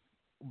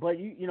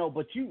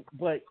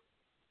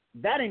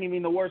that ain't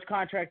even the worst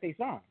contract they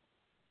signed.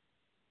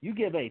 You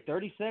give a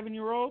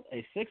 37-year-old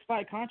a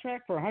 6-fight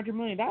contract for $100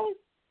 million,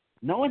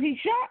 knowing he's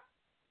shot,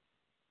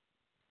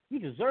 you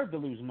deserve to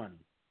lose money.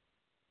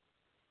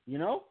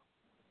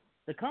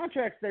 The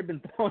contracts they've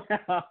been throwing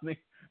out.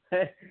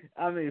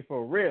 I mean,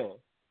 for real.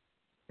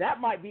 That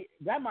might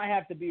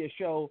have to be a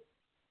show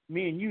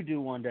me and you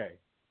do one day.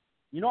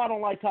 I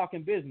don't like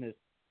talking business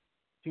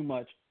too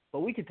much, but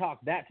we could talk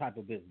that type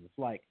of business.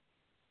 Like,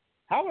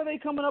 how are they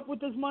coming up with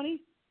this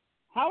money?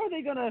 Are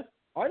they gonna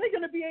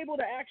be able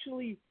to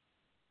actually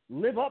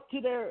live up to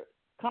their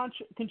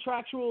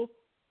contractual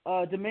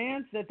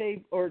demands that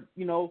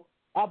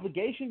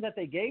obligations that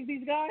they gave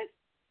these guys?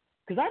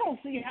 Because I don't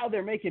see how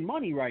they're making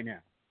money right now.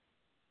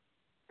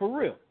 For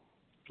real.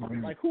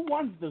 Like, who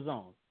runs the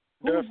zone?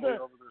 Who's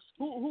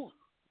who?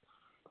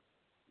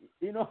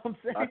 You know what I'm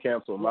saying? I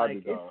canceled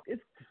my zone.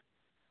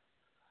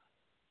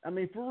 I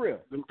mean, for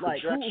real.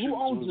 Like, who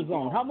owns the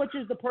zone? How much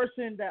is the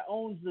person that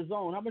owns the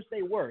zone? How much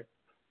they worth?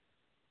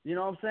 You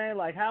know what I'm saying?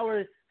 Like, how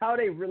are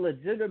they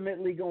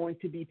legitimately going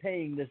to be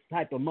paying this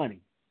type of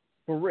money?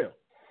 For real.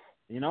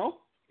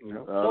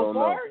 So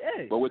far,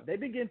 hey, they've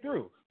been getting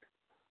through.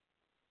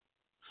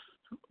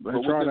 But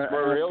with this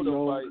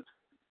Mariota fight,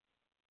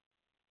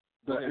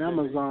 the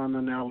Amazon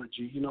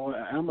analogy. You know,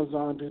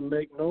 Amazon didn't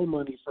make no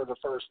money for the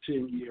first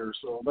 10 years,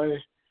 so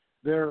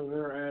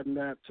they're adding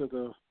that to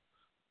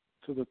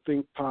the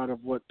think pot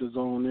of what the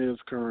zone is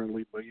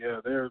currently. But yeah,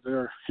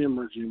 they're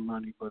hemorrhaging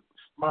money. But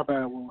my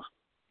bad, Will.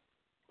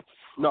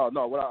 No,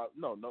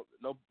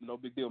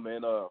 big deal,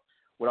 man.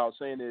 What I was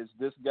saying is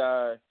this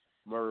guy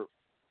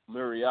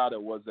Murata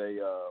was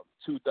a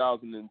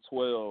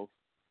 2012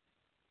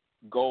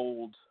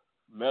 gold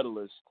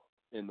medalist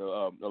in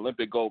the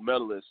Olympic gold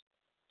medalist.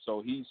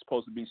 So he's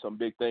supposed to be some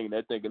big thing.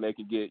 They're thinking they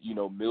can get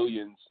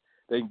millions.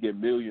 They can get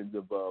millions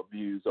of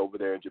views over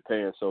there in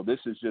Japan. So this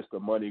is just a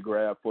money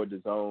grab for the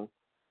zone.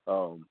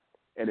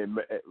 And it,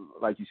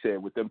 like you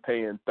said, with them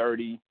paying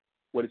 30,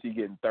 what is he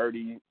getting?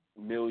 30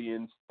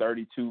 million,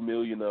 32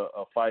 million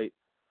a fight.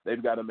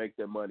 They've got to make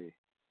their money.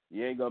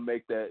 You ain't gonna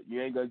make that.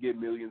 You ain't gonna get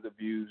millions of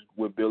views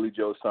with Billy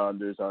Joe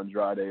Saunders,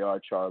 Andrade, or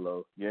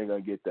Charlo. You ain't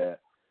gonna get that.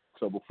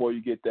 So before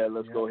you get that,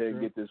 let's go ahead and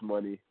get this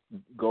money.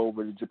 Go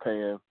over to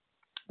Japan.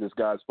 This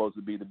guy's supposed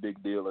to be the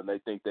big deal, and they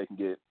think they can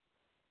get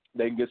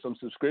some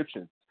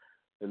subscriptions.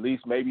 At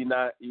least maybe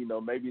not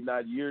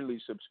yearly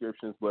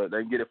subscriptions, but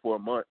they can get it for a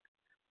month.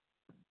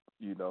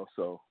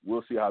 So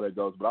we'll see how that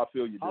goes. But I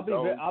feel you.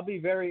 I'll be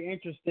very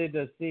interested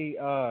to see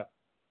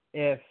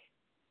if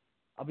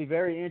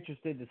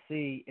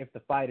the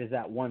fight is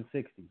at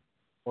 160,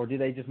 or do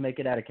they just make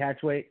it at a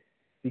catchweight?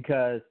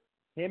 Because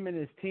him and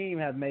his team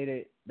have made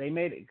it. They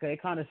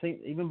kind of seem,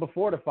 even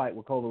before the fight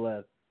with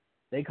Kovalev,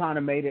 they kind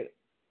of made it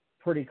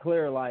pretty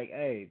clear, like,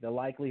 hey, the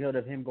likelihood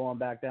of him going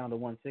back down to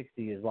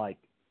 160 is like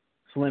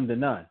slim to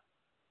none.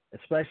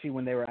 Especially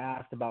when they were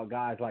asked about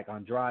guys like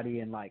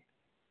Andrade and like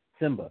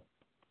Simba.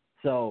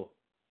 So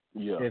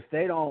if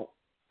they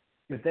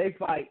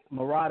fight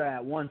Murata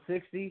at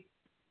 160,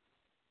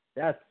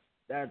 that's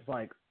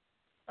like,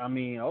 I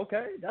mean,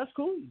 okay, that's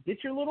cool.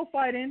 Get your little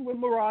fight in with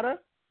Murata,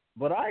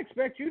 but I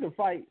expect you to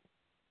fight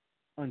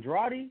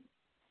Andrade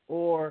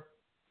or,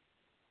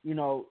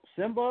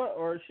 Simba,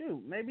 or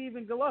maybe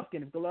even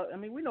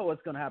Golovkin. We know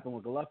what's going to happen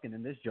with Golovkin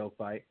in this joke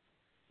fight.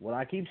 What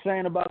I keep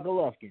saying about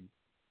Golovkin,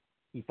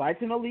 he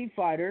fights an elite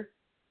fighter.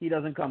 He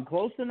doesn't come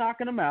close to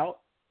knocking him out.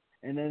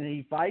 And then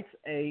he fights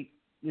a,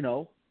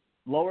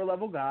 lower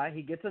level guy.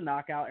 He gets a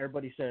knockout.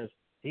 Everybody says,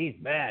 he's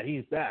bad.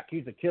 He's back.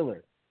 He's a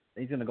killer.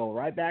 He's going to go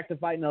right back to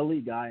fighting an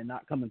elite guy and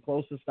not coming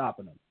close to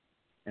stopping him.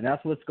 And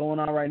that's what's going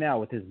on right now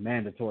with his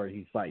mandatory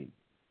he's fighting.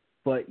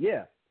 But,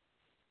 yeah,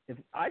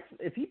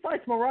 if he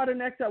fights Murata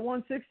next at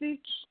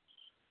 160,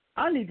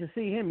 I need to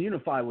see him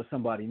unify with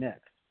somebody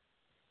next.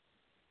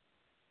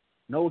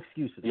 No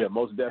excuses. Yeah,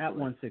 most definitely. At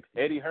 160.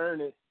 Eddie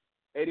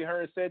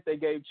Hearn said they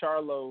gave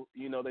Charlo,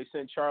 they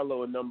sent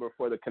Charlo a number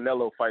for the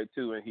Canelo fight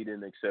too, and he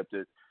didn't accept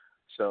it.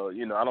 So,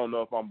 I don't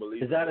know if I'm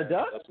believing. Is that a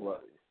duck? That's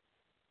what.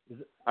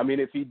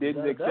 If he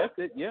didn't accept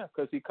it, yeah,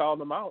 because he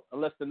called him out.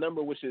 Unless the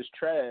number was just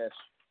trash.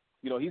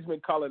 He's been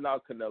calling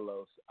out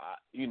Canelo's. I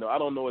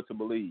don't know what to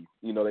believe.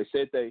 They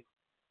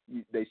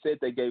said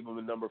they gave him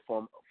a number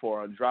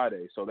for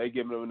Andrade. So they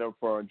gave him a number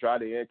for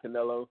Andrade and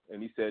Canelo,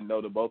 and he said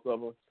no to both of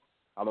them.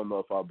 I don't know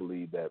if I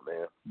believe that,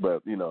 man.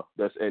 But,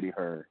 that's Eddie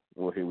Hearn.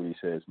 We'll hear what he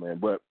says, man.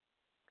 But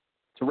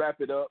to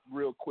wrap it up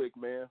real quick,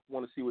 man,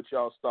 want to see what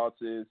y'all's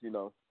thoughts is,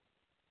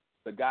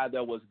 the guy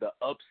that was the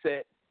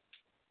upset.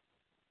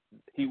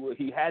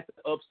 He had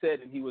the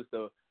upset, and he was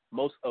the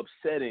most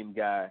upsetting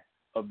guy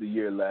of the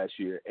year last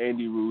year.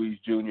 Andy Ruiz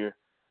Jr.,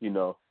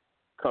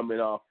 coming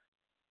off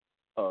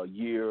a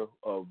year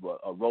of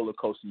a roller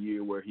coaster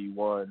year where he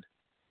won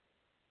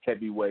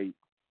heavyweight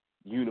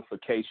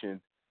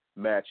unification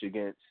match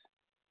against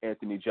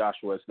Anthony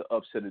Joshua as the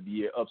upset of the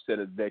year, upset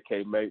of the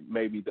decade,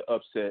 maybe the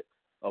upset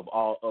of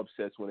all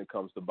upsets when it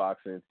comes to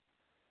boxing.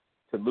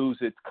 To lose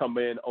it, come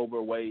in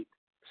overweight,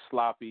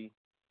 sloppy,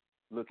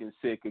 looking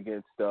sick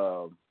against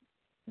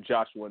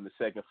Joshua in the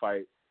second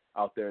fight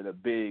out there in a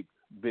big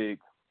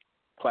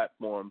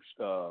platform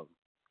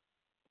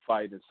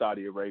fight in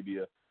Saudi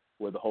Arabia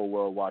where the whole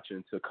world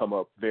watching, to come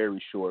up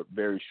very short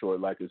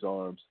like his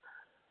arms.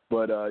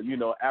 But,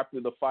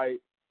 after the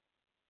fight,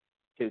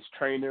 his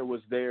trainer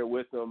was there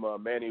with him.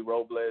 Manny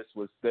Robles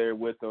was there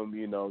with him,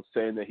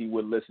 saying that he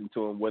wouldn't listen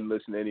to him, wouldn't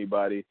listen to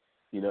anybody.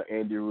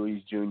 Andy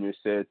Ruiz Jr.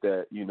 said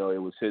that, it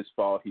was his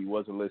fault. He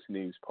wasn't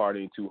listening. He was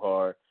partying too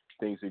hard.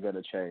 Things are going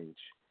to change.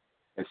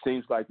 It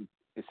seems like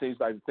the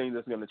thing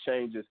that's going to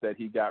change is that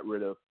he got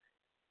rid of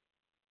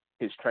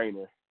his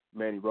trainer,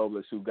 Manny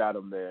Robles, who got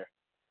him there.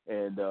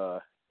 And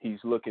he's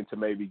looking to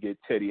maybe get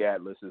Teddy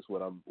Atlas is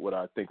what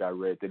I think I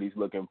read, that he's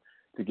looking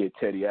to get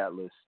Teddy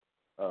Atlas,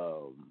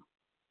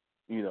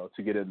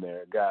 to get in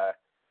there.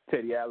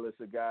 Teddy Atlas,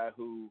 a guy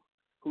who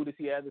does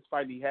he have this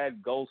fight? He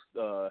had Ghost.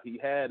 He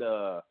had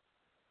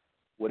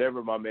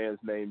whatever my man's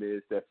name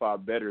is that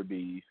fought Better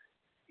Beef.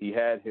 He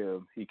had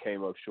him. He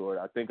came up short.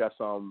 I think I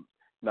saw him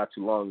not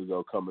too long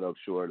ago coming up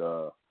short.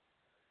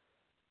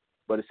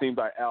 But it seems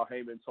like Al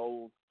Heyman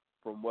told,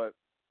 from what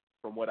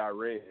I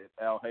read,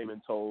 Al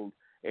Heyman told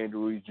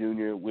Andrew Ruiz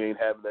Jr., we ain't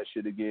having that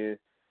shit again.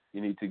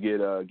 You need to get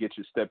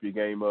your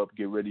game up,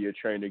 get rid of your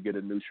trainer, get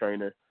a new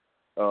trainer.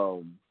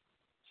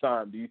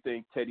 Sam, do you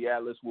think Teddy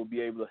Atlas will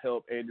be able to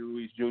help Andy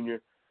Ruiz Jr.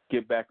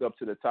 get back up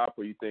to the top,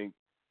 or you think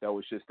that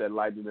was just that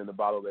lightning in the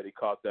bottle that he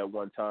caught that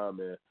one time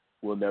and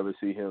we'll never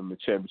see him in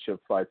championship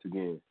fights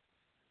again?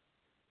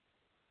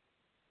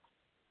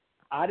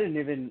 I didn't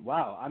even –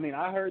 wow. I mean,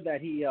 I heard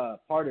that he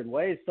parted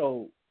ways,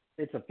 so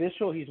it's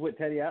official he's with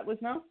Teddy Atlas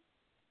now?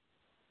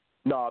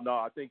 No,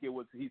 I think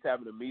he's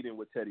having a meeting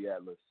with Teddy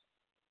Atlas.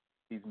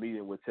 He's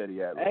meeting with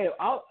Teddy Atlas.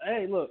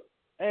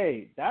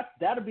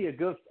 That'll be a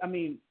good – I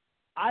mean,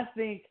 I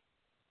think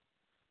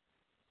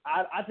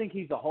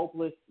he's a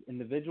hopeless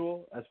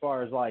individual as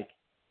far as, like,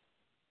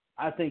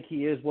 I think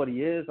he is what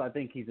he is. I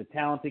think he's a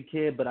talented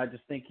kid, but I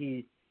just think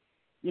he,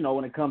 you know,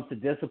 when it comes to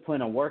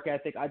discipline and work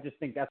ethic, I just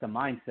think that's a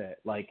mindset.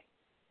 Like,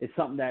 it's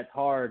something that's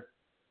hard,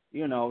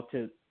 you know,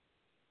 to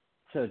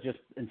just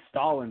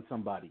install in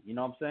somebody. You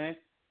know what I'm saying?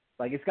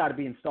 Like, it's got to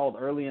be installed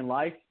early in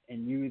life,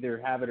 and you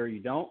either have it or you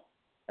don't.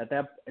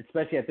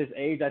 Especially at this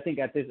age, I think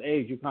at this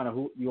age, you kind of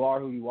who you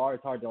are.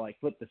 It's hard to, like,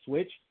 flip the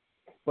switch.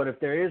 But if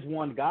there is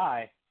one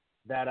guy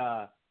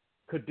that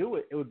could do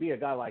it, it would be a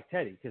guy like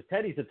Teddy, because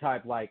Teddy's the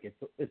type, like,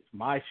 it's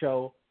my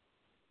show,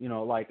 you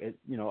know, like,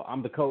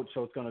 I'm the coach,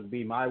 so it's going to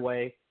be my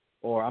way,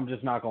 or I'm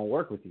just not going to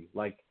work with you.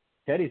 Like,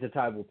 Teddy's the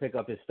type who will pick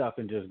up his stuff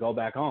and just go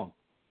back home.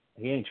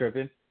 He ain't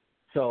tripping.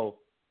 So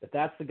if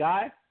that's the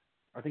guy,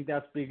 I think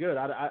that's pretty good.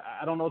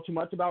 I don't know too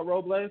much about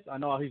Robles. I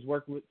know he's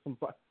worked with some.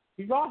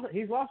 He's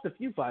lost a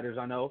few fighters.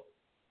 I know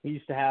he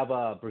used to have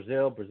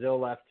Brazil. Brazil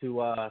left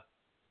to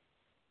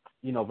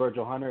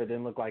Virgil Hunter. It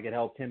didn't look like it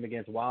helped him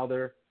against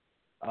Wilder.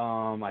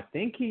 I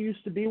think he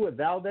used to be with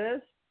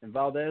Valdez, and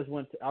Valdez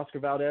went to Oscar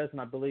Valdez,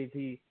 and I believe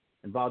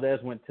Valdez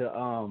went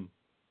to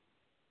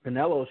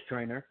Canelo's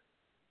trainer.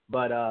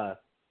 But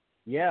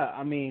yeah,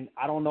 I mean,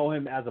 I don't know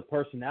him as a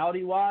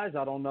personality-wise.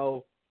 I don't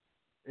know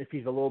if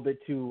he's a little bit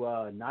too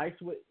nice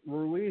with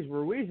Ruiz.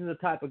 Ruiz is the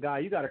type of guy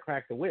you got to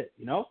crack the whip,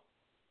 you know,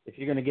 if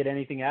you're going to get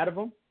anything out of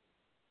him.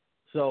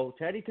 So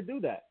Teddy could do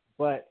that.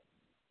 But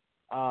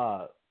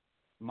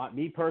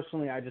me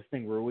personally, I just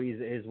think Ruiz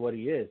is what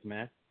he is,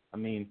 man. I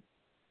mean,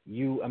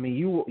 you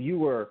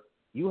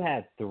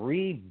had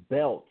 3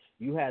 belts.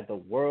 You had the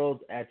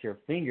world at your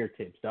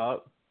fingertips,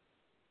 dog.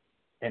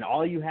 And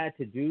all you had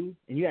to do,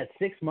 and you had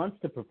 6 months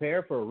to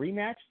prepare for a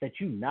rematch that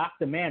you knocked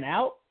the man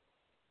out,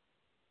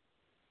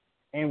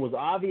 and was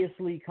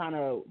obviously kind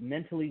of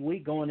mentally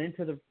weak going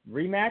into the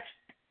rematch,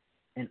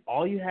 and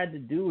all you had to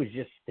do was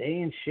just stay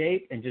in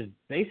shape and just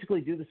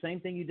basically do the same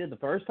thing you did the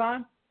first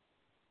time,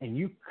 and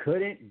you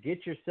couldn't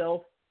get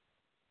yourself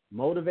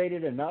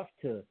motivated enough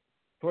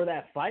for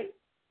that fight,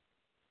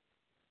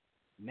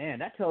 man,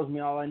 that tells me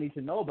all I need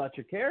to know about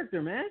your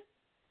character, man.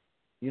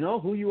 You know,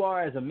 who you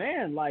are as a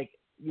man, like,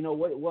 you know,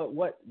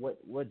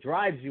 what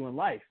drives you in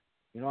life.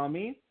 You know what I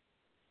mean?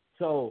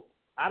 So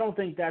I don't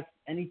think that's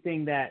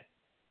anything that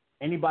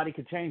anybody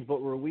could change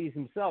but Ruiz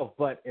himself.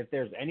 But if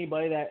there's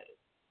anybody that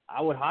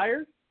I would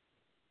hire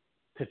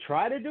to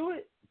try to do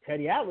it,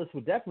 Teddy Atlas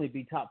would definitely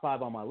be top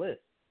 5 on my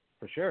list,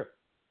 for sure.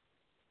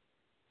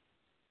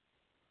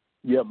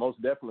 Yeah,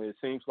 most definitely. It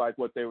seems like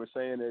what they were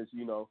saying is,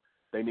 you know,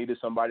 they needed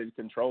somebody to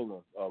control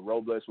him.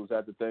 Robles was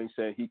at the thing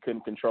saying he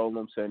couldn't control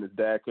him, saying his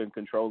dad couldn't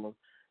control him.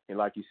 And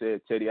like you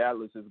said, Teddy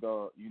Atlas is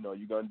going to, you know,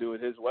 you're going to do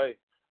it his way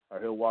or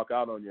he'll walk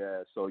out on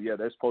your ass. So, yeah,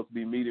 they're supposed to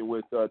be meeting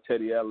with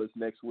Teddy Atlas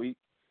next week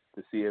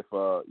to see if,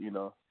 you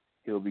know,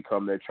 he'll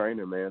become their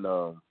trainer, man.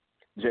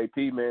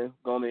 JP, man,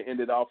 going to end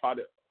it off.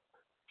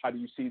 How do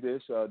you see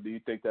this? Do you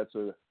think that's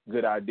a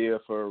good idea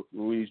for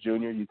Ruiz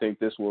Jr.? You think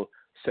this will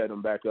set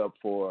him back up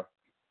for,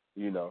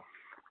 you know,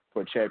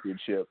 for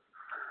championship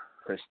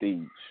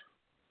prestige?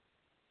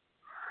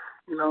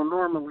 You know,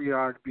 normally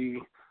I'd be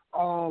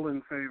all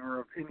in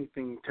favor of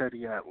anything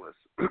Teddy Atlas.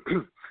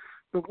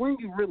 But when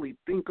you really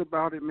think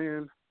about it,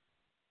 man,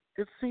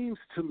 it seems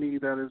to me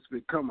that it's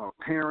become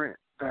apparent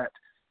that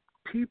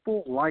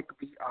people like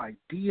the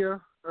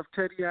idea of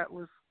Teddy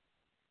Atlas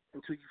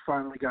until you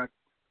finally got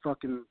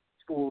fucking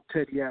full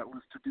Teddy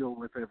Atlas to deal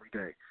with every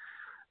day.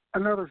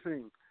 Another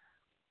thing,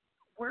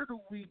 where do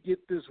we get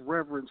this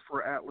reverence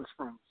for Atlas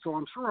from? So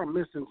I'm sure I'm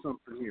missing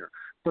something here.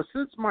 But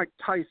since Mike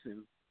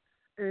Tyson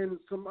and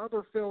some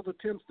other failed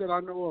attempts that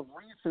I know of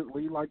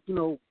recently, like, you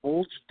know,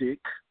 Bulge Dick,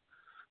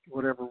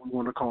 whatever we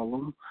want to call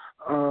him,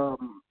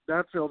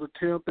 that failed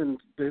attempt, and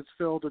there's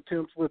failed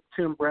attempts with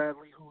Tim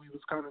Bradley, who he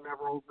was kind of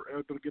never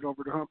able to get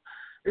over the hump.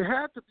 It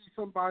had to be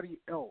somebody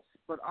else,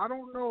 but I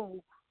don't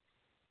know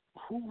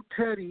who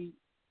Teddy,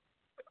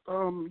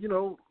 you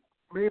know,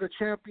 made a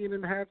champion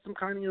and had some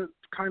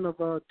kind of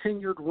a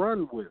tenured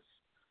run with.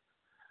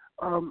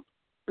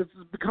 It's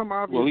become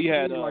obvious. Well, he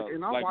had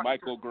like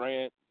Michael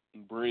Grant,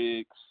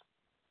 Briggs,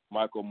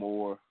 Michael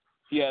Moore.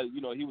 He had,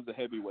 you know, he was a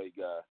heavyweight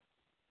guy.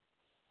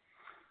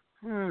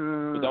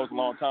 But that was a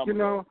long time ago.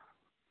 Know,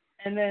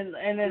 and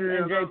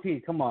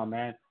JP, come on,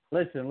 man.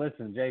 Listen,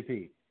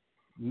 JP.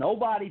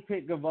 Nobody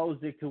picked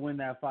Gvozdyk to win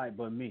that fight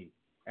but me.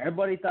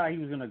 Everybody thought he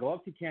was going to go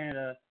up to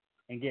Canada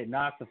and get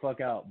knocked the fuck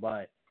out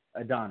by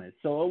Adonis.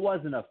 So it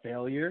wasn't a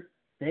failure.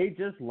 They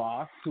just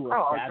lost to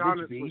a savage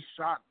Adonis beast was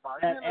shot by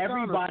that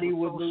everybody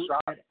would lose.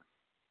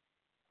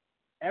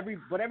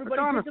 Everybody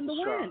Adonis picked him to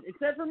was win, shot.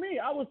 except for me.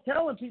 I was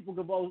telling people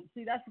to vote.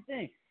 See, that's the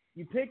thing.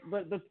 You pick,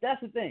 but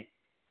that's the thing.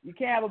 You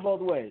can't have it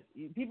both ways.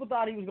 People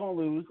thought he was going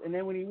to lose, and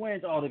then when he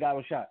wins, the guy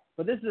was shot.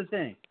 But this is the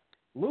thing.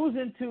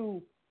 Losing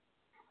to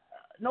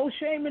no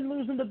shame in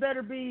losing to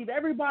Better Beef.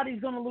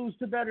 Everybody's going to lose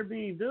to Better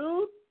Beef,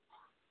 dude.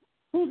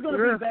 Who's going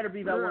to beat Better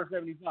Beef at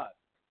 175?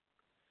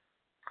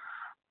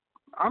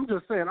 I'm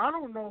just saying, I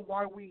don't know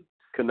why we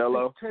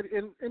Canelo.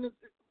 And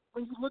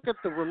when you look at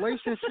the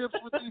relationships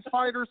with these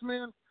fighters,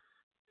 man,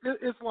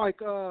 it's like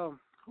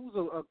who's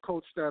a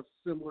coach that's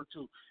similar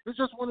to? It's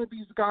just one of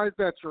these guys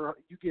that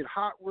you get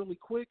hot really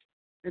quick,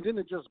 and then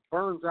it just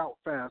burns out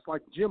fast,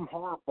 like Jim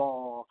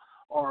Harbaugh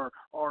or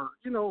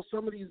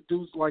some of these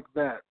dudes like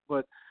that.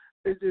 But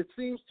it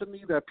seems to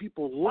me that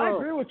people love. I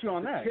agree with you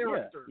on that.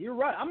 Yeah, you're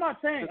right. I'm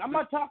not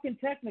talking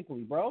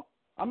technically, bro.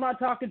 I'm not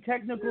talking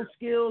technical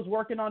skills,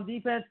 working on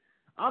defense.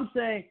 I'm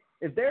saying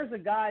if there's a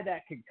guy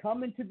that can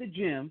come into the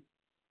gym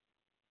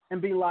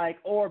and be like,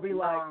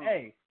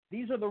 hey,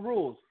 these are the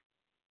rules,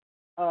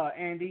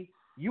 Andy.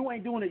 You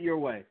ain't doing it your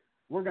way.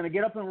 We're going to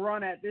get up and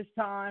run at this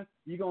time.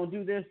 You're going to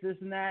do this, this,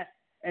 and that.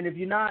 And if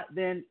you're not,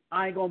 then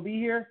I ain't going to be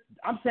here.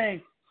 I'm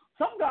saying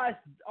some guys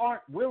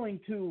aren't willing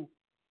to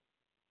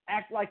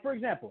act like, for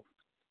example,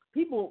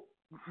 people,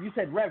 you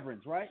said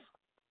reverence, right?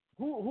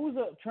 Who's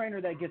a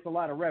trainer that gets a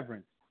lot of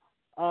reverence?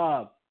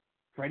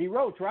 Freddie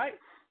Roach, right?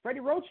 Freddie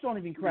Roach don't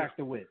even crack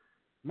the whip.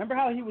 Remember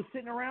how he was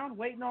sitting around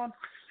waiting on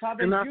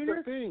Chavez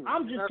Jr.?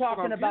 I'm just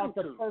talking about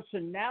the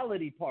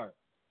personality part.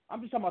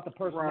 I'm just talking about the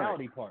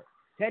personality part.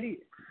 Teddy,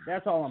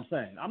 that's all I'm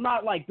saying. I'm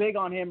not like big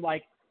on him.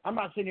 Like, I'm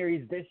not saying here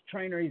he's this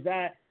trainer, he's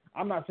that.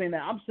 I'm not saying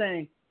that. I'm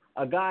saying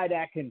a guy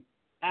that can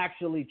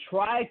actually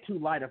try to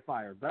light a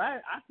fire. But I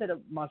said it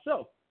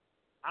myself.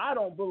 I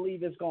don't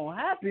believe it's going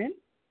to happen.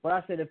 But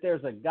I said if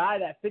there's a guy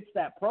that fits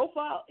that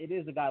profile, it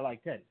is a guy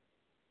like Teddy.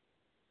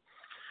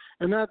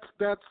 And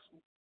that's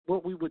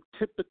what we would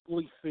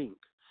typically think.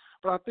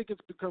 But I think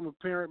it's become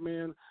apparent,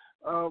 man,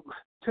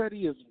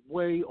 Teddy is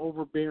way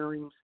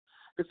overbearing.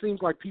 It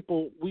seems like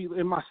people,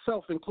 and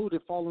myself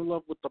included, fall in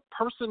love with the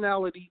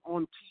personality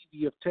on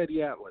TV of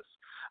Teddy Atlas.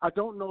 I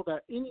don't know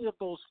that any of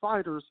those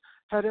fighters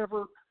had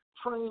ever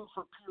trained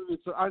for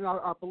periods.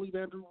 I believe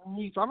Andrew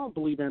Ruiz. I don't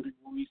believe Andrew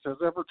Ruiz has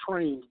ever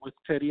trained with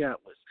Teddy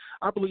Atlas.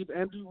 I believe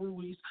Andrew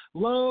Ruiz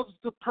loves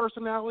the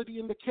personality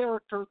and the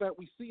character that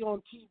we see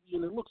on TV,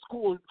 and it looks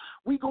cool.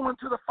 We go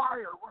into the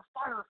fire. We're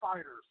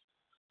firefighters.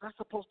 That's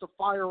supposed to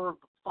fire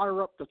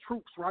up the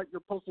troops, right?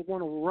 You're supposed to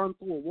want to run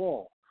through a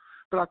wall.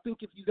 But I think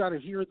if you got to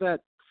hear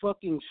that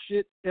fucking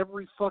shit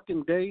every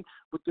fucking day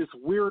with this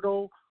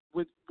weirdo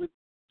with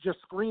just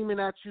screaming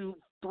at you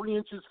 3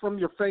 inches from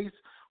your face,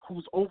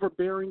 who's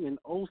overbearing and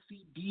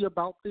OCD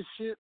about this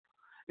shit,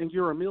 and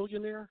you're a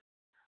millionaire,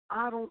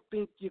 I don't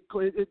think you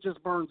could. It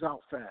just burns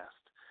out fast.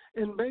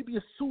 And maybe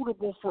it's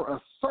suitable for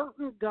a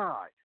certain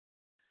guy,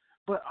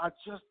 but I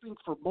just think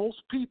for most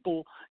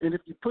people, and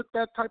if you put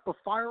that type of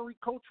fiery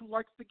coach who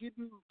likes to get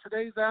in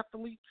today's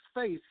athlete's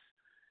face,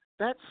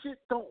 that shit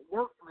don't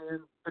work,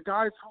 man. The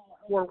guys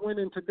who are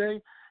winning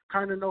today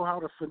kind of know how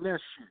to finesse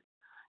shit.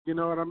 You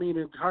know what I mean?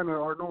 And kind of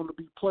are known to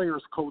be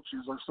players'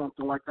 coaches or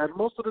something like that.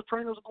 Most of the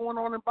trainers going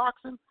on in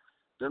boxing,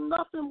 they're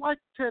nothing like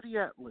Teddy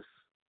Atlas.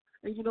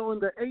 And, in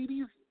the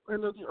 80s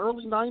and the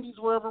early 90s,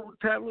 wherever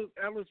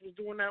Atlas was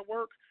doing that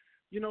work,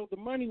 the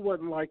money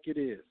wasn't like it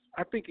is.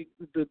 I think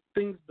the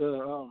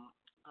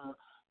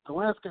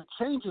landscape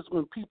changes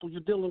when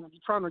you're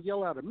trying to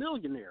yell at a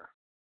millionaire.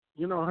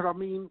 You know what I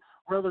mean?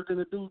 Rather than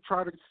a dude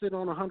try to sit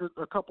on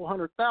a couple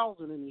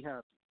 100,000 and he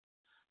happy.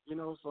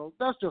 So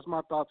that's just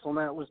my thoughts on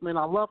Atlas. Man,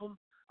 I love him.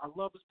 I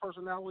love his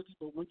personality.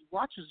 But when you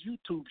watch his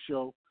YouTube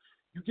show,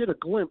 you get a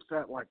glimpse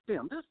at, like,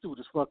 damn, this dude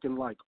is fucking,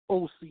 like,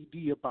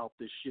 OCD about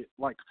this shit.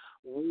 Like,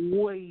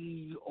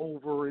 way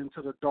over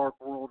into the dark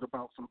world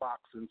about some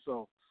boxing.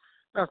 So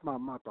that's my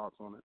thoughts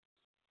on it.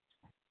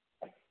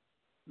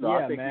 No,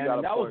 yeah,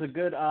 man, that was a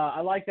good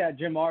I like that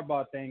Jim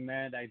Harbaugh thing,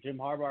 man, that Jim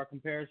Harbaugh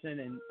comparison.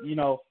 And,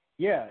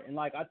 and,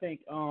 like, I think,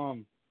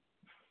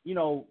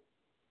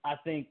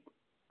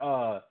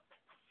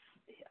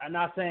 I'm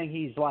not saying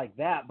he's like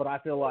that, but I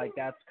feel like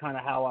that's kind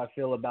of how I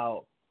feel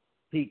about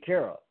Pete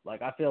Carroll.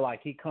 Like, I feel like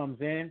he comes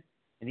in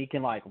and he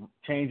can, like,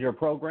 change your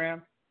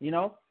program,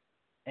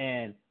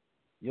 and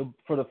you'll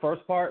for the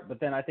first part. But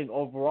then I think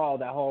overall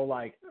that whole,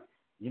 like,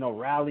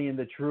 rallying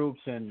the troops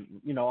and,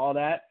 all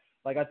that,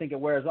 like, I think it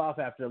wears off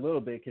after a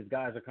little bit because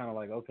guys are kind of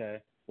like, okay,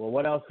 well,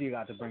 what else do you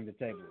got to bring to the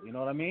table? You know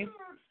what I mean?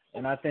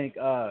 And I think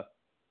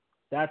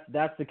that's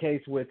the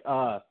case with,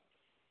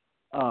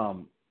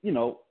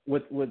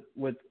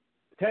 with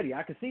Teddy.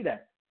 I could see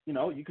that.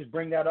 You could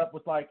bring that up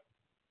with like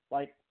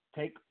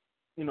take,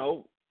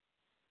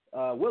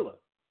 Willa,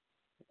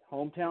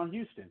 hometown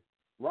Houston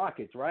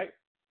Rockets, right?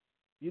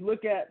 You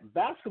look at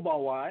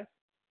basketball wise,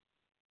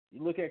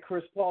 you look at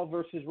Chris Paul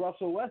versus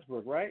Russell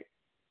Westbrook, right?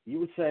 You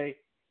would say,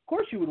 of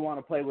course, you would want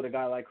to play with a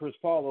guy like Chris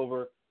Paul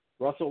over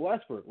Russell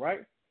Westbrook,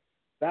 right?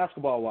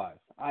 Basketball wise,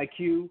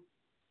 IQ,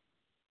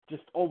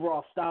 just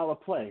overall style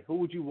of play. Who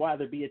would you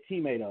rather be a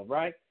teammate of,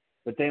 right?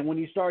 But then when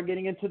you start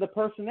getting into the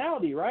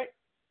personality, right,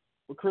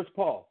 with Chris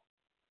Paul,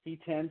 he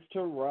tends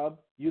to rub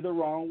you the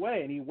wrong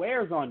way, and he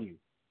wears on you.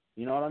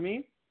 You know what I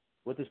mean?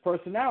 With his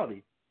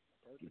personality.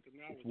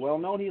 It's well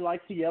known he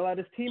likes to yell at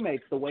his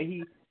teammates.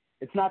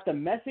 It's not the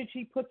message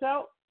he puts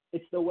out,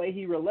 it's the way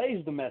he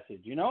relays the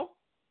message, you know?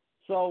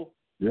 So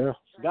yeah,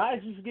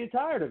 guys just get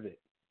tired of it,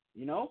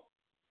 you know?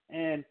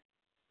 And,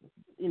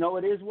 you know,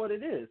 it is what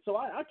it is. So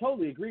I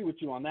totally agree with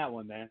you on that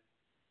one, man.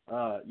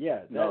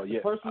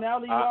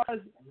 Personality-wise,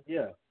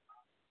 yeah.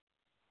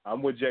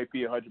 I'm with JP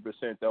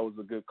 100%. That was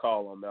a good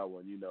call on that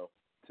one. You know,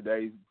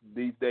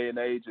 these day and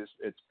age,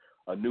 it's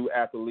a new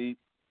athlete.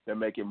 They're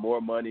making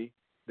more money.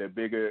 They're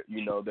bigger.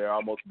 You know, they're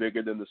almost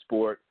bigger than the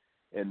sport.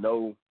 And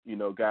no, you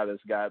know, guy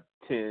that's got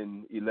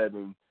 10,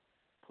 11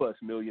 plus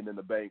million in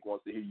the bank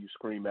wants to hear you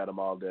scream at him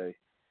all day.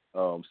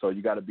 So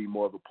you got to be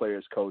more of a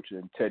player's coach.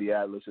 And Teddy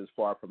Atlas is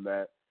far from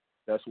that.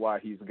 That's why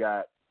he's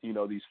got, you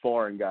know, these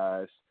foreign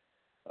guys,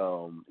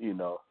 you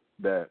know,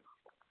 that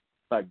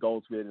like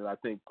Goldsmith, and I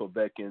think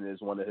Povetkin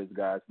is one of his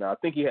guys. Now, I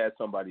think he had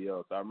somebody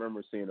else. I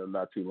remember seeing him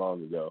not too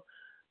long ago.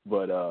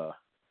 But,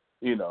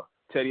 you know,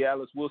 Teddy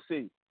Atlas, we'll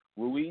see.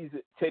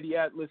 Teddy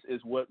Atlas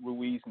is what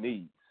Ruiz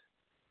needs.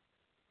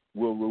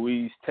 Will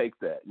Ruiz take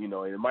that? You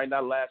know, and it might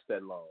not last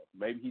that long.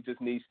 Maybe he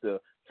just needs to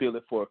feel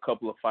it for a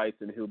couple of fights,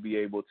 and he'll be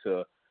able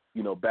to,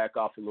 you know, back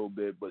off a little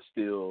bit, but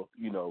still,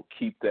 you know,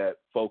 keep that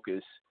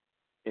focus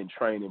in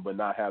training, but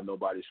not have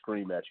nobody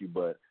scream at you.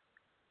 But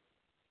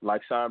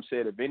like Sam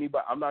said, if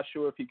anybody, I'm not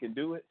sure if he can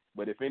do it,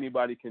 but if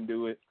anybody can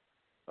do it,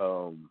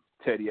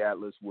 Teddy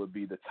Atlas would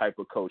be the type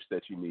of coach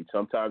that you need.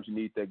 Sometimes you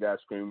need that guy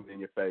screaming in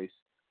your face.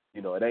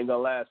 You know, it ain't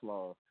gonna last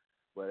long,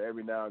 but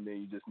every now and then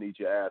you just need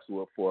your ass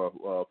whooped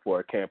for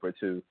a camp or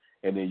two,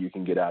 and then you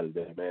can get out of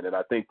there, man. And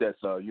I think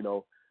that's, you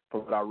know,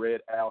 from what I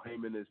read, Al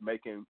Heyman is made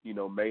him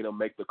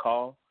make the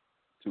call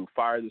to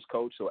fire this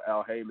coach. So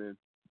Al Heyman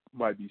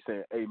might be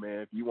saying, hey, man,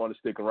 if you want to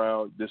stick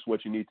around, this is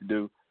what you need to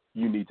do.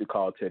 You need to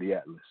call Teddy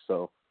Atlas.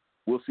 So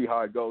we'll see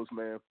how it goes,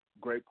 man.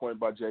 Great point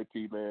by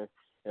JP, man.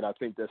 And I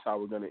think that's how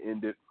we're going to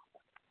end it.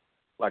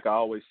 Like I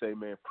always say,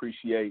 man,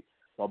 appreciate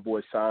my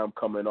boy Sam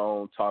coming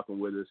on, talking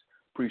with us.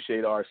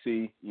 Appreciate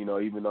RC, you know,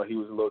 even though he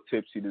was a little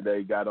tipsy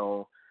today, got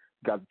to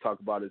talk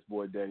about his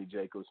boy Danny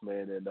Jacobs,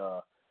 man. And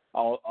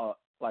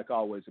like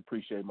always,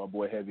 appreciate my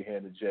boy Heavy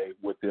Handed Jay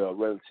with the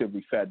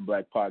Relatively Fat and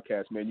Black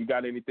podcast, man. You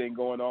got anything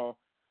going on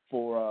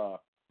for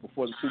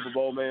before the Super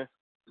Bowl, man?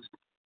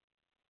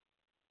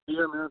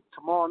 Yeah, man.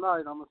 Tomorrow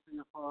night, I'm gonna see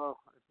if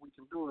we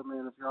can do it,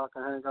 man. If y'all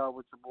can hang out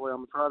with your boy,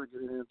 I'm gonna try to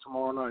get in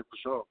tomorrow night for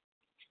sure.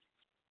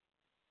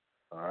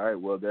 All right,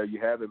 well, there you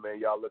have it, man.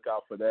 Y'all look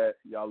out for that.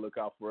 Y'all look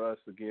out for us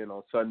again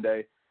on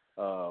Sunday.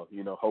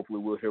 You know, hopefully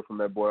we'll hear from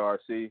that boy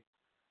RC.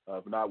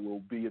 If not, we'll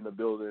be in the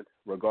building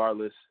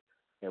regardless,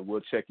 and we'll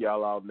check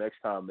y'all out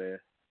next time, man.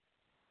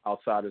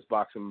 Outside this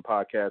Boxing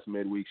Podcast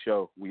midweek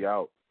show. We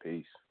out.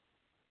 Peace.